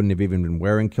way, they wouldn't have even been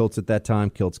wearing kilts at that time.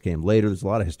 Kilts came later. There's a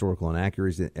lot of historical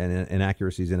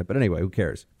inaccuracies in it. But anyway, who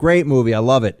cares? Great movie. I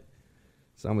love it.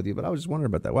 So I'm with you. But I was just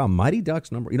wondering about that. Wow, Mighty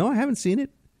Ducks number. I haven't seen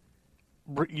it.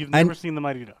 You've never seen the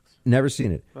Mighty Ducks? Never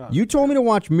seen it. Oh. You told me to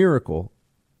watch Miracle,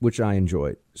 which I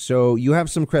enjoyed. So you have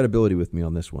some credibility with me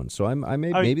on this one. So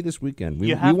maybe this weekend.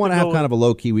 We want to have kind of a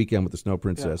low-key weekend with the Snow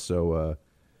Princess. Yeah. So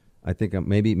I think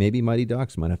maybe Mighty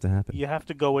Ducks might have to happen. You have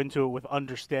to go into it with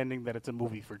understanding that it's a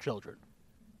movie for children.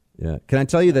 Yeah. Can I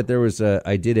tell you that there was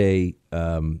I did a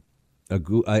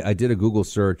Google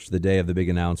search the day of the big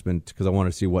announcement because I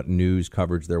wanted to see what news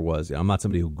coverage there was. I'm not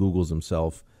somebody who Googles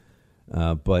himself,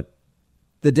 but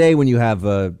the day when you have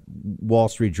a Wall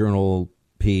Street Journal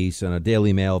piece and a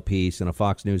Daily Mail piece and a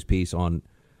Fox News piece on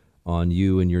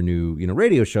you and your new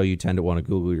radio show, you tend to want to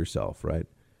Google yourself, right?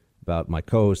 About my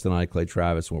co-host and I, Clay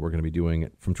Travis, and what we're going to be doing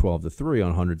from 12 to 3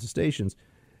 on hundreds of stations.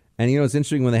 And, it's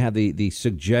interesting when they have the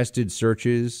suggested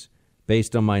searches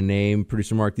based on my name.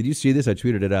 Producer Mark, did you see this? I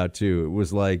tweeted it out, too. It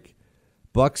was like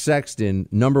Buck Sexton,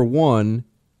 number 1,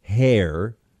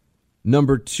 hair.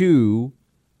 Number 2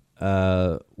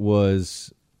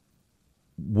 was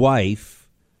wife.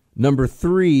 Number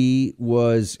 3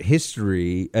 was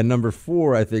history. And number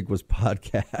 4, I think, was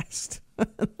podcast.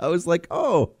 I was like,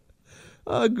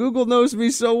 Google knows me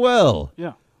so well.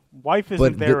 Yeah. Wife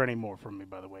isn't there anymore for me,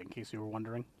 by the way, in case you were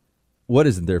wondering. What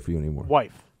isn't there for you anymore?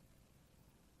 Wife.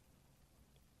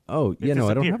 Oh, I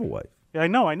don't have a wife. Yeah, I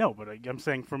know, but I'm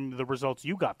saying from the results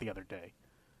you got the other day.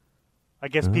 I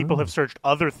guess people have searched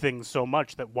other things so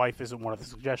much that wife isn't one of the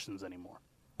suggestions anymore.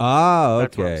 Ah, okay.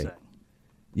 That's what I'm saying.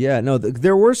 Yeah, no,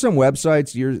 there were some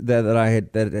websites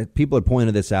that people had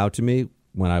pointed this out to me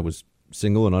when I was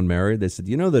single and unmarried. They said,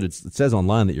 that it says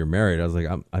online that you're married. I was like,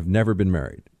 I've never been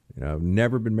married. I've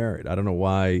never been married. I don't know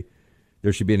why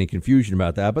there should be any confusion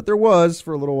about that, but there was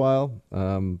for a little while.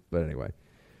 But anyway.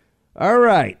 All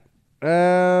right.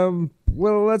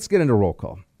 Well, let's get into roll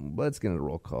call.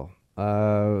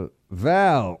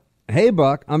 Val, hey,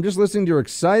 Buck, I'm just listening to your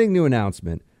exciting new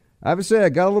announcement. I have to say, I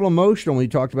got a little emotional when you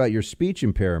talked about your speech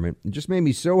impairment. It just made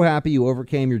me so happy you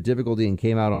overcame your difficulty and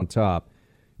came out on top.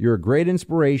 You're a great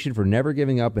inspiration for never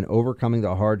giving up and overcoming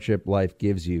the hardship life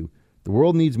gives you. The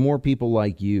world needs more people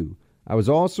like you. I was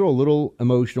also a little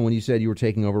emotional when you said you were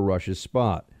taking over Rush's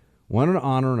spot. What an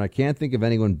honor, and I can't think of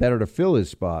anyone better to fill his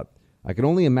spot. I can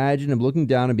only imagine him looking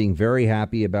down and being very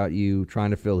happy about you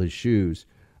trying to fill his shoes.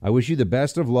 I wish you the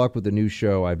best of luck with the new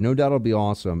show. I have no doubt it'll be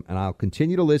awesome, and I'll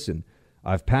continue to listen.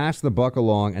 I've passed the buck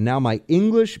along, and now my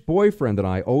English boyfriend and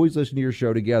I always listen to your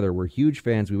show together. We're huge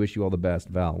fans. We wish you all the best,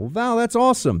 Val. Well, Val, that's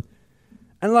awesome.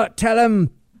 And look, tell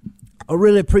him I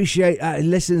really appreciate he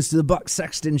listens to the Buck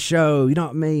Sexton show. You know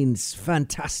what I mean? It's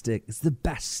fantastic. It's the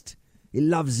best. He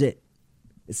loves it.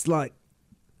 It's like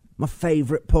my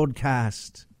favorite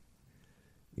podcast.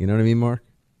 You know what I mean, Mark?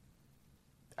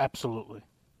 Absolutely.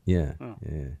 Yeah,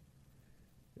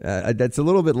 yeah. That's a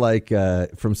little bit like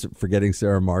from Forgetting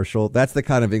Sarah Marshall. That's the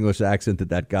kind of English accent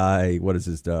that guy, what is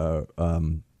his,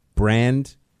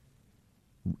 Brand?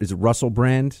 Is it Russell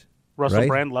Brand? Russell right?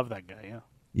 Brand, love that guy, yeah.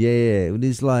 Yeah. And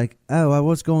he's like, oh, I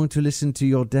was going to listen to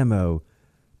your demo,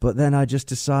 but then I just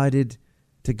decided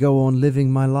to go on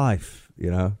living my life. You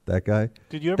know, that guy.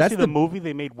 Did you ever see the movie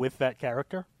they made with that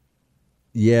character?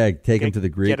 Yeah, Take Him to the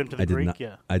Greek. Get Him to the Greek,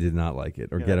 yeah. I did not like it.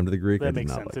 Or Get Him to the Greek, that I did makes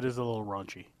not sense. like It is a little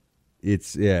raunchy.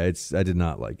 I did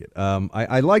not like it.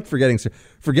 I liked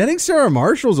Forgetting Sarah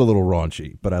Marshall's a little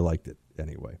raunchy, but I liked it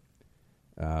anyway.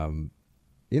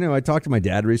 I talked to my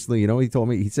dad recently. He told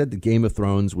me, he said the Game of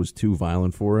Thrones was too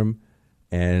violent for him.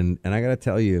 And I got to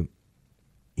tell you,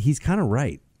 he's kind of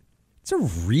right. It's a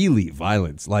really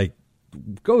violence, like,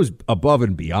 goes above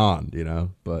and beyond,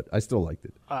 but I still liked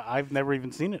it. I've never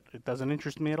even seen it. It doesn't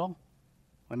interest me at all.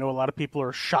 I know a lot of people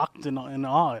are shocked and in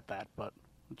awe at that, but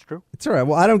it's true. It's all right.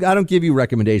 Well, I don't give you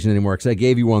recommendations anymore because I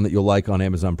gave you one that you'll like on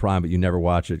Amazon Prime, but you never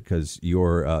watch it because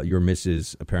your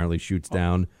missus apparently shoots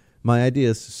down my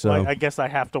ideas. So well, I guess I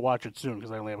have to watch it soon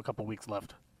because I only have a couple weeks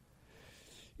left.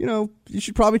 You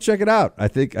should probably check it out. I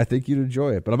think you'd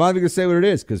enjoy it, but I'm not even going to say what it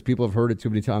is because people have heard it too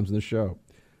many times in the show.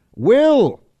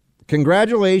 Will,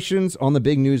 congratulations on the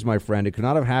big news, my friend. It could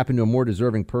not have happened to a more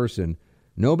deserving person.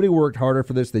 Nobody worked harder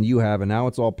for this than you have, and now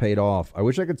it's all paid off. I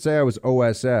wish I could say I was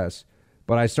OSS,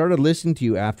 but I started listening to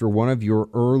you after one of your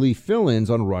early fill-ins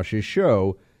on Rush's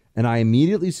show, and I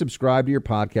immediately subscribed to your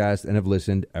podcast and have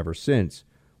listened ever since.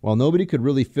 While nobody could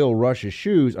really fill Rush's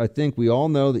shoes, I think we all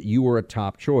know that you were a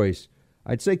top choice.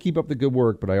 I'd say keep up the good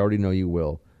work, but I already know you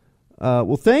will.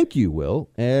 Well, thank you, Will.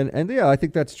 And yeah, I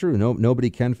think that's true. Nobody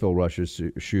can fill Rush's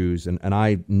shoes, and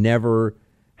I never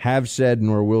have said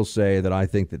nor will say that I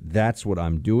think that that's what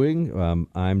I'm doing.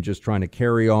 I'm just trying to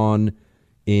carry on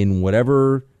in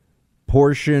whatever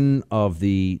portion of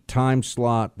the time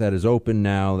slot that is open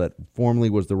now that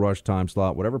formerly was the Rush time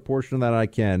slot, whatever portion of that I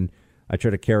can, I try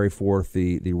to carry forth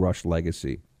the Rush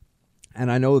legacy. And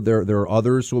I know there are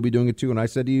others who will be doing it too. And I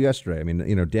said to you yesterday, I mean,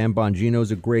 Dan Bongino is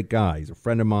a great guy. He's a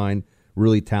friend of mine,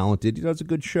 really talented. He does a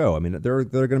good show. I mean, there are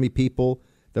going to be people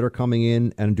that are coming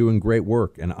in and doing great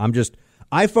work. And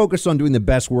I focus on doing the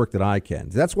best work that I can.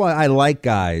 That's why I like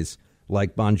guys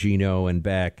like Bongino and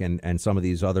Beck and some of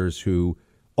these others who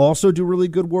also do really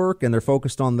good work. And they're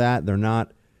focused on that. They're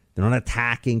not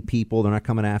attacking people. They're not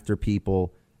coming after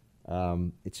people.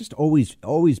 It's just always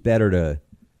better to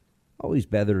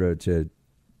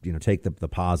take the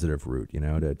positive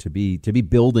route, to be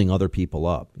building other people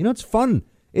up. It's fun.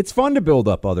 It's fun to build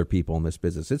up other people in this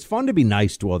business. It's fun to be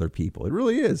nice to other people. It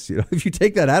really is. If you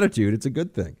take that attitude, it's a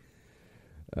good thing.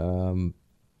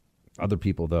 Other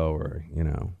people though are,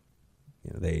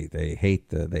 they hate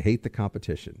the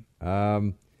competition.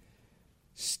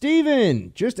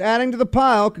 Steven, just adding to the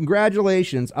pile,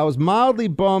 congratulations. I was mildly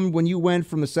bummed when you went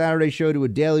from the Saturday show to a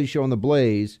daily show on the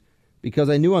Blaze because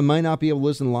I knew I might not be able to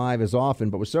listen live as often,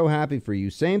 but was so happy for you.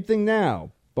 Same thing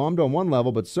now. Bummed on one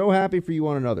level, but so happy for you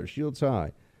on another. Shields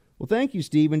high. Well, thank you,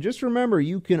 Steven. Just remember,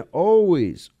 you can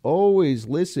always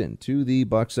listen to the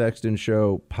Buck Sexton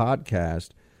Show podcast,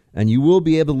 and you will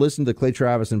be able to listen to the Clay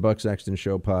Travis and Buck Sexton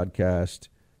Show podcast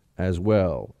as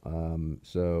well.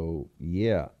 So,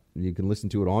 yeah. You can listen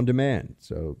to it on demand,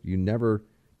 so you never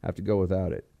have to go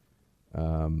without it.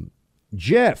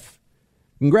 Jeff,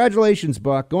 congratulations,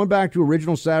 Buck. Going back to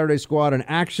Original Saturday Squad and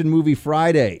Action Movie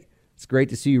Friday. It's great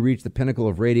to see you reach the pinnacle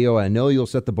of radio. I know you'll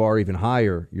set the bar even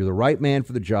higher. You're the right man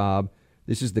for the job.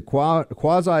 This is the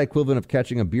quasi-equivalent of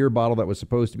catching a beer bottle that was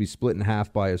supposed to be split in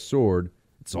half by a sword.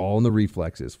 It's all in the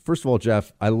reflexes. First of all,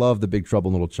 Jeff, I love the Big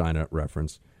Trouble in Little China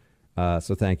reference,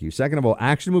 so thank you. Second of all,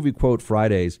 Action Movie Quote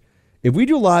Fridays. If we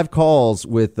do live calls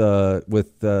with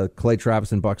Clay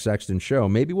Travis and Buck Sexton show,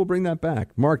 maybe we'll bring that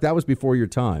back. Mark, that was before your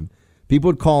time. People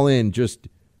would call in, just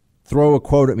throw a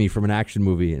quote at me from an action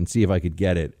movie and see if I could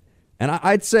get it. And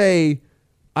I'd say,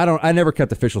 I never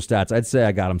kept official stats. I'd say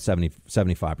I got them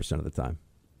 75% of the time.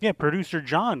 Yeah, producer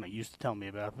John used to tell me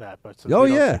about that. But since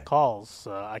we don't take calls,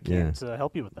 I can't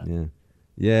help you with that.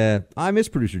 Yeah, I miss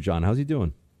producer John. How's he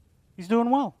doing? He's doing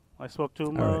well. I spoke to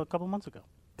him a couple months ago.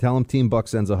 Tell him Team Buck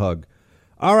sends a hug.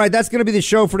 All right, that's going to be the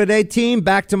show for today, team.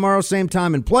 Back tomorrow, same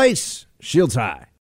time and place. Shields high.